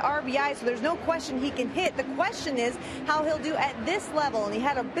and RBI, so there's no question he can hit. The question is how he'll do at this level, and he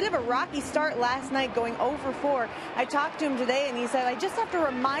had a bit of a rocky start last night, going 0 for 4. I talked to him today, and he said, I just have to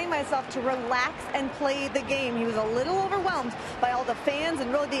remind myself to relax and play the game. He was a little overwhelmed by all the fans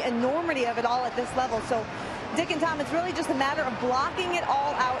and really the enormity of it all at this level. So, Dick and Tom, it's really just a matter of blocking it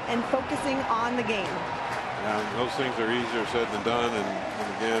all out and focusing on the game. Those things are easier said than done, and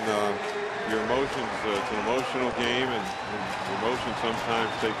again, your emotions, it's an emotional game, and emotions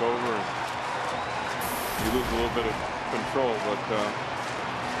sometimes take over, and you lose a little bit of control, but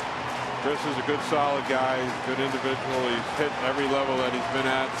Chris is a good, solid guy, good individual. He's hit every level that he's been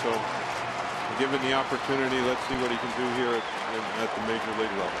at, so given the opportunity, let's see what he can do here at the major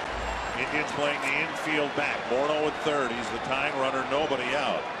league level. Indians playing the infield back. Morneau at third. He's the tying runner, nobody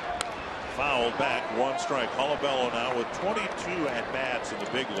out. Fouled back, 1 strike. Colabello now with 22 at-bats in the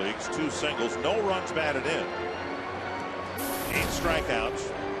big leagues, 2 singles, no runs batted in. 8 strikeouts.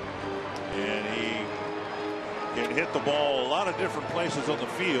 And he can hit the ball a lot of different places on the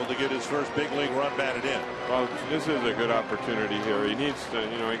field to get his first big league run batted in. Well, this is a good opportunity here. He needs to,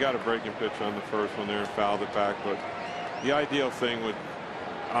 he got a breaking pitch on the first one there and fouled it back, but the ideal thing would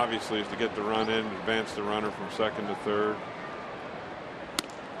obviously is to get the run in, advance the runner from second to third.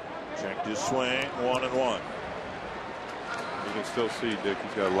 Checked his swing, 1-1. You can still see, Dick,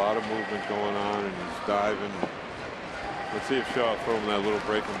 he's got a lot of movement going on, and he's diving. Let's see if Shaw throw him that little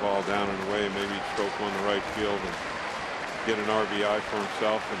breaking ball down and away. Maybe he'd stroke one to right field and get an RBI for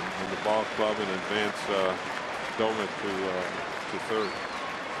himself and the ball club, and advance Domet to third.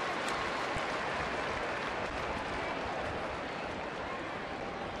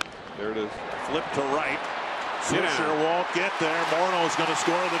 There it is. Flip to right. Swisher won't get there. Morneau's going to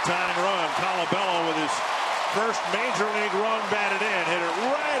score the tying run. Colabello with his first major league run batted in. Hit it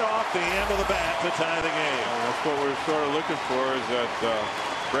right off the end of the bat to tie the game. That's what we're sort of looking for, is that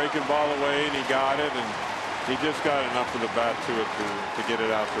breaking ball away, and he got it, and he just got enough of the bat to it to get it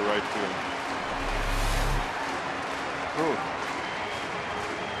out to right field. Ooh.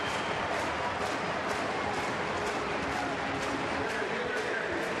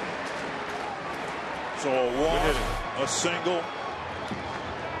 So a walk, a single,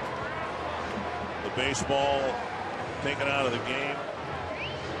 the baseball taken out of the game.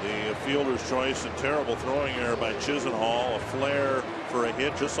 The fielder's choice, and terrible throwing error by Chisenhall. A flare for a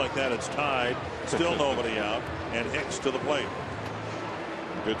hit, just like that. It's tied. Still nobody out, and Hicks to the plate.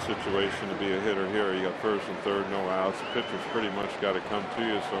 Good situation to be a hitter here. You got first and third, no outs. The pitcher's pretty much got to come to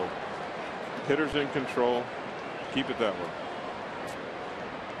you. So hitter's in control. Keep it that way.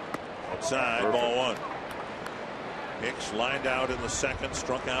 Outside, perfect. Ball 1. Hicks lined out in the second,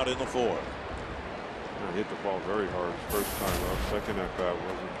 struck out in the fourth. He hit the ball very hard his first time up. Second at bat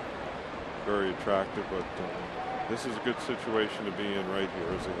wasn't very attractive, but this is a good situation to be in right here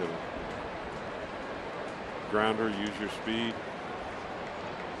as a hitter. Grounder, use your speed.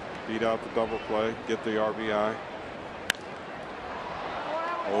 Beat out the double play, get the RBI.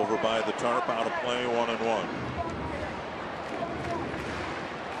 Over by the tarp, out of play, 1-1.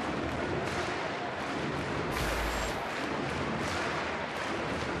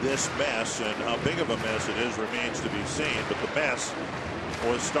 This mess, and how big of a mess it is, remains to be seen, but the mess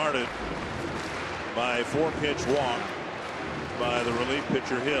was started by a 4-pitch walk by the relief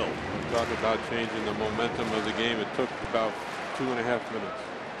pitcher Hill. Talk about changing the momentum of the game. It took about 2.5 minutes.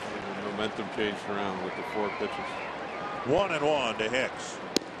 The momentum changed around with the 4 pitches. 1-1 to Hicks.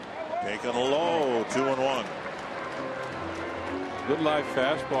 Taken low, 2-1. Good live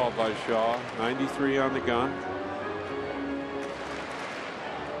fastball by Shaw. 93 on the gun.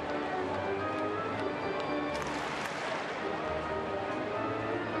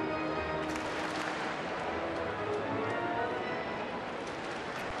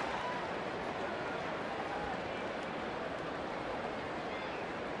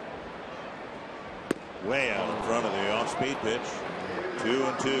 Way out in front of the off-speed pitch.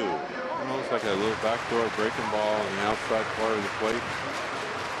 2-2. Almost like a little backdoor breaking ball on the outside part of the plate.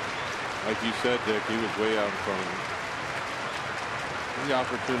 Like you said, Dick, he was way out in front of him. The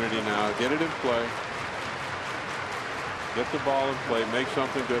opportunity now, get it in play. Get the ball in play, make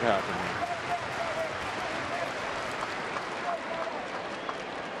something good happen.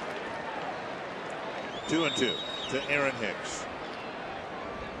 2-2 to Aaron Hicks.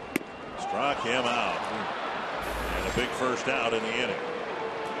 Struck him out. And a big first out in the inning.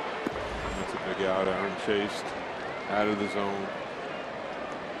 That's a big out. Aaron chased out of the zone.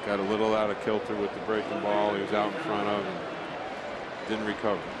 Got a little out of kilter with the breaking ball he was out in front of, and didn't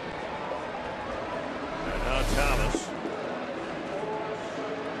recover. And now Thomas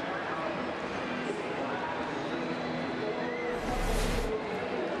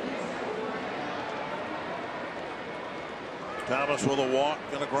Thomas with a walk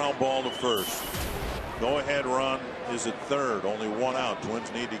and a ground ball to first. Go ahead run is at third. Only one out.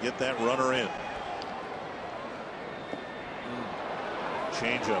 Twins need to get that runner in.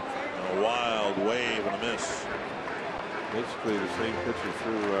 Changeup. A wild wave and a miss. Basically the same pitcher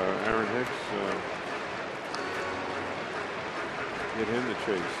through Aaron Hicks. Get him to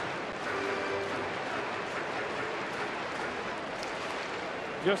chase.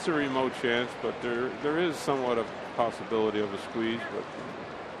 Just a remote chance, but there is somewhat of a possibility of a squeeze, but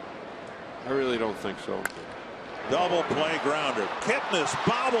I really don't think so. Double play grounder. Kipnis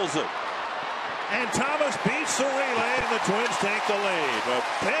bobbles it. And Thomas beats the relay, and the Twins take the lead. A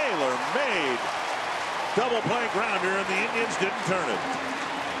tailor-made double play grounder, and the Indians didn't turn it.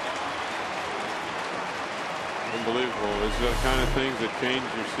 Unbelievable. It's the kind of things that change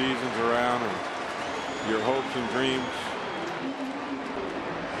your seasons around and your hopes and dreams.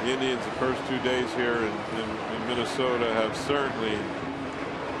 The Indians, the first 2 days here in Minnesota, have certainly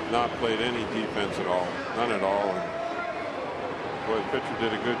not played any defense at all. None at all. And boy, the pitcher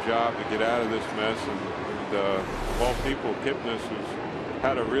did a good job to get out of this mess. And of all people, Kipnis, who's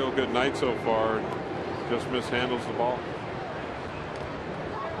had a real good night so far, just mishandles the ball.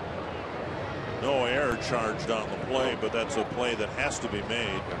 No error charged on the play, but that's a play that has to be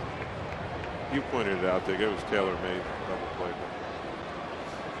made. You pointed it out there. It was tailor-made double play.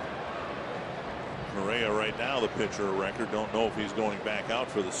 Correa right now the pitcher record. Don't know if he's going back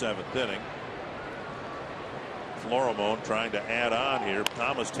out for the 7th inning. Florimone trying to add on here.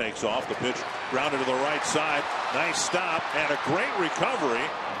 Thomas takes off. The pitch grounded to the right side. Nice stop and a great recovery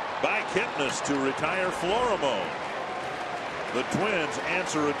by Kipnis to retire Florimone. The Twins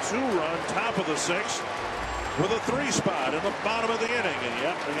answer a 2-run top of the 6th with a 3 spot in the bottom of the inning. And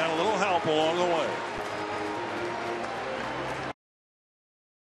yep, they got a little help along the way.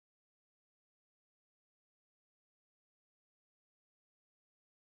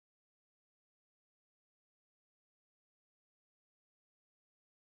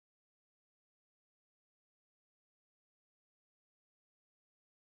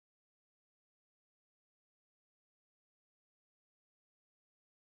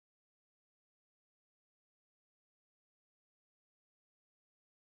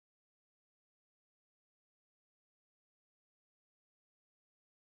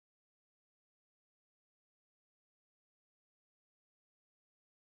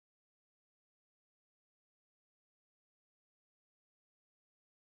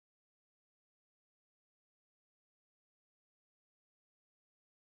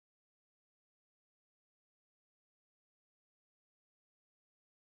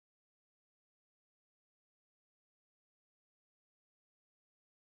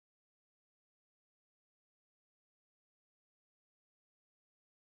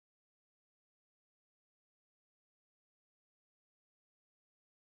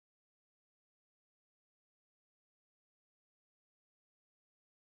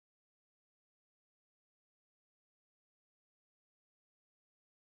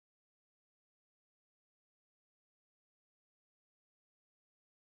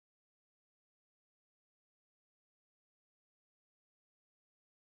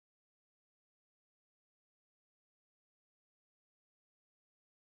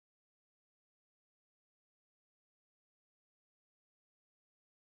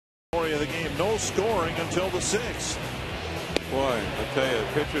 Story of the game, no scoring until the 6th. Boy, I tell you,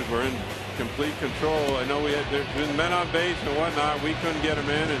 the pitchers were in complete control. I know there's been men on base and whatnot. We couldn't get them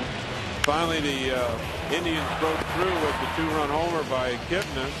in, and finally the Indians broke through with the 2-run homer by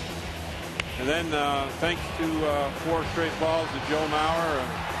Kipnis. And then thanks to 4 straight balls to Joe Mauer,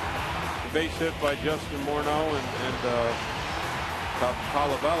 a base hit by Justin Morneau and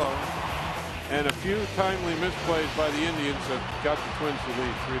Colabello, and a few timely misplays by the Indians have got the Twins to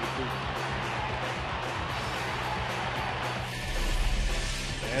lead 3-2.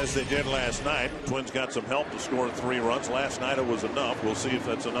 As they did last night, Twins got some help to score 3 runs. Last night it was enough. We'll see if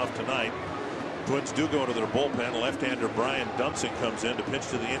that's enough tonight. Twins do go to their bullpen. Left-hander Brian Dunsing comes in to pitch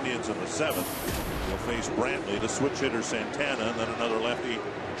to the Indians in the 7th. He'll face Brantley, the switch hitter Santana, and then another lefty,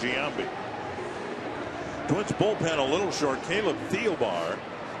 Giambi. Twins bullpen a little short. Caleb Thielbar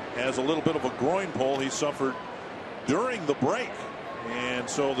has a little bit of a groin pull he suffered during the break, and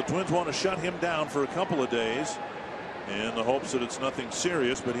so the Twins want to shut him down for a couple of days in the hopes that it's nothing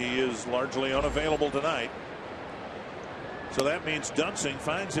serious, but he is largely unavailable tonight. So that means Dunsing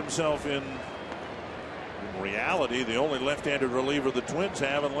finds himself in reality the only left-handed reliever the Twins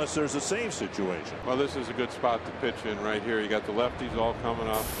have unless there's a save situation. Well, this is a good spot to pitch in right here. You got the lefties all coming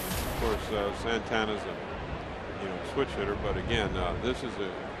up. Of course, Santana's a switch hitter, but again, this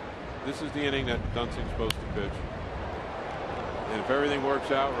is the inning that Dunsing's supposed to pitch. And if everything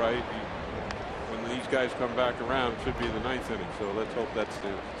works out right, when these guys come back around, it should be the 9th inning. So let's hope that's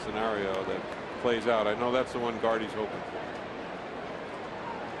the scenario that plays out. I know that's the one Gardy's hoping for.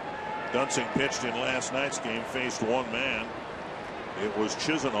 Dunsing pitched in last night's game, faced one man. It was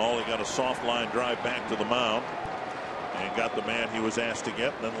Chisenhall. He got a soft line drive back to the mound and got the man he was asked to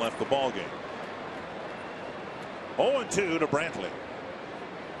get, and then left the ball game. 0-2 to Brantley.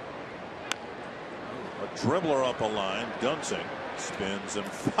 A dribbler up a line. Dunsing spins and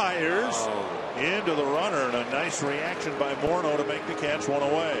fires into the runner, and a nice reaction by Morneau to make the catch, one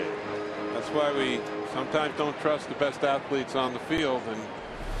away. That's why we sometimes don't trust the best athletes on the field, and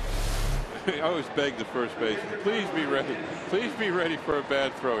I always beg the first baseman, please be ready. Please be ready for a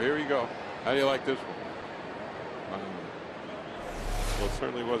bad throw. Here you go. How do you like this one? Well, it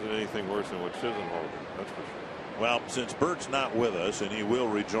certainly wasn't anything worse than what Chisenhall did, that's for sure. Well, since Bert's not with us, and he will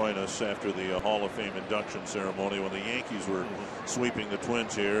rejoin us after the Hall of Fame induction ceremony, when the Yankees were sweeping the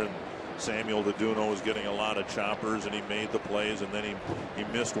Twins here, and Samuel Deduno was getting a lot of choppers, and he made the plays, and then he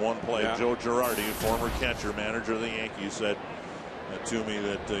missed one play. Yeah. Joe Girardi, former catcher, manager of the Yankees, said to me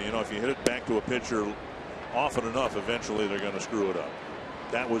that you know, if you hit it back to a pitcher often enough, eventually they're going to screw it up.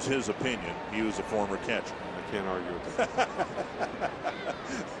 That was his opinion. He was a former catcher. I can't argue with that.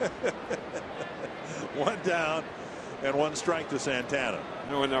 One down and one strike to Santana.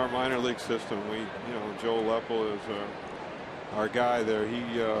 You know, in our minor league system, Joe Leppel is our guy there. He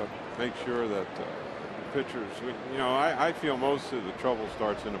makes sure that the pitchers, I feel most of the trouble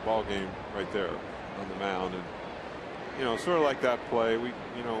starts in the ball game right there on the mound, and sort of like that play.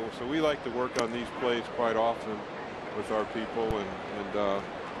 So we like to work on these plays quite often with our people, and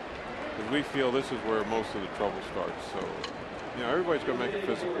because we feel this is where most of the trouble starts. So everybody's going to make a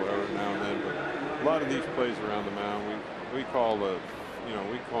physical error now and then, but a lot of these plays around the mound, we call them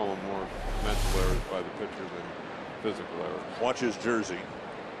more mental errors by the pitcher than physical errors. Watch his jersey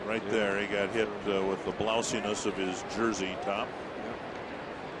right there. He got hit with the blousiness of his jersey top.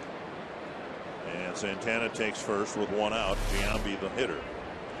 And Santana takes first with one out. Giambi the hitter.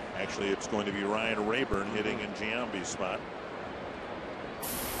 Actually, it's going to be Ryan Rayburn hitting in Giambi's spot.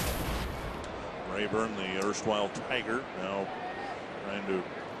 Rayburn, the erstwhile Tiger, now trying to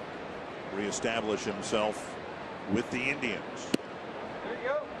reestablish himself with the Indians.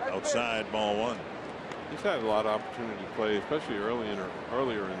 Outside, ball one. He's had a lot of opportunity to play, especially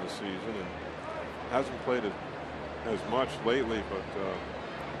earlier in the season, and hasn't played as much lately, but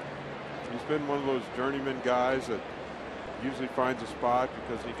he's been one of those journeyman guys that usually finds a spot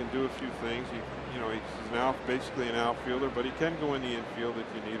because he can do a few things. He's now basically an outfielder, but he can go in the infield if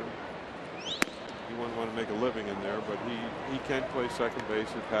you need him. He wouldn't want to make a living in there, but he can play second base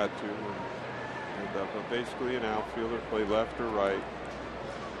if had to, but basically an outfielder, play left or right.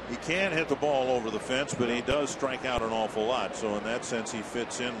 He can hit the ball over the fence, but he does strike out an awful lot. So in that sense, he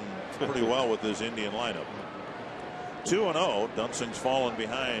fits in pretty well with this Indian lineup. 2-0. Dunsing's fallen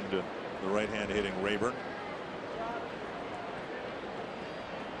behind the right-hand hitting Rayburn.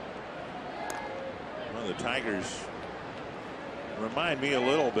 Well, the Tigers remind me a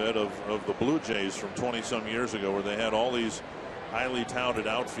little bit of the Blue Jays from 20-some years ago, where they had all these highly touted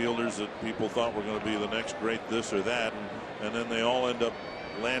outfielders that people thought were going to be the next great this or that, and then they all end up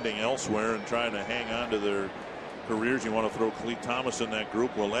landing elsewhere and trying to hang on to their careers. You want to throw Cleet Thomas in that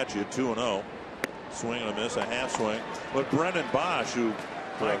group. We'll let you. 2-0. Swing and a miss, a half swing. But Brendan Bosch, who,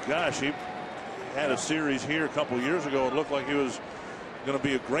 my gosh, he had a series here a couple years ago. It looked like he was going to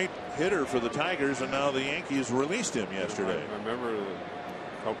be a great hitter for the Tigers, and now the Yankees released him yesterday. I remember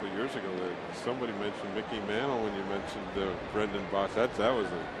a couple of years ago that somebody mentioned Mickey Mantle when you mentioned Brendan Bosch. That was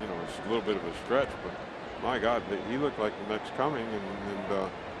a little bit of a stretch, but my God, he looked like the next coming,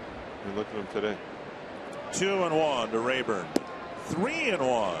 and look at him today. 2-1 to Rayburn.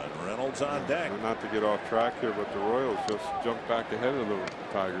 3-1. Reynolds on deck. Not to get off track here, but the Royals just jumped back ahead of the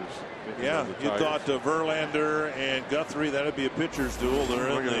Tigers. Yeah, you thought Verlander and Guthrie, that'd be a pitcher's duel. They're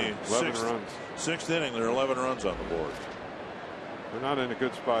in the sixth inning. There are 11 runs on the board. We're not in a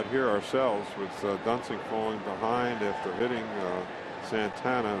good spot here ourselves, with Dunsing falling behind after hitting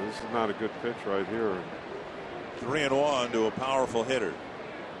Santana. This is not a good pitch right here. 3-1 to a powerful hitter.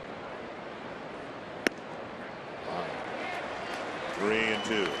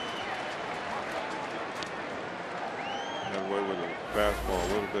 3-2. Got away with a fastball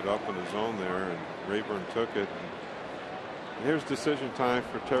a little bit up in the zone there, and Rayburn took it. And here's decision time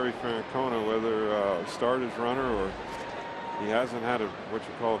for Terry Francona, whether start his runner, or he hasn't had what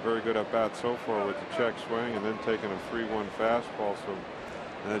you call a very good at bat so far with the check swing and then taking a 3-1 fastball. So,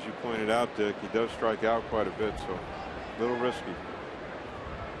 and as you pointed out, Dick, he does strike out quite a bit, so a little risky.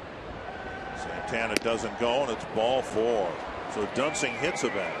 Santana doesn't go, and it's ball 4. So Dunsing hits a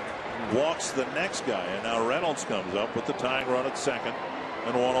batter, walks the next guy, and now Reynolds comes up with the tying run at second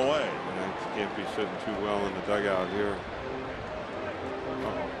and one away. Yeah, can't be sitting too well in the dugout here.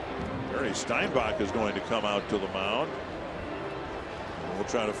 Harry Steinbach is going to come out to the mound. And we'll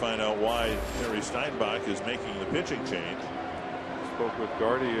try to find out why Harry Steinbach is making the pitching change. Spoke with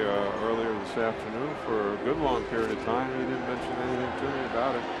Gardy earlier this afternoon for a good long period of time. He didn't mention anything to me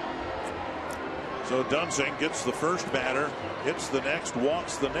about it. So Dunsing gets the first batter, hits the next,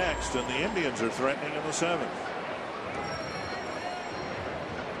 walks the next, and the Indians are threatening in the seventh.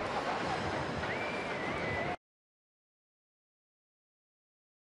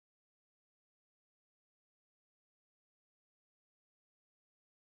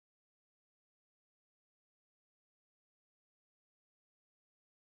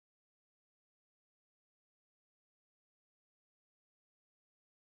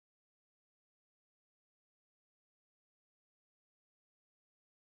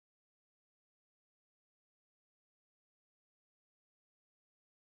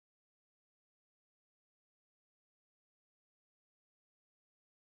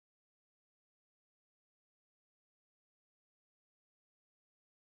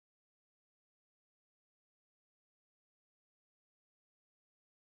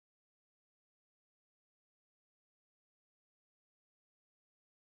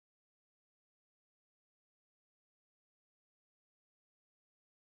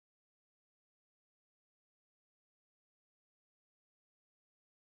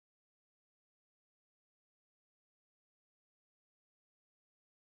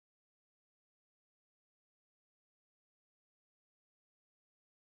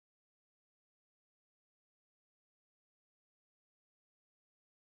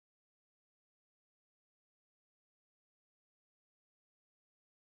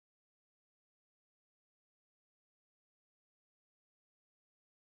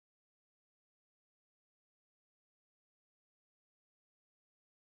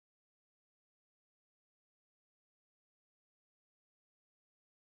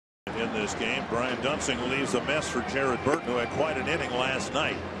 In this game, Brian Dunsing leaves a mess for Jared Burton, who had quite an inning last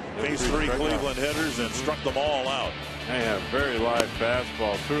night. Faced three Cleveland hitters and struck them all out. They have very live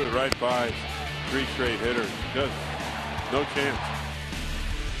fastball, threw it right by three straight hitters. Just no chance.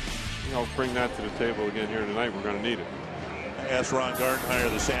 I'll bring that to the table again here tonight. We're going to need it. I asked Ron Gardenhire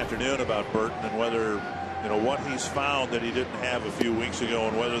this afternoon about Burton and whether, what he's found that he didn't have a few weeks ago,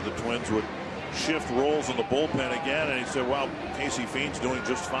 and whether the Twins would shift roles in the bullpen again. And he said, well, Casey Fiend's doing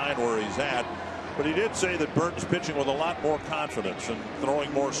just fine where he's at. But he did say that Burton's pitching with a lot more confidence and throwing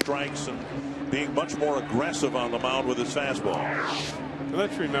more strikes and being much more aggressive on the mound with his fastball.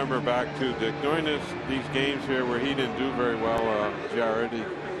 Let's remember back to Dick, during these games here where he didn't do very well, Jared,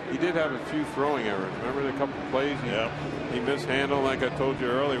 he did have a few throwing errors. Remember the couple plays he mishandled, like I told you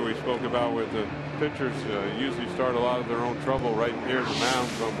earlier, we spoke about with the pitchers usually start a lot of their own trouble right near the mound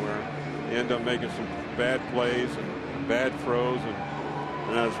somewhere. They end up making some bad plays and bad throws,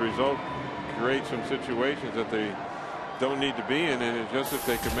 and as a result create some situations that they don't need to be in, and it's just if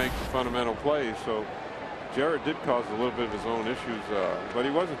they could make the fundamental plays. So Jared did cause a little bit of his own issues, but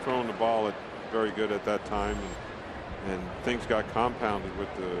he wasn't throwing the ball very good at that time, and things got compounded with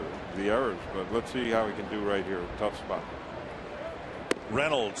the errors. But let's see how he can do right here. Tough spot.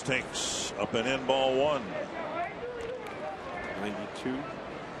 Reynolds takes up an in ball one. 92.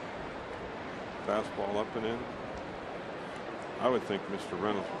 Fastball up and in. I would think Mr.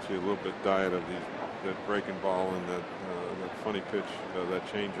 Reynolds would see a little bit diet of that breaking ball and that funny pitch, that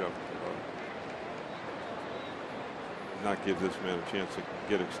changeup. Not give this man a chance to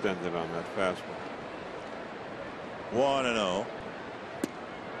get extended on that fastball. 1-0.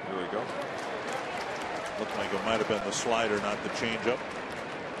 Here we go. Looked like it might have been the slider, not the changeup.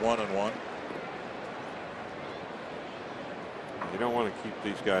 1-1. You don't want to keep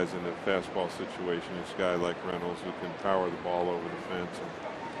these guys in a fastball situation. This guy like Reynolds, who can power the ball over the fence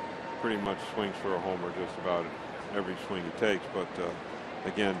and pretty much swings for a homer just about every swing he takes. But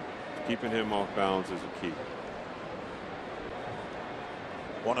again, keeping him off balance is a key.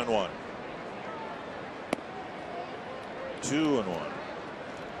 1-1. 2-1.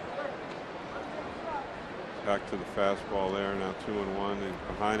 Back to the fastball there. Now 2-1. He's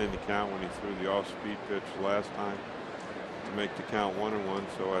behind in the count when he threw the off-speed pitch last time to make the count 1-1.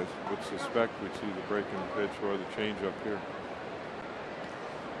 So I would suspect we'd see the breaking pitch or the changeup here.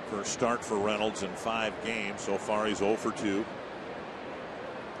 First start for Reynolds in 5 games. So far he's 0 for 2.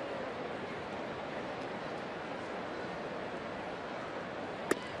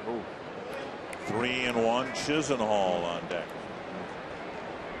 Oh. 3-1. Chisenhall on deck.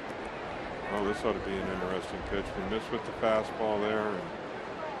 Oh, Oh, this ought to be an interesting pitch. We missed with the fastball there. And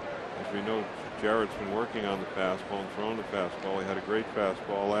as we know, Jarrett's been working on the fastball and throwing the fastball. He had a great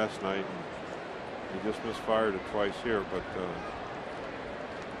fastball last night. And he just misfired it twice here, but this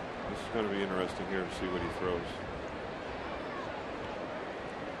is going to be interesting here to see what he throws.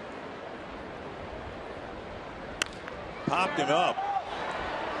 Popped him up.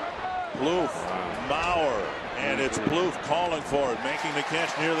 Plouffe, Mauer, and it's Plouffe calling for it, making the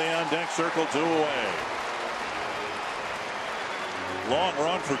catch near the on-deck circle, 2 away. Long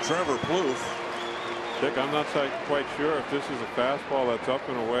run for Trevor Plouffe. Dick, I'm not quite sure if this is a fastball that's up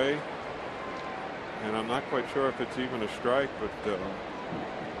and away, and I'm not quite sure if it's even a strike, but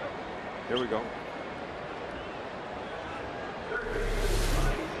here we go.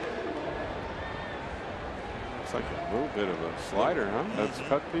 It's like a little bit of a slider, huh? That's a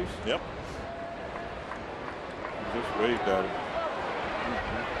cut piece? Yep. He just waved at it.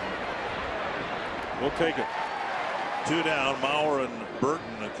 We'll take it. 2 down. Mauer and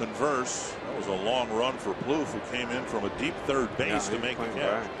Burton converse. That was a long run for Plouffe, who came in from a deep third base to make the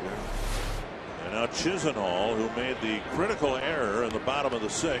catch. And now Chisenhall, who made the critical error in the bottom of the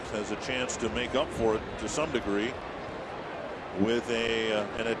 6th, has a chance to make up for it to some degree with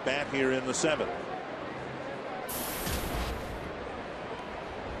an at bat here in the 7th.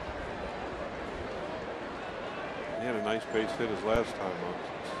 He had a nice base hit his last time up.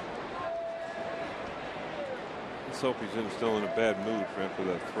 Let's hope he's still in a bad mood after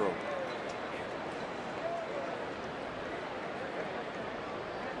that throw.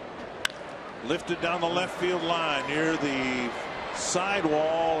 Lifted down the left field line near the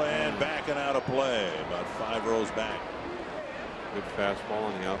sidewall and backing out of play about 5 rows back. Good fastball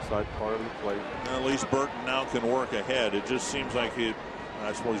on the outside part of the plate. At least Burton now can work ahead. It just seems like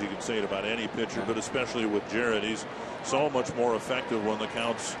I suppose you can say it about any pitcher, but especially with Jarrett, he's so much more effective when the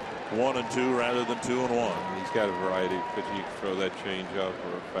count's 1-2 rather than 2-1. He's got a variety of pitches. He can throw that changeup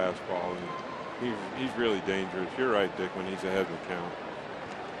or a fastball, and he's really dangerous. You're right, Dick, when he's ahead of the count.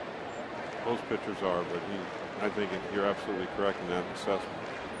 Most pitchers are, but I think you're absolutely correct in that assessment.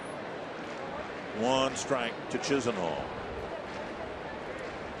 1 strike to Chisenhall.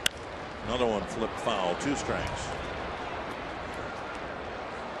 Another one flipped foul. 2 strikes.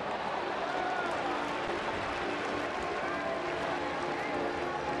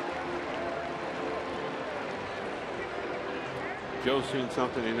 Joe's seen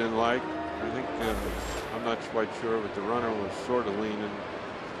something he didn't like. I think I'm not quite sure, but the runner was sort of leaning,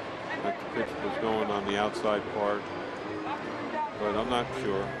 like the pitch was going on the outside part. But I'm not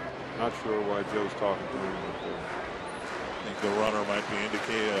sure. Not sure why Joe's talking to him. I think the runner might be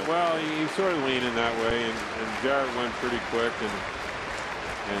indicating. Well, he's sort of leaning that way, and Jarrett went pretty quick, and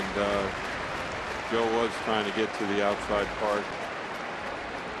Joe was trying to get to the outside part.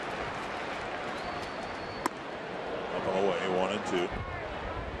 Up and away, 1-2.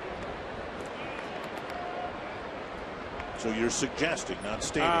 So you're suggesting, not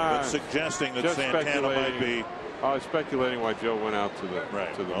stating, but suggesting that Santana might be. I was speculating why Joe went out to the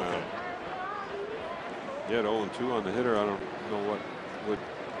mound. He had 0-2 on the hitter. I don't know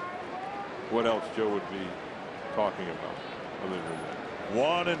what else Joe would be talking about other than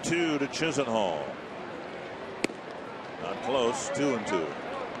that. 1-2 to Chisenhall. Not close. 2-2.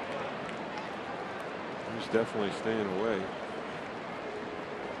 He's definitely staying away.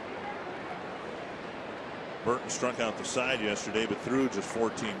 Burton struck out the side yesterday, but threw just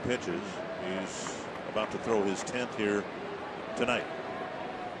 14 pitches. He's about to throw his 10th here tonight.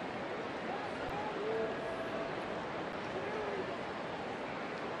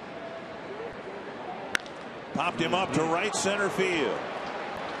 Popped him up to right center field.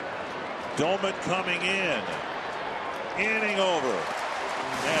 Domet coming in. Inning over.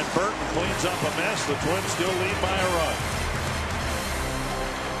 And Burton cleans up a mess. The Twins still lead by a run.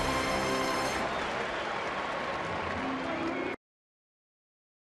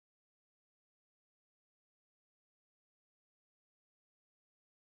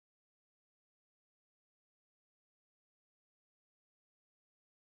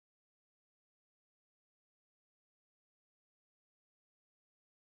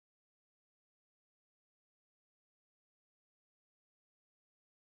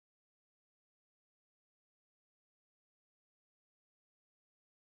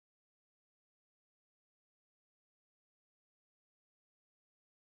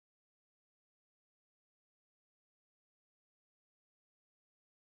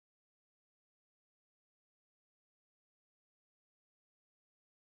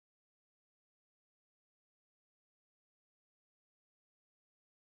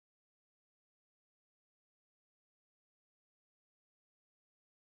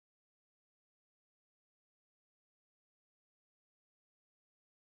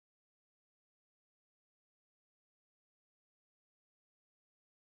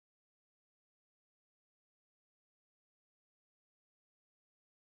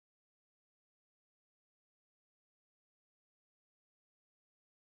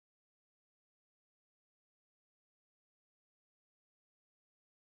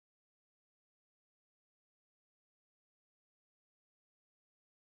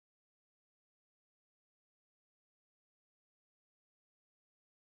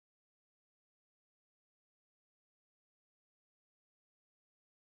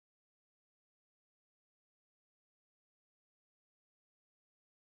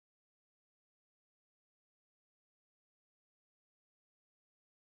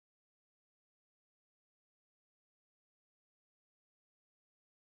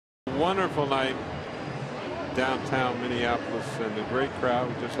 wonderful night downtown Minneapolis and a great crowd.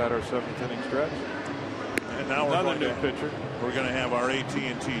 We just had our 7th inning stretch. And now another new pitcher. We're going to have our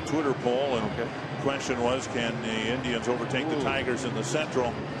AT&T Twitter poll, and the question was, can the Indians overtake the Tigers in the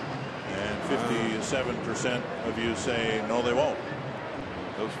Central? And 57% of you say no, they won't.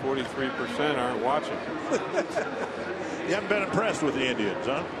 Those 43% aren't watching. You haven't been impressed with the Indians,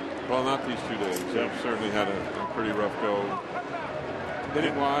 huh? Well, not these 2 days. They've certainly had a pretty rough go.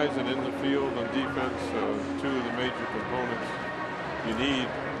 Hitting wise and in the field on defense, 2 of the major components you need.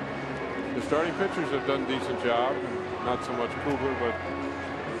 The starting pitchers have done a decent job. Not so much Kluber,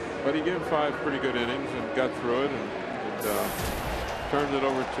 but he gave 5 pretty good innings and got through it and turned it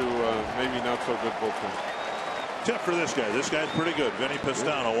over to maybe not so good bullpen. Except for this guy. This guy's pretty good. Vinny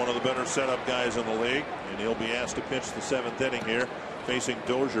Pistano, one of the better setup guys in the league, and he'll be asked to pitch the 7th inning here, facing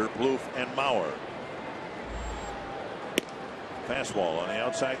Dozier, Plouffe, and Mauer. Fastball on the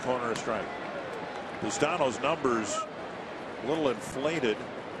outside corner, a strike. Pistano's numbers a little inflated.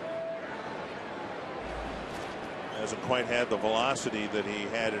 Hasn't quite had the velocity that he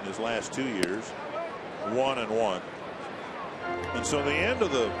had in his last 2 years. 1-1. And so the end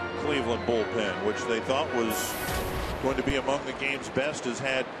of the Cleveland bullpen, which they thought was going to be among the game's best, has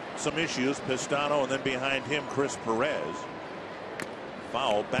had some issues. Pistano, and then behind him Chris Perez.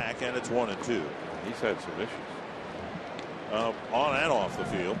 Foul back, and it's 1-2. He's had some issues. On and off the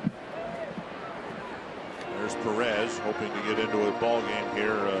field. There's Perez hoping to get into a ball game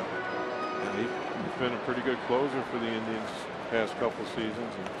here. He's been a pretty good closer for the Indians past couple seasons,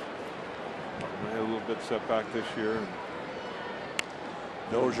 and had a little bit setback this year.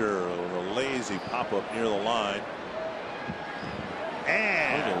 Dozier, a lazy pop-up near the line.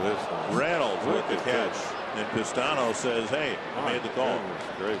 And Reynolds with the catch. And Pistano says, hey, I made the call.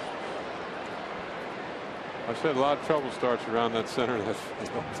 That's great. I've said a lot of trouble starts around that center of that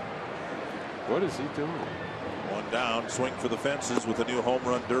field. What is he doing? One down, swing for the fences with a new Home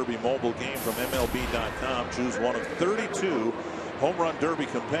Run Derby mobile game from MLB.com. Choose one of 32 Home Run Derby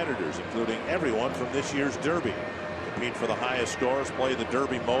competitors, including everyone from this year's Derby. Compete for the highest scores. Play the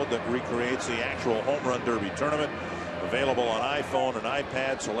Derby mode that recreates the actual Home Run Derby tournament. Available on iPhone and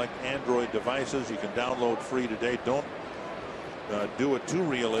iPad. Select Android devices. You can download free today. Don't do it too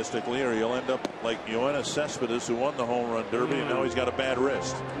realistically, or you'll end up like Yoenis Cespedes, who won the Home Run Derby, and now he's got a bad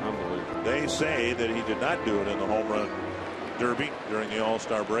wrist. Unbelievable. They say that he did not do it in the Home Run Derby during the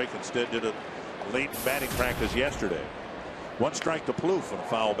All-Star break. Instead, did it late in batting practice yesterday. 1 strike to Plouffe and a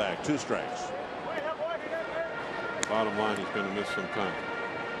foul back. 2 strikes. Bottom line, he's going to miss some time,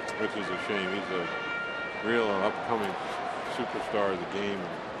 which is a shame. He's a real upcoming superstar of the game.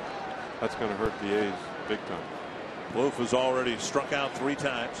 That's going to hurt the A's big time. Plouffe has already struck out 3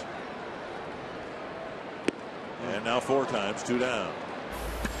 times. And now 4 times, 2 down.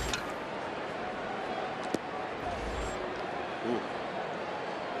 Ooh.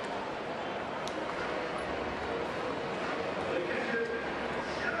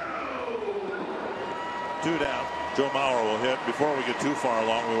 Two down. Joe Mauer will hit. Before we get too far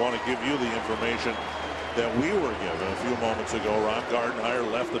along, we want to give you the information that we were given a few moments ago. Ron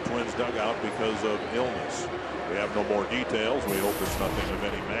Gardenhire left the Twins dugout because of illness. We have no more details. We hope it's nothing of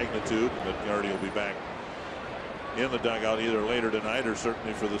any magnitude, that Gardy will be back in the dugout either later tonight or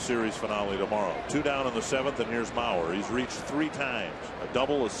certainly for the series finale tomorrow. 2 down in the 7th, and here's Mauer. He's reached 3 times. A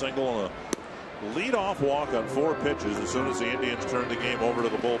double, a single, and a leadoff walk on 4 pitches as soon as the Indians turned the game over to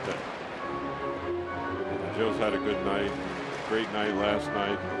the bullpen. Joe's had a good night. Great night last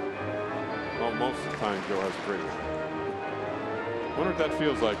night. Well, most of the time Joe has a great night. Wonder what that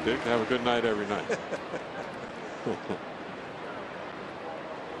feels like, Dick, to have a good night every night.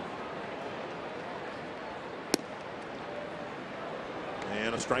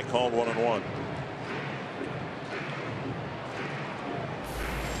 And a strike called, 1-1.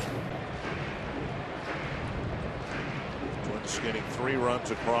 Twins getting 3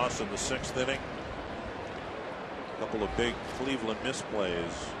 runs across in the 6th inning. A couple of big Cleveland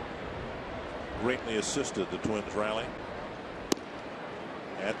misplays greatly assisted the Twins rally.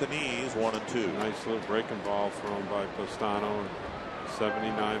 At the knees, 1-2. Nice little breaking ball thrown by Pistano,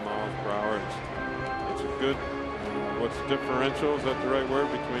 79 miles per hour. It's a good, what's differential, is that the right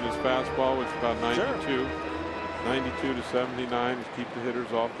word, between his fastball, which is about 92, sure. 92 to 79, to keep the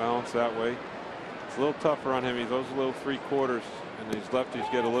hitters off balance that way. It's a little tougher on him. He goes a little 3/4, and these lefties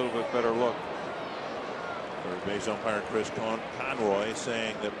get a little bit better look. Third base umpire Chris Conroy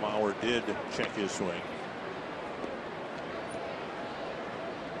saying that Mauer did check his swing.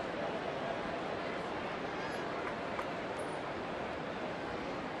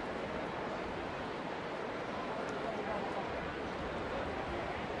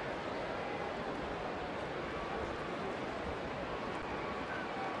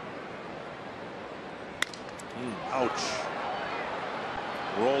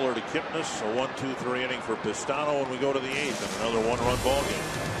 Roller to Kipnis, a 1-2-3 inning for Pistano, and we go to the 8th and another one-run ball game.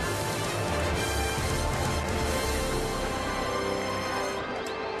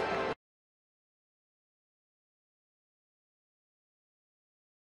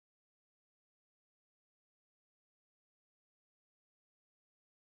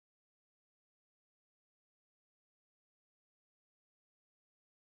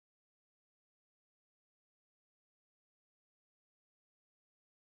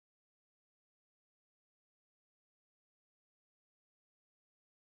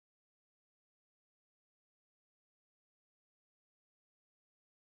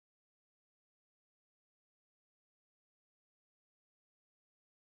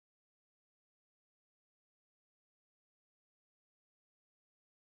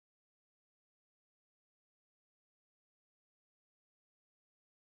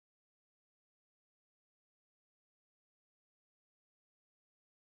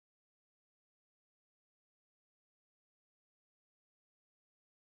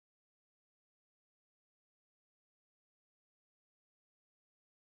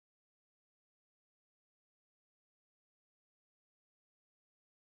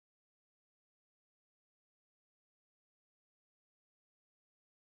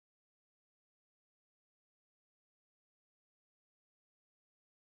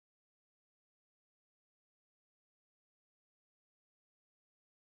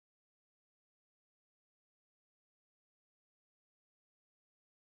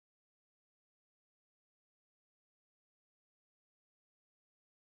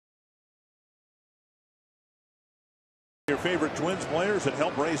 Your favorite Twins players that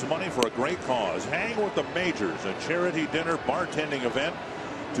help raise money for a great cause. Hang with the Majors, a charity dinner bartending event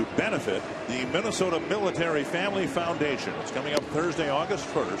to benefit the Minnesota Military Family Foundation. It's coming up Thursday, August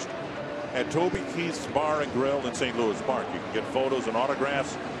 1st at Toby Keith's Bar and Grill in St. Louis Park. You can get photos and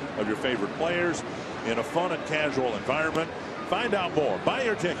autographs of your favorite players in a fun and casual environment. Find out more. Buy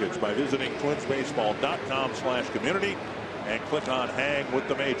your tickets by visiting twinsbaseball.com/community and click on Hang with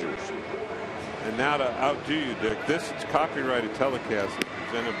the Majors. And now to outdo you, Dick, this is copyrighted telecast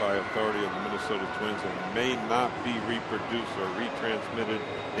presented by authority of the Minnesota Twins and may not be reproduced or retransmitted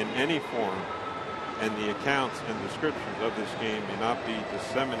in any form, and the accounts and descriptions of this game may not be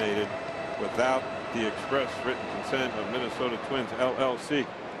disseminated without the express written consent of Minnesota Twins LLC.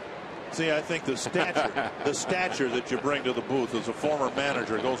 See, I think the stature that you bring to the booth as a former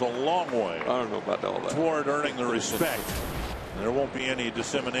manager goes a long way. I don't know about all that. Toward earning the respect. There won't be any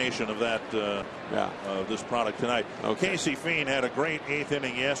dissemination of that this product tonight. Okay. Casey Fiend had a great 8th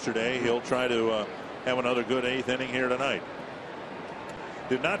inning yesterday. He'll try to have another good 8th inning here tonight.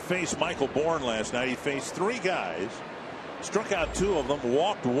 Did not face Michael Bourne last night. He faced 3 guys, struck out 2 of them,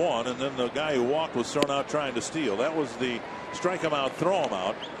 walked 1, and then the guy who walked was thrown out trying to steal. That was the strike him out, throw him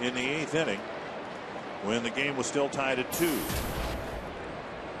out in the 8th inning when the game was still tied at 2.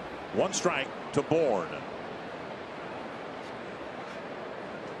 1 strike to Bourne.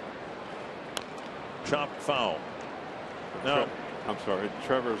 Chopped foul. No, I'm sorry.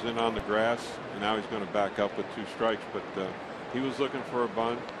 Trevor's in on the grass, and now he's going to back up with 2 strikes. But he was looking for a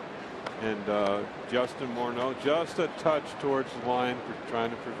bunt, and Justin Morneau just a touch towards the line for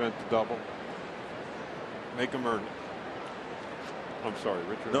trying to prevent the double. Make him earn it. I'm sorry,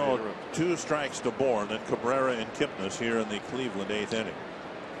 Richard. No, 2 strikes to Bourne, and Cabrera and Kipnis here in the Cleveland 8th inning.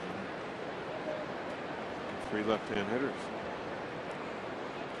 3 left-hand hitters.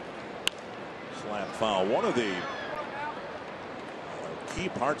 Slap foul. One of the key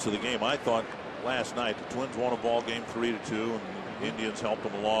parts of the game, I thought, last night. The Twins won a ball game 3-2, and the Indians helped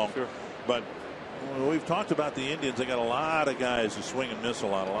them along. Sure. But we've talked about the Indians. They got a lot of guys who swing and miss a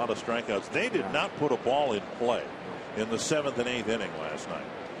lot of strikeouts. They did not put a ball in play in the 7th and 8th inning last night.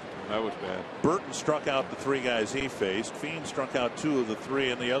 That was bad. Burton struck out the 3 guys he faced. Fiend struck out 2 of the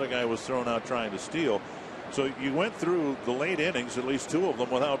 3, and the other guy was thrown out trying to steal. So you went through the late innings, at least 2 of them,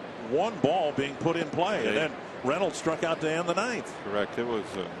 without 1 ball being put in play. And then Reynolds struck out to end the 9th. Correct. It was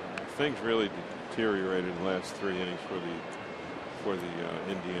things really deteriorated in the last 3 innings for the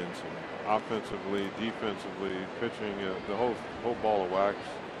Indians. And offensively, defensively, pitching, the whole ball of wax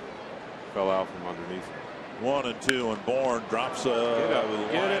fell out from underneath. 1 and 2, and Bourne drops a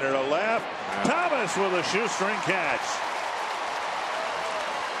liner to left. Thomas with a shoestring catch.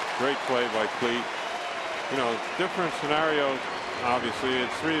 Great play by Cleat. You know, different scenarios. Obviously,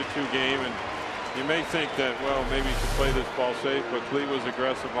 it's 3-2 game, and you may think that, well, maybe you should play this ball safe, but Cleat was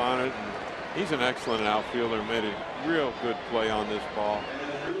aggressive on it. And he's an excellent outfielder. Made a real good play on this ball.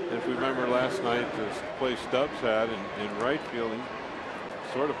 And if we remember last night, the play Stubbs had in right field, he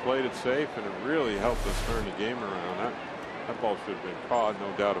sort of played it safe, and it really helped us turn the game around. That ball should have been caught,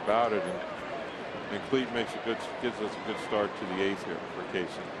 no doubt about it. And Cleat gives us a good start to the 8th here for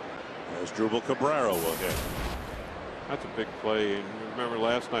Casey. As Drupal Cabrera will hit. That's a big play. And remember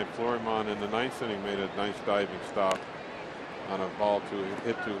last night, Florimon in the 9th inning made a nice diving stop on a ball to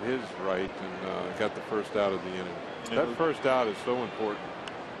hit to his right and got the first out of the inning. That first out is so important.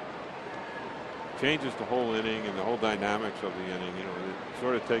 Changes the whole inning and the whole dynamics of the inning. You know, it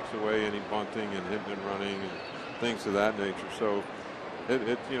sort of takes away any bunting and hitting and running and things of that nature. So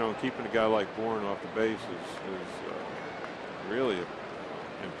it you know, keeping a guy like Bourne off the base is really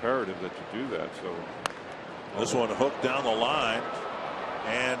imperative that you do that. So this one hooked down the line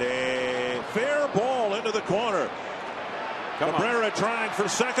and a fair ball into the corner. Cabrera trying for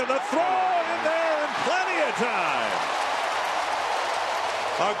second, a throw in there and plenty of time.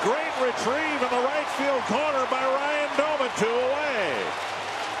 A great retrieve in the right field corner by Ryan Doman, 2 away.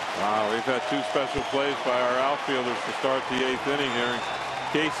 Wow, we've had 2 special plays by our outfielders to start the 8th inning here.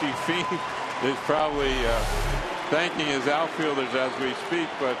 Casey Fiend is probably thanking his outfielders as we speak,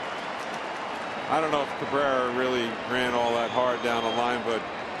 but I don't know if Cabrera really ran all that hard down the line, but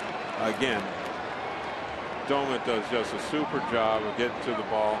again, Doman does just a super job of getting to the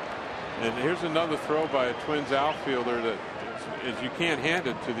ball. And here's another throw by a Twins outfielder that is you can't hand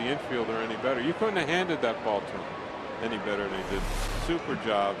it to the infielder any better. You couldn't have handed that ball to him any better than he did. Super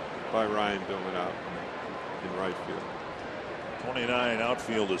job by Ryan Doman out in right field. 29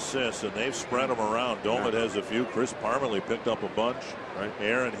 outfield assists, and they've spread them around. Doman has a few. Chris Parmelee picked up a bunch. Right.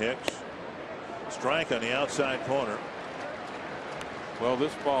 Aaron Hicks. Strike on the outside corner. Well,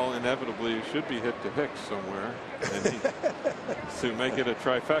 this ball inevitably should be hit to Hicks somewhere and to make it a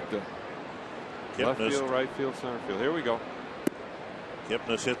trifecta. Left field, right field, center field. Here we go.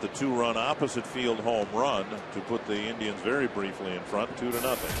 Kipnis hit the 2-run opposite field home run to put the Indians very briefly in front,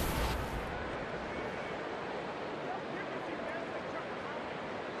 2-0.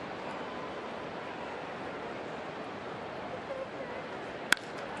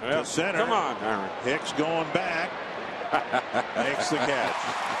 To center. Come on, Aaron. Hicks going back. Makes the catch.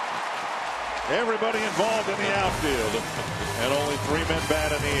 Everybody involved in the outfield, and only 3 men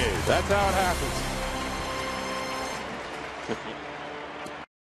bat in the 8th. That's how it happens.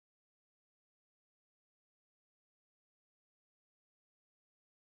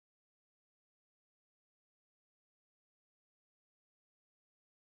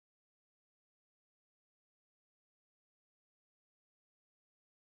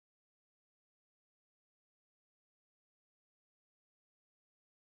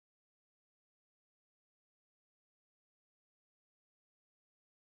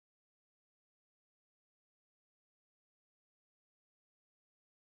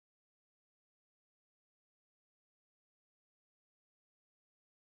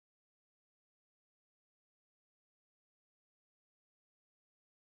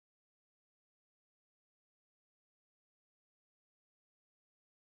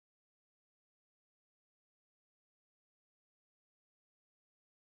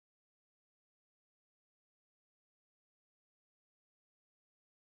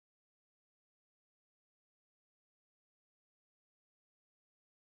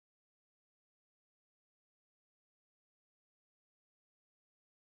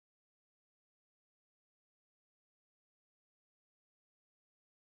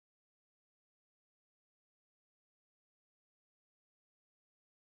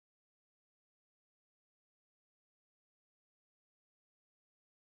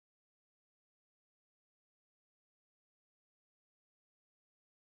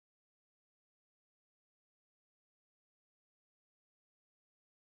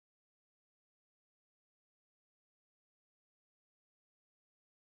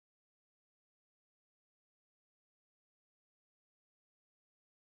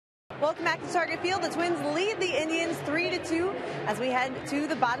 Welcome back to Target Field. The Twins lead the Indians 3-2 as we head to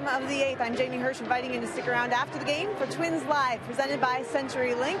the bottom of the 8th. I'm Jamie Hirsch, inviting you to stick around after the game for Twins Live, presented by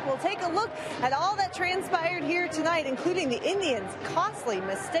CenturyLink. We'll take a look at all that transpired here tonight, including the Indians' costly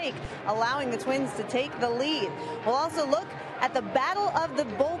mistake, allowing the Twins to take the lead. We'll also look at the battle of the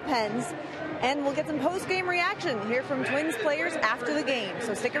bullpens, and we'll get some post-game reaction here from Twins players after the game.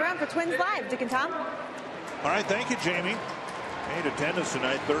 So stick around for Twins Live. Dick and Tom. All right, thank you, Jamie. Paid attendance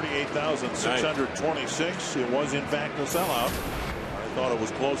tonight, 38,626. It was, in fact, a sellout. I thought it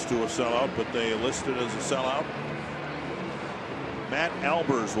was close to a sellout, but they listed it as a sellout. Matt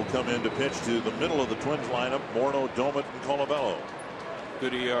Albers will come in to pitch to the middle of the Twins lineup. Morneau, Doman, and Colabello.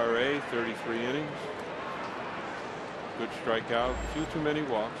 Good ERA, 33 innings. Good strikeout. Few too many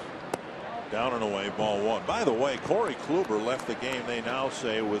walks. Down and away, ball 1. By the way, Corey Kluber left the game, they now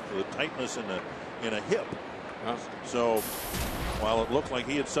say, with the tightness in a hip. So while it looked like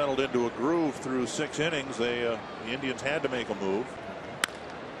he had settled into a groove through 6 innings, the Indians had to make a move.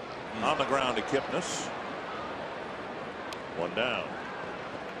 On the ground to Kipnis. 1 down.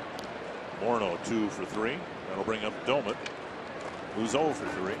 Morneau 2 for 3. That'll bring up Domet, who's 0 for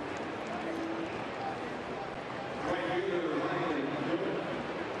 3.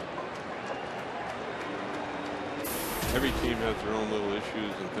 Every team has their own little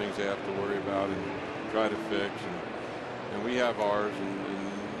issues and things they have to worry about and try to fix. And we have ours, and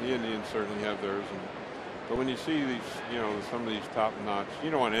the Indians certainly have theirs. But when you see these, some of these top-notch,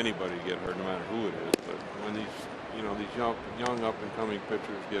 you don't want anybody to get hurt, no matter who it is. But when these, these young up-and-coming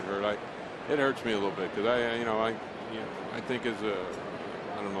pitchers get hurt, it hurts me a little bit because I think as a,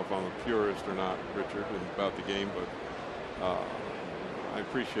 I don't know if I'm a purist or not, Richard, about the game, but I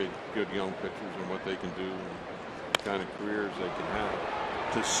appreciate good young pitchers and what they can do and the kind of careers they can have.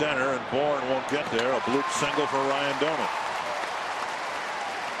 To center, and Bourne won't get there. A bloop single for Ryan Domet.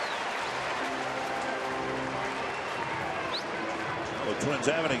 The Twins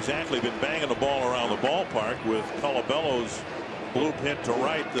haven't exactly been banging the ball around the ballpark, with Colabello's bloop hit to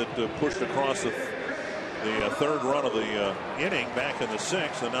right that pushed across the third run of the inning back in the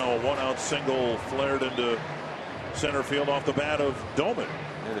 6th, and now a 1-out single flared into center field off the bat of Domet.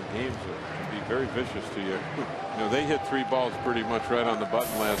 And the games can be very vicious to you. They hit 3 balls pretty much right on the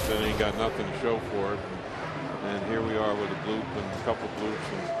button last inning, got nothing to show for it, and here we are with a bloop and a couple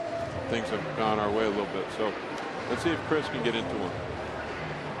bloops, and things have gone our way a little bit. So let's see if Chris can get into one.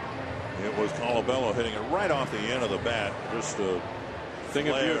 It was Colabello hitting it right off the end of the bat. Just a thing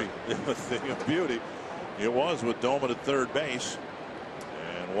of beauty. A thing of beauty. It was, with Domet at third base.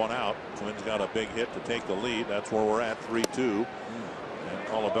 And 1 out. Twins got a big hit to take the lead. That's where we're at, 3-2. And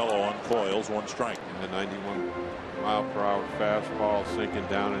Colabello uncoils, 1 strike. And the 91-mile-per-hour fastball sinking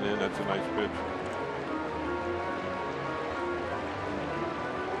down and in. That's a nice pitch.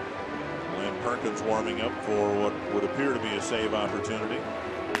 Lynn Perkins warming up for what would appear to be a save opportunity.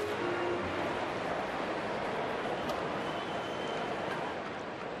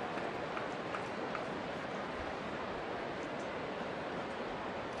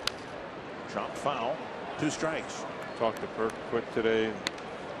 Chop foul, 2 strikes. Talked to Perk quick today. And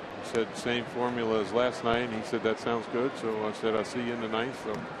he said same formula as last night. And he said that sounds good. So I said I'll see you in the 9th.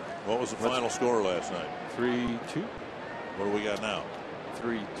 So what was the final score last night? 3-2. What do we got now?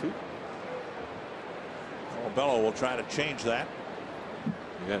 3-2. Colabello will try to change that.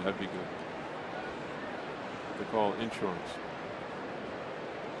 Yeah, that'd be good. They call it insurance.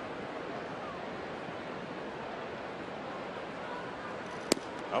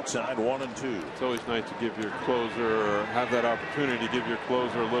 Outside, 1-2. It's always nice to give your closer, or have that opportunity to give your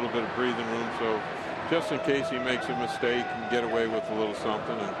closer a little bit of breathing room. So just in case he makes a mistake, and get away with a little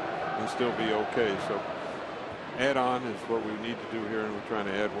something and still be okay. So add on is what we need to do here, and we're trying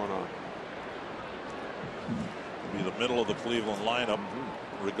to add 1 on. Be the middle of the Cleveland lineup,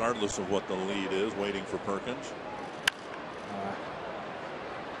 regardless of what the lead is, waiting for Perkins.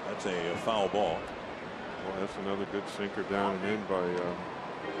 That's a foul ball. Well, that's another good sinker down and in by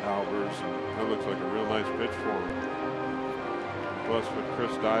Albers. That looks like a real nice pitch for him. Plus, with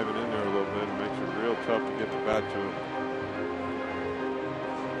Chris diving in there a little bit, it makes it real tough to get the bat to him.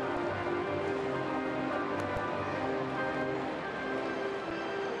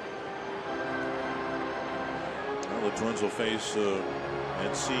 Well, the Twins will face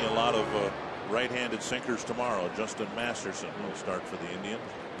and see a lot of right-handed sinkers tomorrow. Justin Masterson will start for the Indians.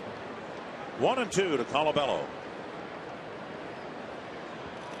 1-2 to Colabello.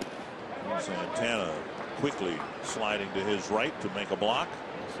 Santana quickly sliding to his right to make a block.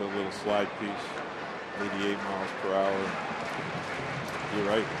 So a little slide piece, 88 miles per hour. You're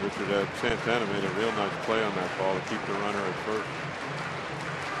right, Richard. Santana made a real nice play on that ball to keep the runner at first.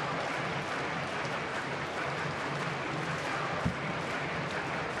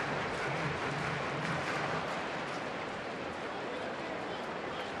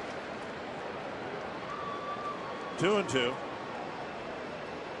 Two and 2.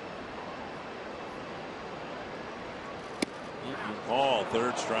 Ball,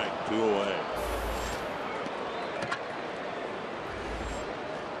 3rd strike, 2 away.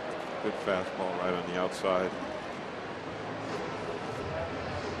 Good fastball right on the outside.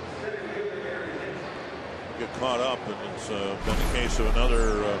 Get caught up, and it's been a case of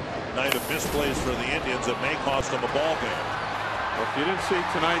another night of misplays for the Indians that may cost them a ball game. Well, if you didn't see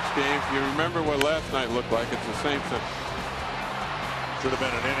tonight's game, if you remember what last night looked like, it's the same thing. Should have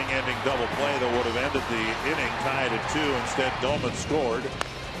been an inning-ending double play that would have ended the inning tied at 2. Instead, Domet scored.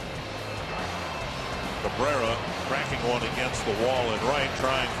 Cabrera Cracking one against the wall in right,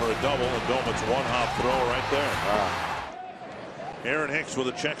 trying for a double, and Billman's one-hop throw right there. Aaron Hicks with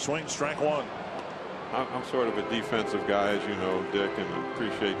a check swing, strike one. I'm sort of a defensive guy, as you know, Dick, and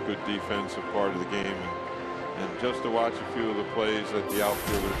appreciate good defensive part of the game. And just to watch a few of the plays that the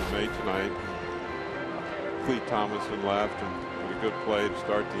outfielders have made tonight. Clete Thomason left and with a good play to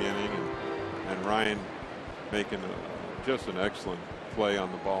start the inning, and Ryan making just an excellent play on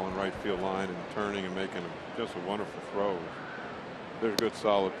the ball in right field line and turning and making just a wonderful throw. They're good,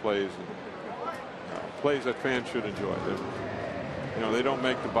 solid plays, and plays that fans should enjoy. They don't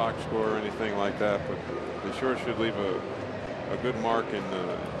make the box score or anything like that, but they sure should leave a good mark and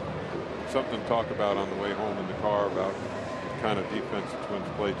something to talk about on the way home in the car about the kind of defense the Twins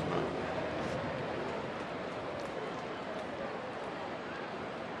played tonight.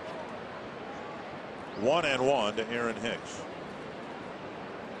 One and one to Aaron Hicks.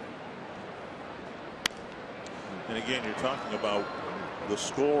 And again, you're talking about the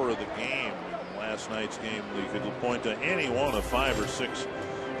score of the game. Last night's game, you could point to any one of 5 or 6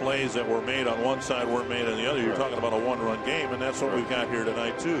 plays that were made on one side weren't made on the other. You're talking about a one-run game, and that's what we've got here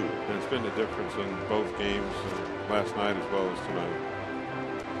tonight too. And it's been the difference in both games, last night as well as tonight,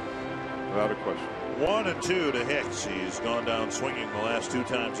 without a question. 1 and 2 to Hicks. He's gone down swinging the last 2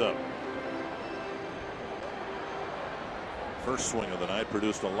 times up. First swing of the night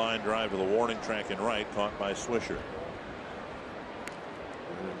produced a line drive to the warning track in right, caught by Swisher.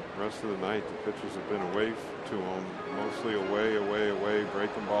 And the rest of the night, the pitchers have been away to him, mostly away,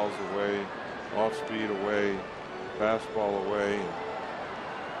 breaking balls away, off speed away, fastball away.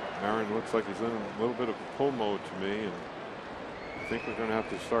 And Aaron looks like he's in a little bit of a pull mode to me, and I think we're going to have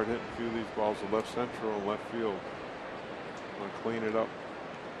to start hitting a few of these balls to left central and left field. Want to clean it up.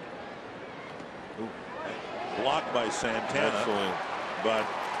 Ooh. Blocked by Santana. Excellent. But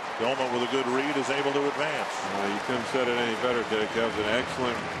Billman with a good read is able to advance. You couldn't have said it any better, Dick. That was an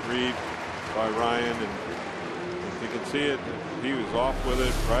excellent read by Ryan, and if you can see it, he was off with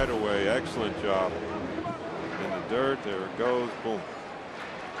it right away. Excellent job. In the dirt, there it goes. Boom.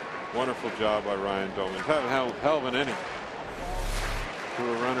 Wonderful job by Ryan Billman. Had a hell of an inning.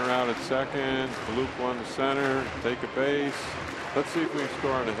 Threw a runner out at second. Loop one to center. Take a base. Let's see if we can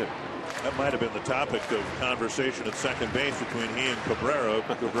score on a hit. That might have been the topic of conversation at second base between he and Cabrera.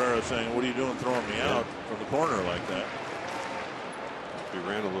 Cabrera saying, "What are you doing throwing me out from the corner like that?" If he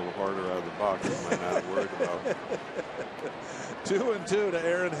ran a little harder out of the box, he might not have worried about it. 2 and 2 to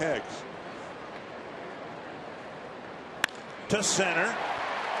Aaron Hicks. To center.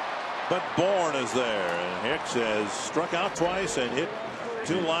 But Bourne is there. And Hicks has struck out twice and hit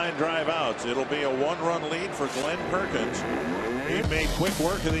 2 line drive outs. It'll be a 1-run lead for Glenn Perkins. He made quick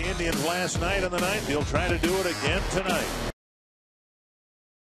work of the Indians last night in the 9th. He'll try to do it again tonight.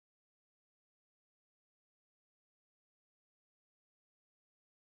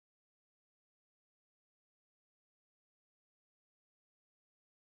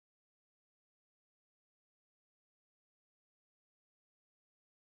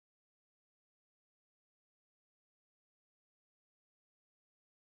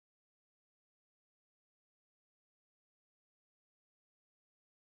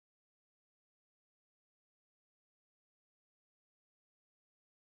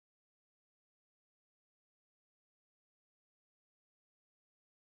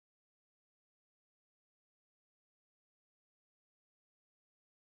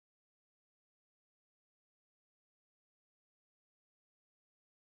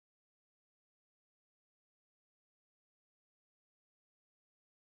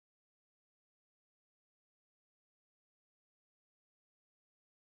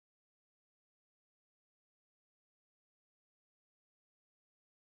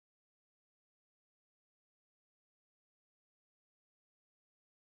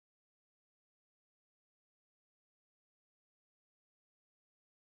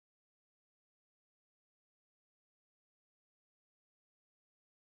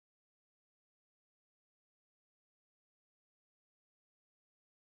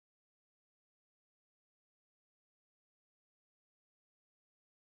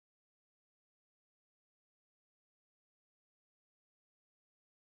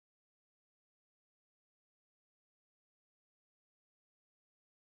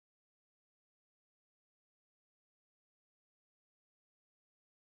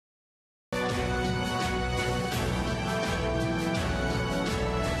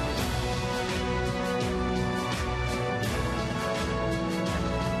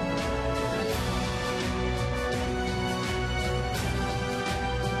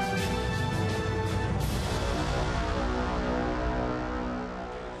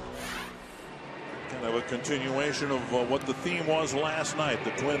 continuation of what the theme was last night.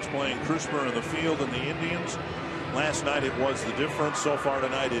 The Twins playing crisper in the field than the Indians. Last night it was the difference. So far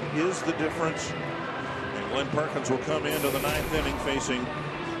tonight it is the difference. And Glenn Perkins will come into the 9th inning facing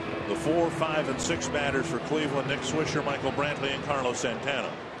the 4, 5, and 6 batters for Cleveland. Nick Swisher, Michael Brantley, and Carlos Santana.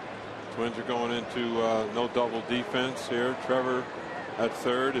 Twins are going into no double defense here. Trevor at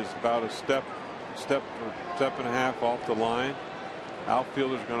third is about a step and a half off the line.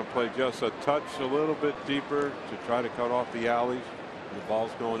 Outfielders going to play just a touch a little bit deeper to try to cut off the alleys. The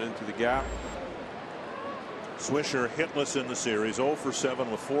ball's going into the gap. Swisher hitless in the series, 0 for 7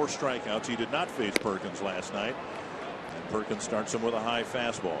 with 4 strikeouts. He did not face Perkins last night. And Perkins starts him with a high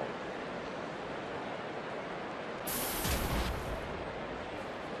fastball.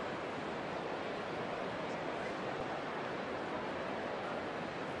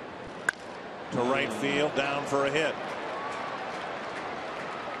 To right field, down for a hit.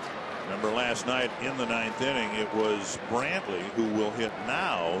 Remember last night in the 9th inning, it was Brantley, who will hit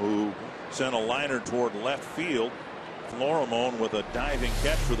now, who sent a liner toward left field. Florimone with a diving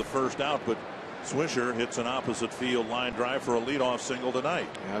catch for the first out, but Swisher hits an opposite field line drive for a leadoff single tonight.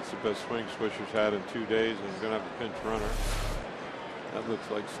 Yeah, that's the best swing Swisher's had in 2 days, and he's going to have a pinch runner. That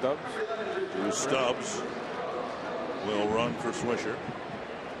looks like Stubbs. Drew Stubbs will run for Swisher.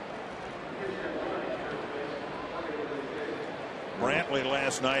 Brantley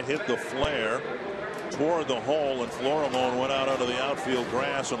last night hit the flare toward the hole, and Florimone went out onto the outfield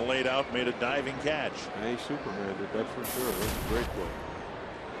grass and laid out, made a diving catch. Hey, Superman did that for sure. That's a great play.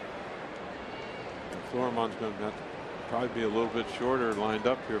 And Florimone's going to have to probably be a little bit shorter lined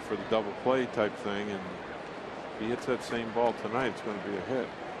up here for the double play type thing, and if he hits that same ball tonight, it's going to be a hit.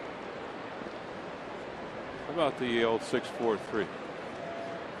 How about the old 6-4-3?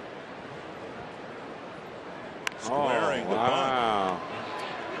 Squaring the wow. bunt.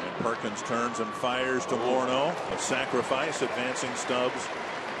 And Perkins turns and fires to Morneau. A sacrifice, advancing Stubbs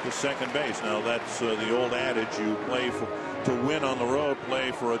to second base. Now that's the old adage, you play to win on the road,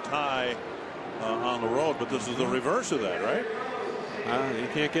 play for a tie on the road, but this is the reverse of that, right? You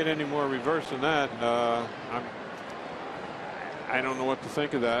can't get any more reverse than that. I don't know what to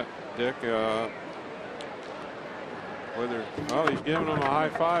think of that, Dick. He's giving him a high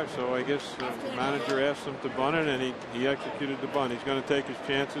five, so I guess the manager asked him to bunt it, and he executed the bunt. He's going to take his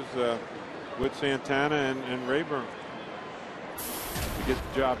chances with Santana and Rayburn to get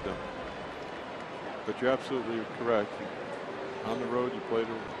the job done. But you're absolutely correct. On the road, you play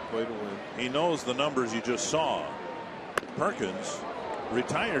to win. He knows the numbers you just saw. Perkins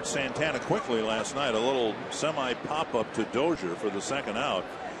retired Santana quickly last night. A little semi pop-up to Dozier for the second out.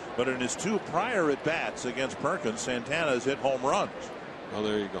 But in his 2 prior at-bats against Perkins, Santana has hit home runs. Oh,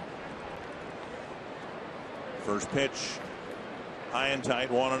 there you go. First pitch, high and tight,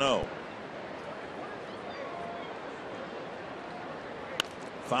 1-0.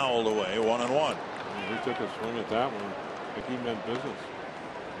 Fouled away, 1-1. He took a swing at that one. I think he meant business.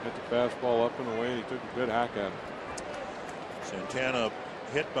 Hit the fastball up and away, and he took a good hack at it. Santana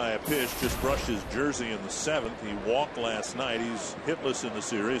hit by a pitch, just brushed his jersey in the 7th. He walked last night. He's hitless in the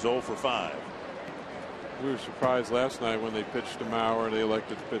series, 0 for 5. We were surprised last night when they pitched to Mauer. They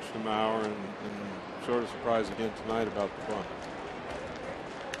elected to pitch to Mauer, and sort of surprised again tonight about the bunt.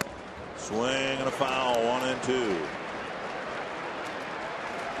 Swing and a foul, 1-2.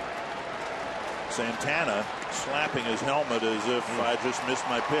 Santana slapping his helmet as if I just missed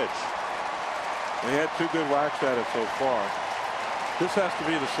my pitch. They had 2 good whacks at it so far. This has to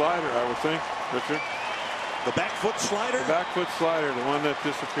be the slider, I would think, Richard. The back foot slider? The back foot slider, the one that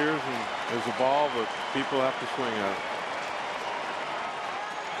disappears and is a ball, but people have to swing at it.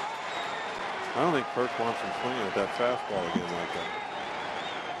 I don't think Perk wants him swinging at that fastball again like that.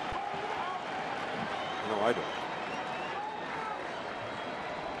 No, I don't.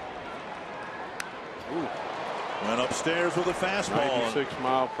 Ooh. Went upstairs with a fastball. 96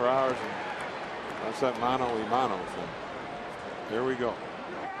 miles per hour. That's that mano-a-mano thing. There we go.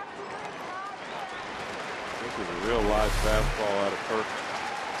 This is a real live fastball out of Perks.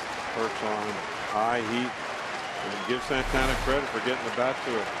 Perks on high heat. And give Santana credit for getting the bat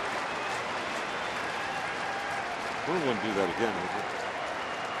to it. We wouldn't do that again, would you?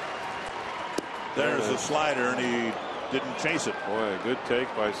 There's a slider, and he didn't chase it. Boy, a good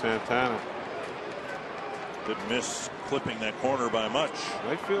take by Santana. Didn't miss clipping that corner by much.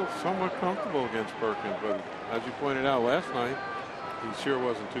 They feel somewhat comfortable against Perkins, but as you pointed out last night, he sure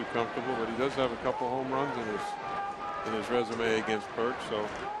wasn't too comfortable, but he does have a couple home runs in his resume against Perk, so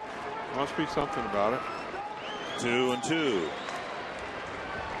there must be something about it. 2-2.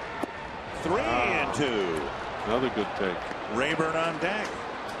 3-2. Another good take. Rayburn on deck.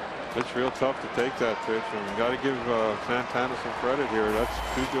 It's real tough to take that pitch, and you got to give Santana some credit here. That's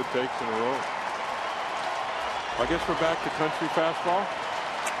 2 good takes in a row. I guess we're back to country fastball.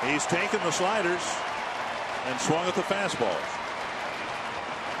 He's taken the sliders and swung at the fastballs.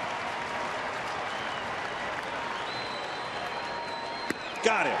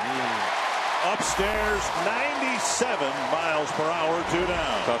 Got him. Upstairs, 97 miles per hour, 2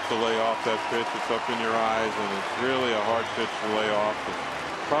 down. Tough to lay off that pitch. It's up in your eyes, and it's really a hard pitch to lay off.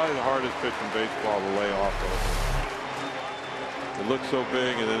 It's probably the hardest pitch in baseball to lay off of. It looks so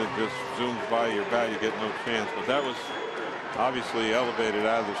big, and then it just zooms by your bat. You get no chance. But that was obviously elevated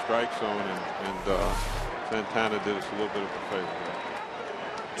out of the strike zone, and Santana did us a little bit of a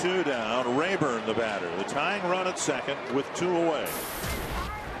favor. 2 down. Rayburn, the batter. The tying run at second with 2 away.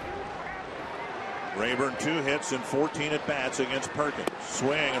 Rayburn 2 hits and 14 at bats against Perkins.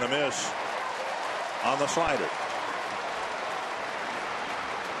 Swing and a miss on the slider.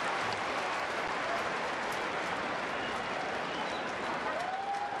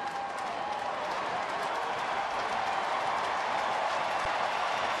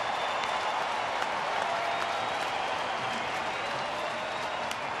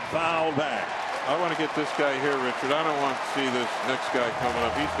 Foul back. I want to get this guy here, Richard. I don't want to see this next guy coming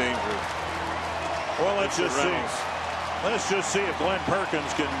up. He's dangerous. Well, let's just see. Let's just see if Glenn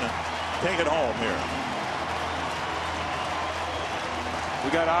Perkins can take it home here. We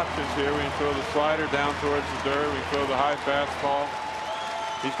got options here. We can throw the slider down towards the dirt. We can throw the high fastball.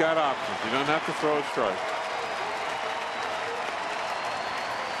 He's got options. He doesn't have to throw a strike.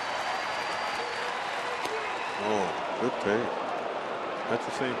 Oh, good take. That's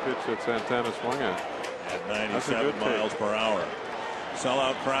the same pitch that Santana swung at. At 97 miles per hour.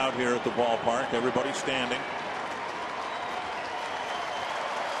 Sellout crowd here at the ballpark. Everybody standing.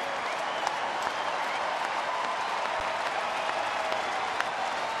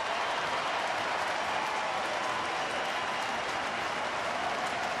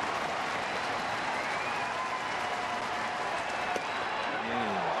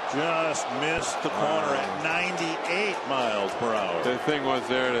 Just missed the corner at 98 miles per hour. The thing was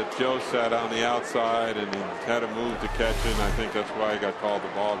there that Joe sat on the outside and he had to move to catch it, and I think that's why he got called the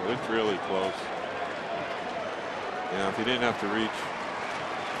ball. But it's really close. Yeah, if he didn't have to reach,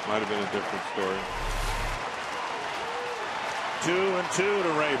 might have been a different story. 2-2 to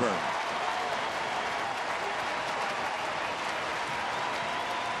Rayburn.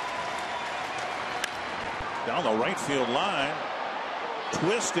 Down the right field line.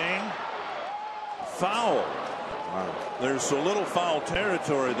 Twisting. Foul. Wow. There's a little foul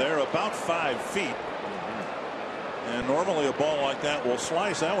territory there, about 5 feet. And normally a ball like that will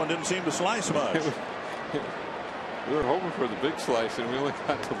slice. That one didn't seem to slice much. We were hoping for the big slice, and we only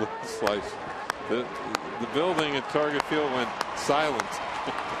got the little slice. The building at Target Field went silent.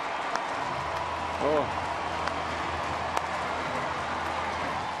 Oh.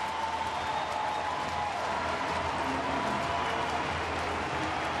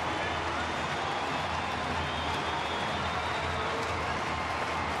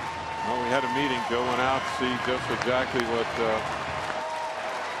 Well, we had a meeting. Joe went out to see just exactly what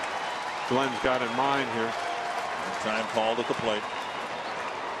Glenn's got in mind here. Time called at the plate.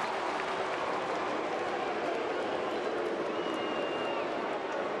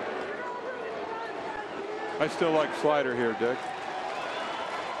 I still like slider here, Dick.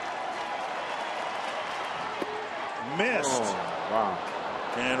 Missed. Oh, wow.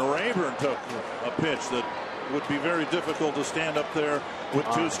 And Rayburn took a pitch that would be very difficult to stand up there with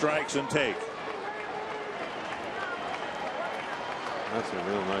 2 strikes and take. That's a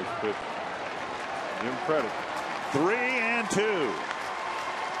real nice pitch. Give him credit. 3-2.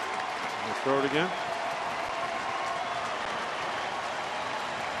 Let's throw it again.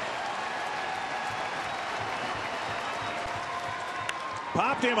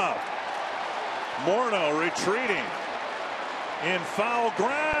 Popped him up. Morneau retreating in foul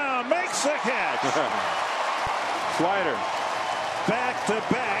ground. Makes the catch. Slider.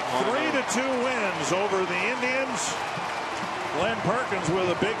 Back-to-back 3-2 wins over the Indians. Glenn Perkins with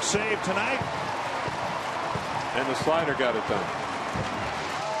a big save tonight. And the slider got it done.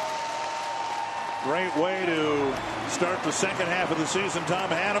 Great way to start the second half of the season, Tom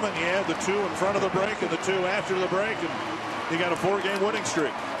Hanneman. You had the 2 in front of the break and the 2 after the break, and you got a 4-game winning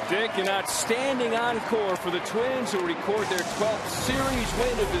streak. Dick, an outstanding encore for the Twins, who record their 12th series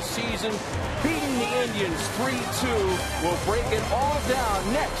win of the season, beating the Indians 3-2. We'll break it all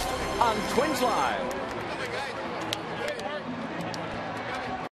down next on Twins Live.